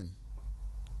 40,000.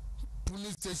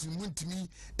 Police station went to me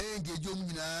engage you.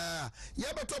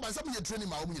 Yeah, but talk about something you're training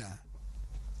my omina.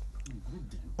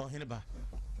 Oh, Heneba.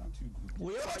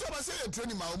 We are talking about saying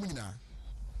training my omina.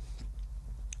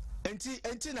 And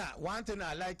one thing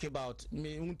I like about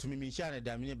me, to me, Shana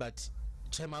Damini, but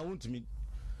Chema Wontumi,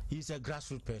 he's a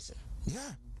grassroots person.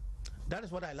 Yeah, that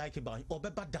is what I like about him.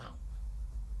 Obeba down.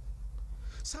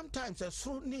 Sometimes a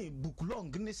Sunni book long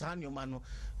goodness on your man.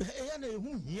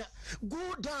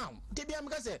 Go down.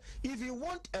 If you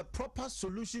want a proper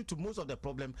solution to most of the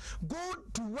problem, go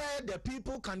to where the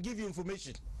people can give you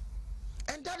information,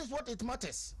 and that is what it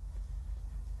matters.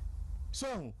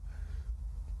 So.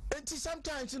 And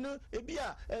sometimes, you know, those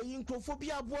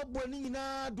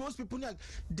people, the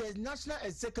national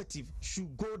executive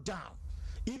should go down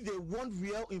if they want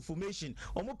real information.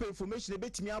 Or more information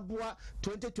about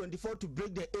 2024 to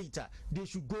break the 8, they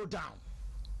should go down.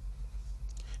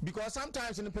 Because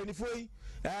sometimes in the 24,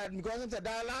 because the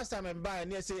last time I'm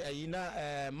buying, say,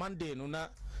 Monday,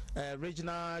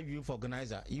 regional youth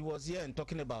organizer, he was here and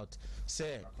talking about,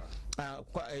 say,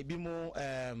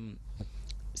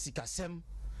 Sikasem.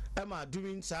 Emma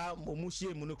doing sa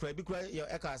omushie munukra bikra your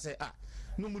eka say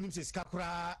no munim say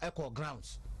skakra echo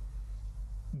grounds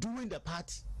during the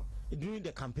party, during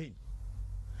the campaign,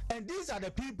 and these are the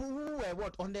people who were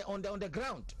what on the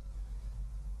ground.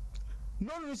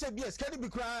 No one say yes can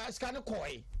bikra scan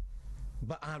koi,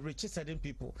 but I reach certain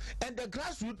people, and the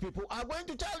grassroots people are going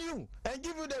to tell you and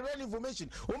give you the real information.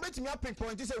 Or make me a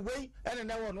pinpoint this way and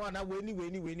another one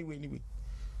anyway.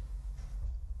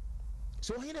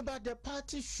 So here about the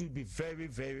party should be very,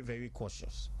 very, very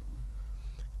cautious,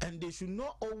 and they should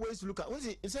not always look at. What is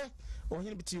it? Is it? Oh,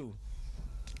 here you.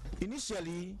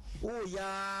 Initially,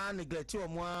 neglect your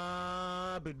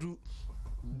more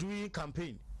doing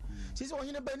campaign. Since oh,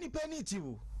 here about ni penny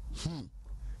you.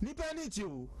 Ni penny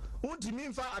you. Unti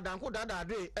minfa adanko dada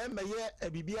day. Emeye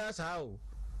ebibia sao.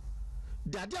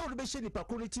 Dada would be sheni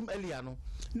pakuni team eliano.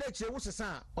 Next year was a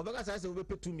son. Obega says we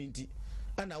pay 2 minutes.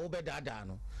 And I will be dada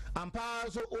no. And pa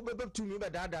so obey to me by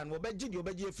dada and obey you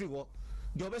obey free war.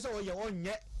 The obey so your own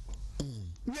yet.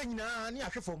 Yana ni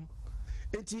ashefom.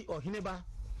 Eti or hineba.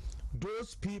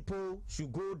 Those people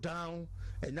should go down.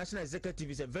 A national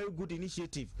executive is a very good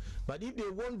initiative. But if they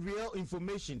want real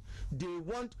information, they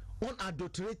want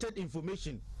unadulterated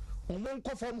information.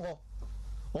 Omonko form ho.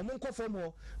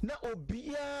 Na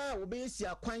obia obey si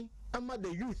akwan ama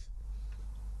the youth.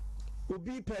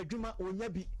 Obi per juma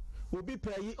onyabi. Will be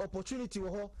pay opportunity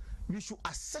we should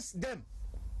assess them.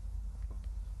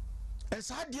 And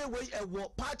so dear way a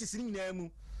war parties in name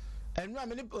and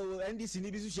many NDC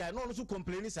Nibisu no also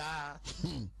complain say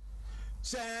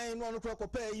no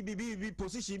crop pay be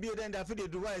position be then after they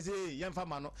do rise young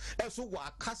famano so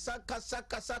what kasa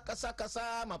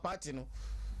my party no.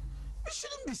 It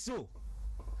shouldn't be so.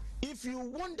 If you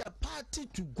want the party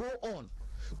to go on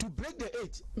to break the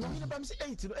 8, no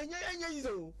 8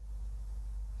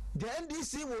 the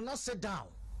NDC will not sit down.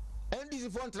 NDC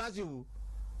front trust you.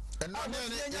 And now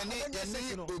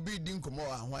Obi Dinkomo,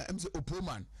 I'm saying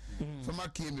Opoman from our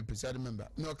KM presiding member.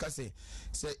 No, say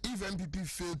if MPP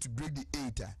fail to break the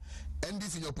 8,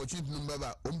 NDC opportunity number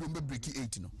break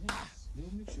 8 no.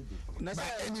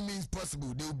 By any means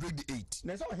possible, they will break the 8.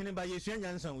 That's all by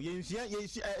experience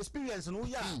no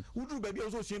who do baby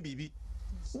also baby.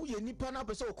 You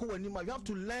have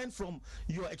to learn from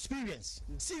your experience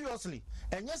seriously.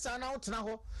 And yes, I now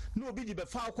no be the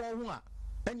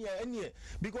And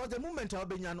because the moment all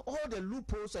the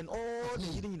loopholes and all the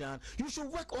hidden, you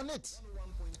should work on it.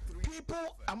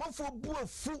 People,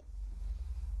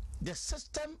 the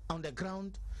system on the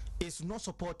ground is not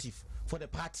supportive for the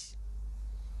party.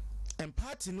 And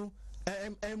party,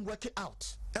 and work it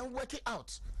out.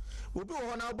 We'll be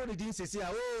on our body didn't say,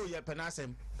 oh, yeah,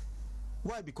 penasem.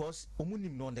 Why? Because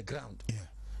omunim on the ground. Yeah.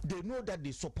 They know that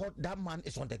they support that man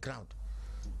is on the ground.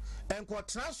 And what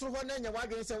transfer one and you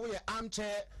wagon say we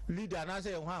armchair leader and I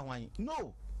say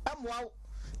no, I'm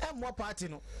more party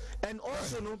no. And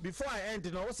also no before I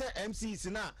end no say MC is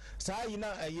na say you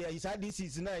know is this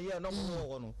is na here no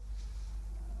no.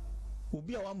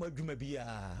 Obi a one more dwuma bia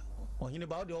ohene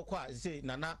ba de okwa say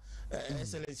nana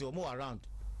excellency o mo around.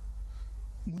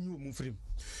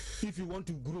 If you want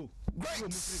to grow,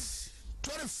 great.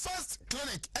 21st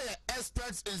clinic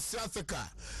experts in South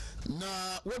Africa. Na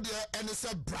what the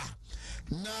NSA bra.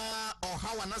 Na or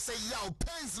how I say yaw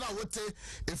pains na what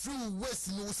if you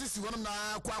waste no sisi one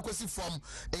na kwakwesi from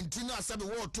entina sabe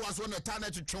what to us when the time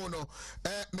to chono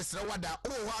Mr. Wada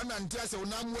oh na ntia se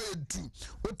onam we du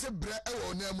what bre e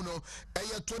wo na mu no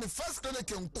 21st clinic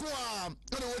nko a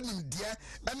na wonim de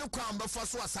ene kwa mba fa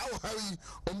so asa wo hari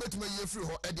o metuma ye free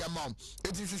ho e de amount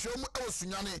eti hwehwe mu e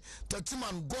osunyane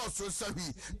tatiman go so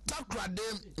sahi takrade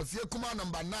if you come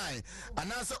number 9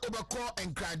 anasa obako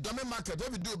and cry domain market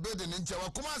every do building in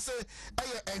Kuma say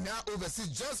enya overseas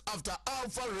just after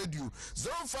Alpha Radio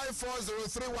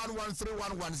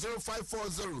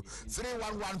 0540311311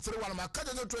 0540311311 my cut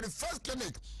the 21st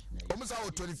clinic almost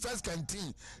our 21st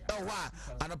canteen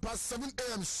and past 7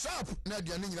 a.m. sharp na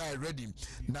diane nyina ready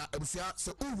na ebusua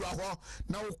se uwura ho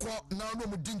na wokọ na no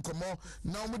mu din komo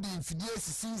na mu di mfidie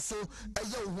sisi so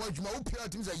eye wo adwuma wo pia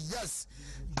tim say yes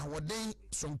awoden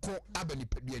sonko abani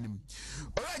paduanim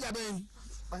oraja ben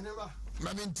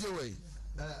mamenti we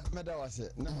meda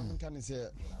wase na kan say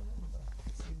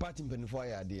party mpanifo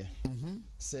ya de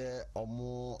say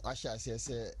omo ahyase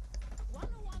say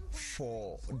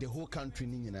for the whole country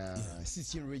ni nyina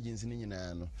 16 regions ni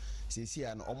nyina no sisi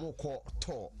an omo ko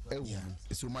to ewu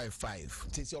so my 5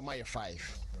 sisi o my 5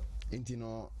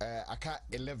 intino aka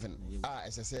 11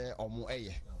 say omo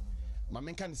eye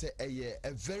mamen kan say eye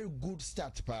a very good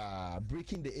start pa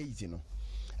breaking the 8 you know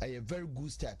a very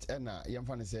good start and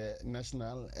yamfa say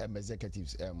national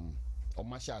executives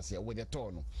omashas with the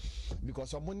tone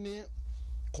because omone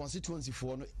constituency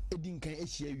for no edin kan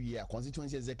ehia wi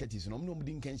constituency executives no mo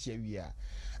din kan ehia wi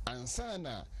ansa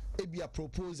na ebia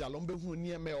proposal on behu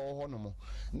nieme o ho no mo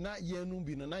na yenu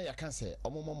bi no na yaka se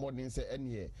omomo modern se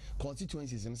ene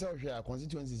constituencies no se hwe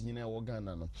constituencies nyina wo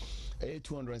Ghana no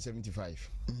 275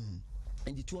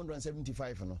 and the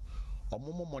 275 no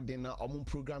omomo modern na omon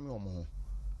programme omo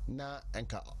na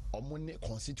enka omone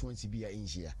constituency bia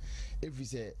injia every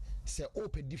say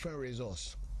open different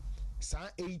resource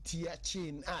sa 8-year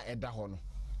chain eda ho no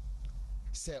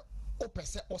say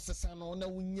opese osesa no na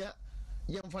wunya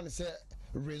yemfa ne say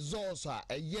resource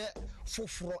eye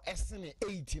foforo esene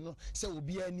 8 no say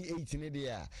obi ani 8 ne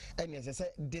de ene say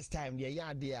this time de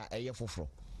ya de eye foforo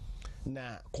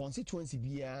na constituency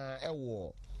bia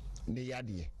ewo ne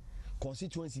yade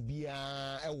constituency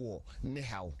bia ewo ne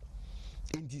how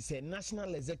inti say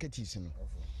national executives no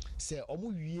say omo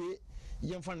wie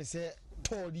yemfa ne say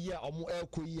told year omo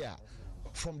elko year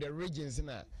from the regions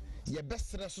na ye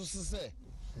best resources say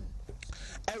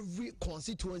every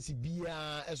constituency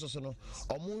bia eso no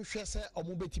omo hwe say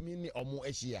omo betimi ni omo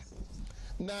ahia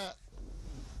na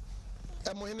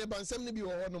emohene bansam ne bi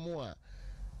wo no mo a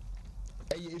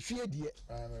eye efie die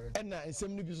na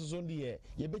ensem ne bi so de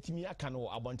ye betimi aka no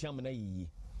abontiam na yiyi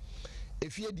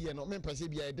efie die no mempase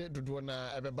bia de dodo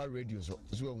na ebeba radio so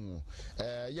hu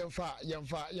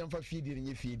yemfa fie die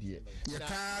nye fie die ye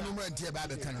ka no mantie ba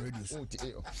be kan radio so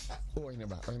o ine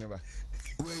ba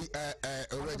we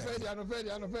already ano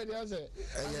fedi ase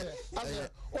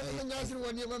o no nyasiri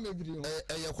woni ma mebiri o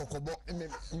ye kokobo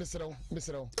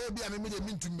misrew e bia me de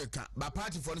mintum meka ba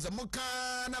party for no se mo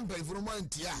ka na mpanyfo no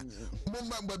mantie a mo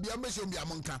mba bia mehye bia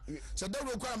mo nka se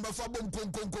dawo kwa mba fa bom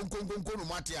konkonkonkonkonko no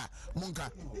mate a mo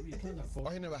nka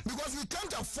because we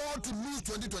can't afford to lose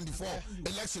 2024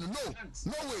 election.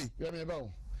 No way.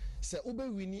 Say ube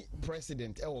wini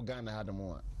president e Ghana had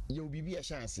more. You be a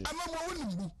chance. I'm not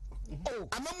oh,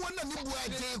 I'm not ni bu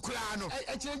aje kura no.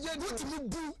 Actually, what me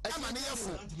bu am an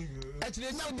yefo.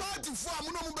 Actually, na party for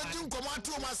am no be din komo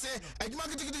ato ma say adwuma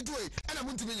kitikiti to e na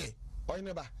muntumi ye. Oy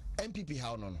neba MPP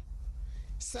how no.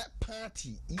 Set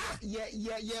party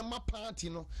yeah my party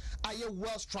no are you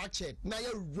well structured now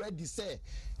you ready say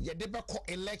yeah they be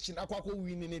election akwa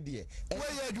win in there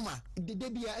where you aduma they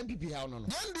be MPP how no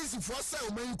then this for say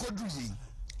o man ko du yi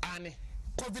ane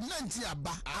COVID-19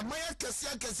 aba amaya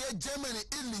kese Germany,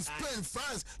 Italy, Spain,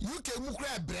 France, UK mu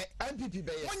kra bre MPP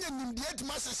be wonya nimde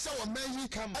atma se wo manyi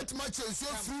atma cheso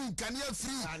free kania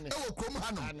free e wo krom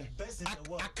ha no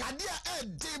akade a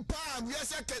de pa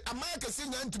wiase amaya kese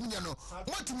nya ntumi nya no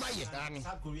watuma ye na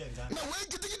we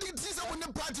gidigidi se wo ne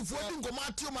party fo di ngoma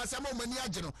atio ma se ma mani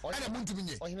age no ana muntumi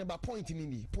nye ohene ba point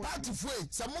ni party fo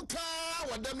se mo ka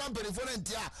wada na perifo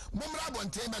ntia momra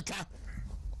bonte meka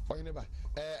oyene ba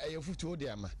futu odi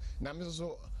ama na me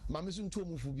so ma me so nto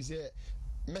mu fu bi se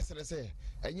mesere se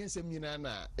enye nsem nyina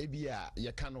na ebia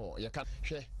ye ka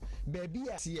hwe ba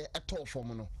bia se eto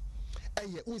fom no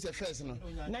unse first no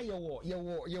na ye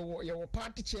wo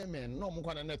party chairman no mo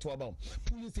kwana neto aba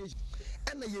police station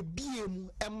na ye bie mu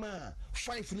ema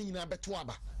 5 ni nyina beto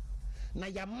aba na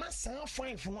ya masa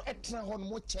 5 no etena ho no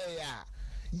mo cheya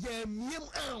ya miem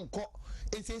anko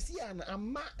esesi ana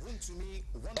ama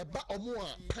eba omo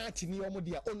a party ni omo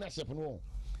dia ownership no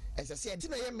esesi e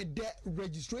na ye me de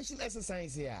registration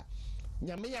exercise ya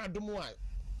nyame ya adomo a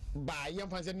ba ye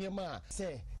mfanse ne ma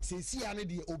se sesi ana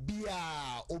de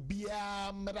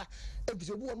obia mra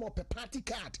efise obu no pe party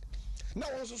card na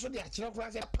won so de akire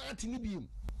kura se party ni biem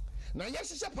na ye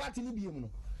hye party ni biem no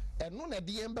eno na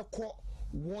de ye mbekọ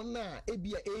won a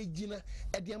ebia egina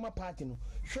e de ma party no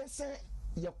hwese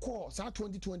ye call sa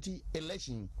 2020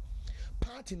 election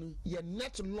party no ye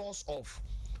net loss of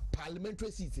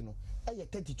parliamentary seats no e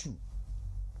 32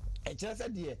 e kira say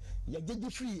de ye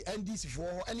gege free NDC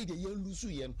for any de ye lose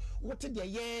ye no what de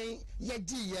ye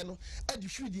gi ye no e de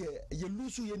free de ye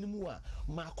lose ye no mu a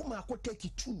maako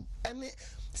 32 ene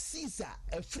sisa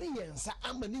e free yensa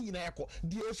amani nyina yakọ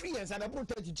de free yensa na bro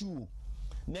 32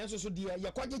 nenso so de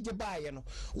ya kwajeje baaye no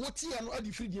wote ya no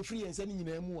adi free ensa ni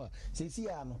nyina mu a sesi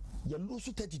ya no ya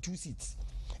lose 32 seats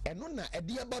eno na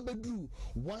ede ya babedru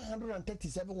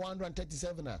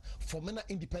 137 na formula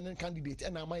independent candidate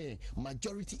and amaye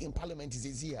majority in parliament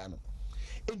sesi ya no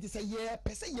enti say ye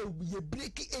pese ye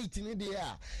break 8 ni de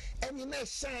ya eni na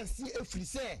chance efri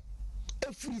se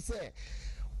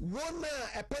wona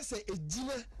e pese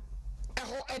ejina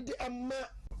eho ede ama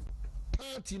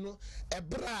party no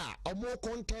ebra omo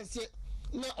contest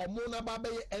na omo na ba be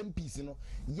MPs no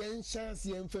yen chance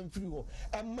yen famfiri ho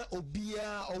ema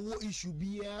obia owo issue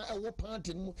bia ewo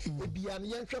party no ebia no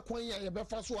yen hwe kwan ya ye be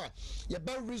fa so a ye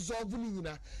be resolve ni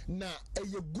nyina na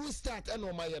eye good start and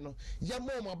o maye no ye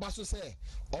mo ma ba so say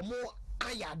omo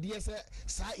ayade se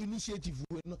sa initiative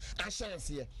we no a chance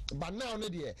ye but now no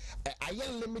de aye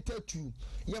limited to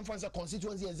yen fa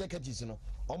constituency executives no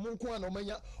omo nko na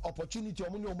omanya opportunity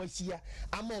omo ne omasia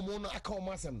ama omo no aka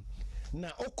omo asem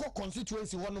na oko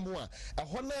constituency wono mu a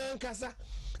eho na nkasa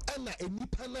na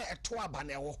enipa na eto aba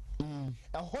na ewo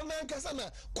eho na nkasa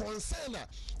na concern na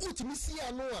utimi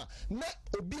sia no a na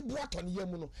obi boato ne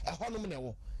yamu no eho no na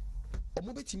ewo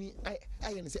omo betimi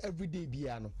aye ne say everyday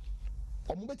bia no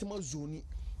omo betima zone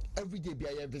everyday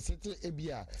bia ya visit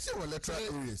ebia see what electoral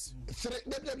areas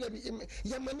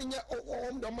ya maninya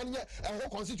o maninya eho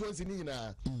constituency ni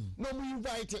na no mu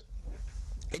invite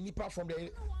enipa from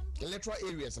the electoral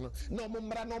areas no mo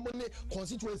mra no mo ne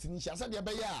constituency ni sha sabe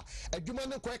be ya adwuma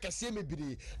ne kwa kase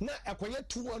mebiri na akoye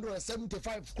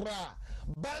 275 kra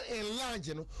by and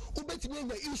large no ubetimi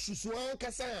nya issues one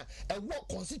kasa e wo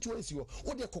constituency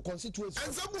wo de constituency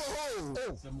ensemble ho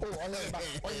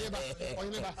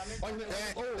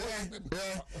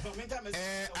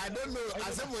I don't know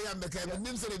asemo ya meka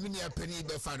nim se le mini apani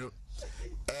be fa do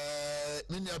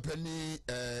mini apani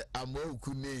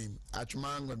amoku name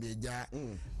atmango beja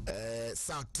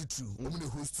South Titu omune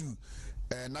host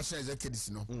national executives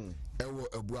no ewo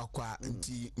ebuakwa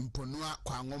nti mponua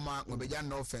kwa ngoma ngobeja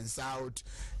north and south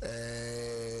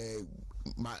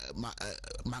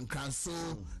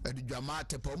mankranso edudwama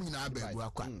tepa omuna aba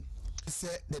ebuakwa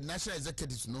say the national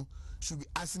executives no should be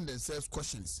asking themselves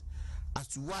questions as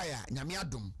to why nyame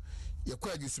adom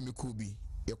yekwa agusumikobi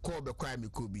yekwa bekwa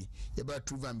mikobi yeba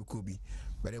truva mikobi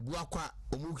but ebuakwa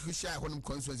omukusha honum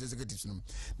constituency executives no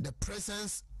the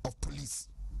presence of police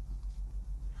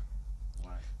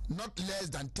not less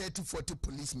than 30-40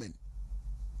 policemen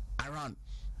around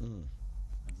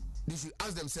they should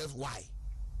ask themselves why,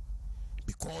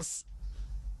 because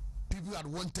people had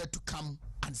wanted to come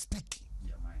and speak.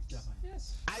 Yes.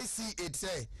 I see it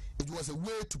say it was a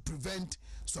way to prevent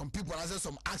some people and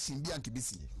some action being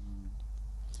KBC.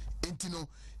 And you know,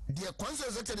 the council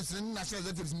executives and national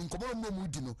executives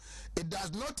it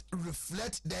does not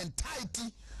reflect the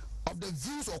entirety of the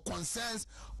views or concerns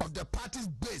of the party's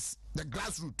base, the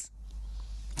grassroots.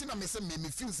 Tina me say me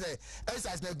feel say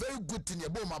exercise a very good thing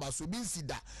about so being see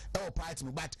that our party,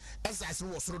 but exercise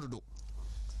was so do.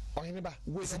 Ohene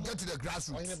we get to the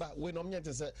grassroots. Ohene we no me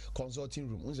say consulting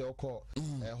room unse call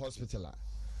hospital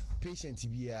patient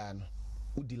biya no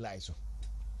udi lie so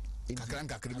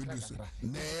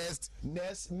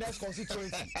next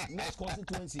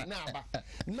constituency na aba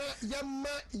na yama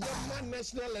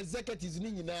national executives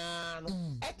ni nyina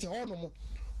no ete hono mo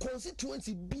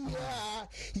constituency biya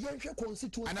yenhwe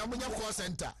constituency ana munya call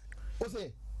center o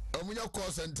say omunya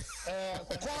call center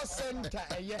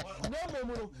no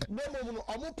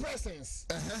omo presence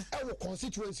e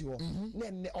constituency ho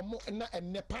na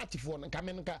enne party for na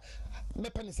kamenka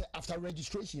mepane say after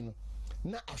registration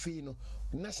na afei no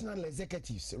national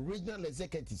executives, regional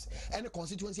executives and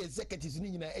constituency executives ni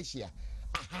nyina ehia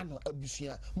aha no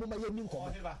abusua moma ye ni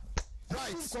nkomo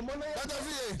right but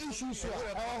issue so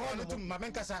to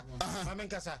mamenkasa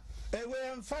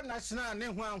we mfa national ne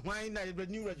hwan na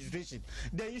new registration.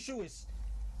 The issue is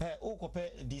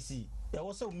okope DC e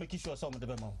was so make sure some the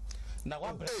bema na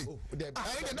one I did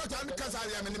not because I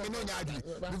am in the Minonyadi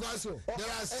because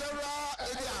there are several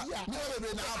areas no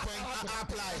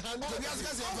apply to the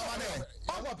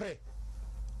ask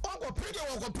Uncle Pretty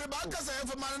Uncle Prebankas and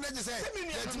for managers say, let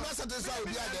me satisfy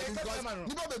with the because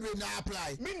nobody will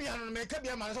apply. Minion make up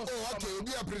your man. Oh, okay,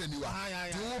 be a pretty new.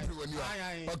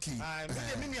 Okay,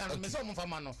 Minion, some for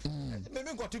Mano.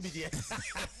 Maybe got to be there.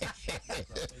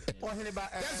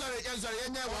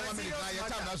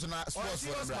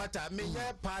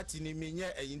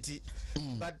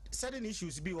 But certain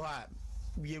issues be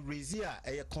we raise here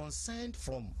a consent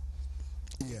from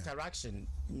interaction.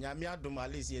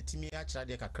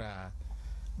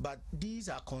 But these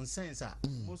are concerns.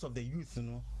 Most of the youth, you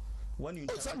know, when you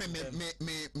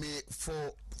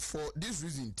for this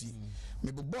reason,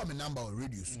 me bomb a number of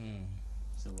radios.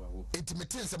 It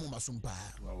maintains some masumpa.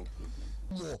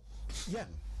 More, yeah.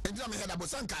 And I had about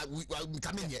Sanka, we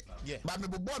come in yet. Yeah, but me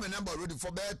bomb a number already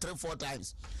for better 3-4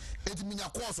 times. It means a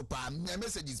course of palm, my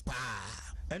message is pa.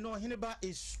 And no, Hineba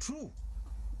is true.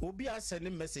 Obi are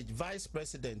sending message, Vice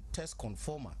President test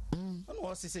conformer. And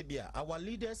what say our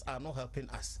leaders are not helping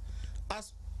us.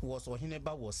 As was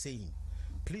Ohineba was saying,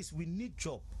 please, we need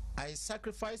job. I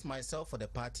sacrifice myself for the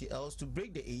party, else to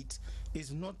break the 8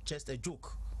 is not just a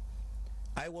joke.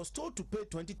 I was told to pay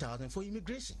 20,000 for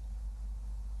immigration.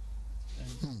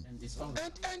 And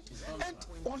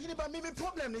Ohineba, maybe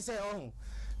problem is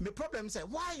the problem is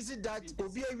why is it that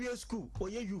Obi area school or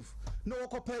your youth no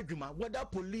compare whether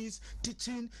police,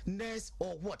 teaching, nurse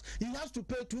or what he has to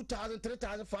pay 2,000,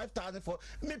 3,000, 5,000 for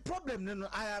me problem. No,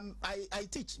 I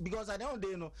teach because I don't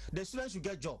know the students should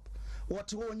get job.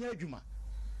 What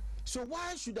so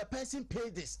why should a person pay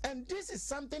this? And this is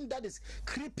something that is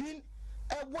creeping.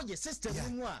 What your system?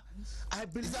 I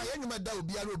believe the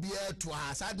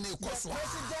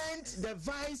president, the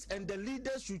vice, and the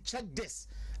leaders should check this.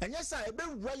 And yes, I be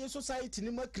royal society ni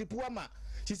mo kripuama.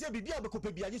 She said, "Bibi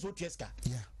abekope biya just otieska."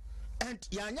 Yeah. And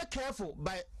you are not careful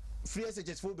by free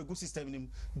SHS for the good system in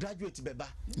graduate beba.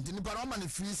 The Niparoma ni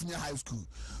free senior high school.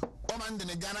 Oman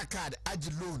the Ghana card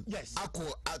agi loan. Yes.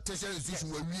 Ako tertiary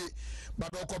institution we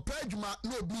but okope juma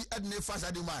no be adne fast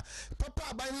aduma.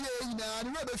 Papa ba ni na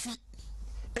no be fi.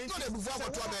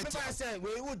 I said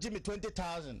we would give me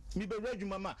 20,000. Me be ready,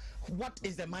 mama. What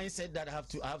is the mindset that I have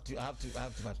to?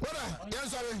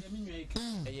 Yes, sorry.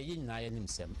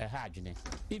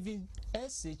 Even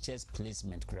SHS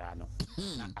placement, grano.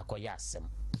 Akoyasem.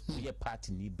 We a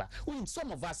party niba.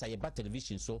 Some of us are about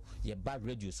television, so you bad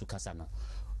radio, so kasano.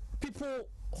 People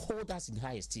hold us in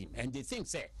high esteem, and they think,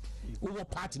 say, we will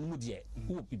party moody,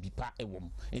 we will be part a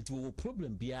woman, and we will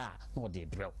problem be no they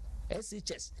bro.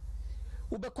 SHS.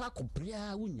 Ubekwa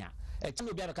kubria unya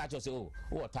chimo bia ka say oh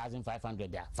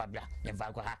 1,500 there fabia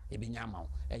emfa kwa ha ebinyama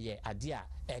ye ade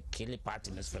a kill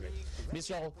party this for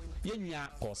Mr. Yenua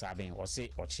Kosaben or say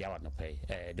or chia no pay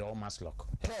the almost lock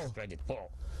credit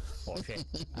Paul okay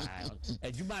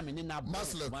ejuma me na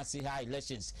must high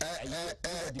elections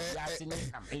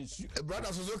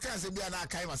brothers so can say bia na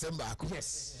kai masemba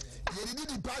yes you did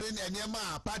the party and your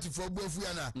party for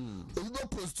Bofuana. You go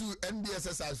post to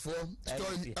NBSS for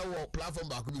story our platform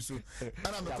back so.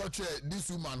 And I'm a coach this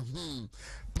woman.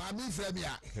 Mami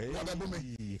Fremia,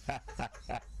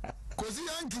 Kosi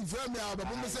Yankee Fremia, but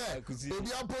Bumba said, if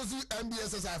you oppose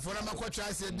NBSS for a coach,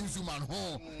 I said this woman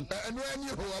home. And when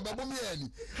you are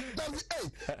Babumian,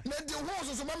 let the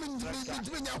horses of Mammy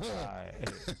between your home.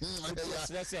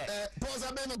 Pause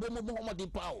a man of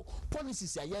Bomo Pau.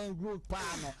 Policies are young group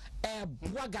panel.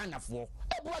 Buagana for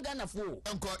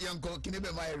Uncle can you be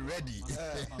my ready?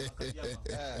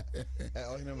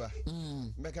 I remember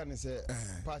mechanism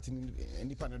party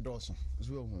independent Dawson as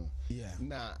well. Yeah,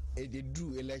 now it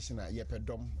drew election at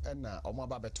Yepedom and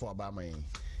Omaba Beto Obama.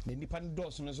 na nipa no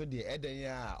dɔɔso no so de ɛdan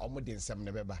ya ɔmo de nsɛm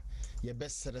ne bɛba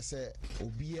yɛbɛsrɛ sɛ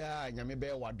obiara nyame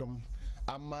bɛyɛ wadom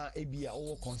ama ebi a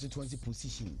ɔwɔ constituency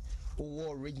position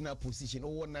ɔwɔ regional position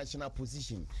ɔwɔ national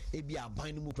position ebi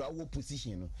aban no mu kura ɔwɔ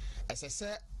position no ɛsɛ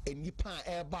sɛ enipa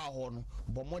a ɛba hɔ no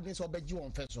bɔ mmɔden sɛ ɔbɛgye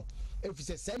wɔn fɛ so efi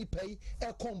sɛ sɛ nipa yi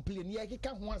ɛkɔmplain yɛ keka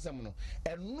ho asɛm no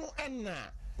ɛno ɛna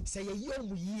sɛ yɛyɛ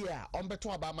ɔmo yie a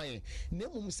ɔmbɛto aba ama yɛn na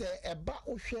mmom sɛ ɛba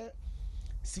wohwɛ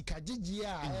sikagyegie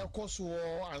a ɛkɔ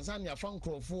soɔ ansa ne afa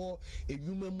nkurɔfoɔ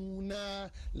edwuma mu na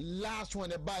last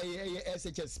one ɛba yɛ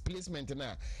SHS placement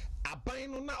na aban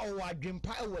no na ɔwɔ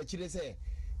adwempa ɛwɔ akyire sɛ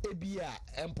ebi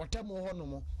a mpɔtam hɔ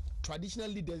nom traditional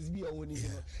leaders bi a wɔn ni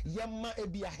no yɛma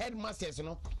ebi a headmasters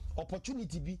no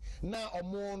opportunity bi na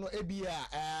ɔmo no ebi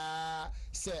a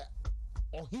sɛ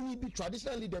ɔhene bi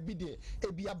traditional leader bi de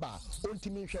ebi aba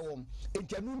ontimi nhwɛ wɔm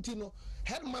ntɛnu nti no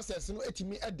headmasters no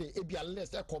etimi ɛde ebi a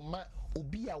list ɛkɔma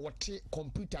obi a wɔte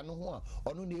computer no ho a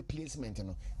ɔno na placement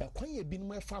no ɛkwan yɛ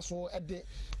binom ɛfa so ɛde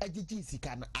agyegye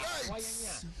sika no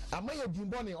awayɛ a ama yɛ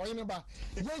dunbɔne ɔyene ba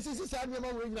yɛn sisi saa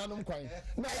nneɛma wɔ nyina nom kwan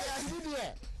na yɛdi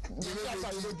deɛ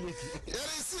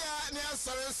yɛresia ne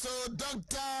asɔre so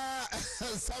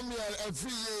Dr. Samuel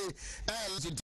Afriye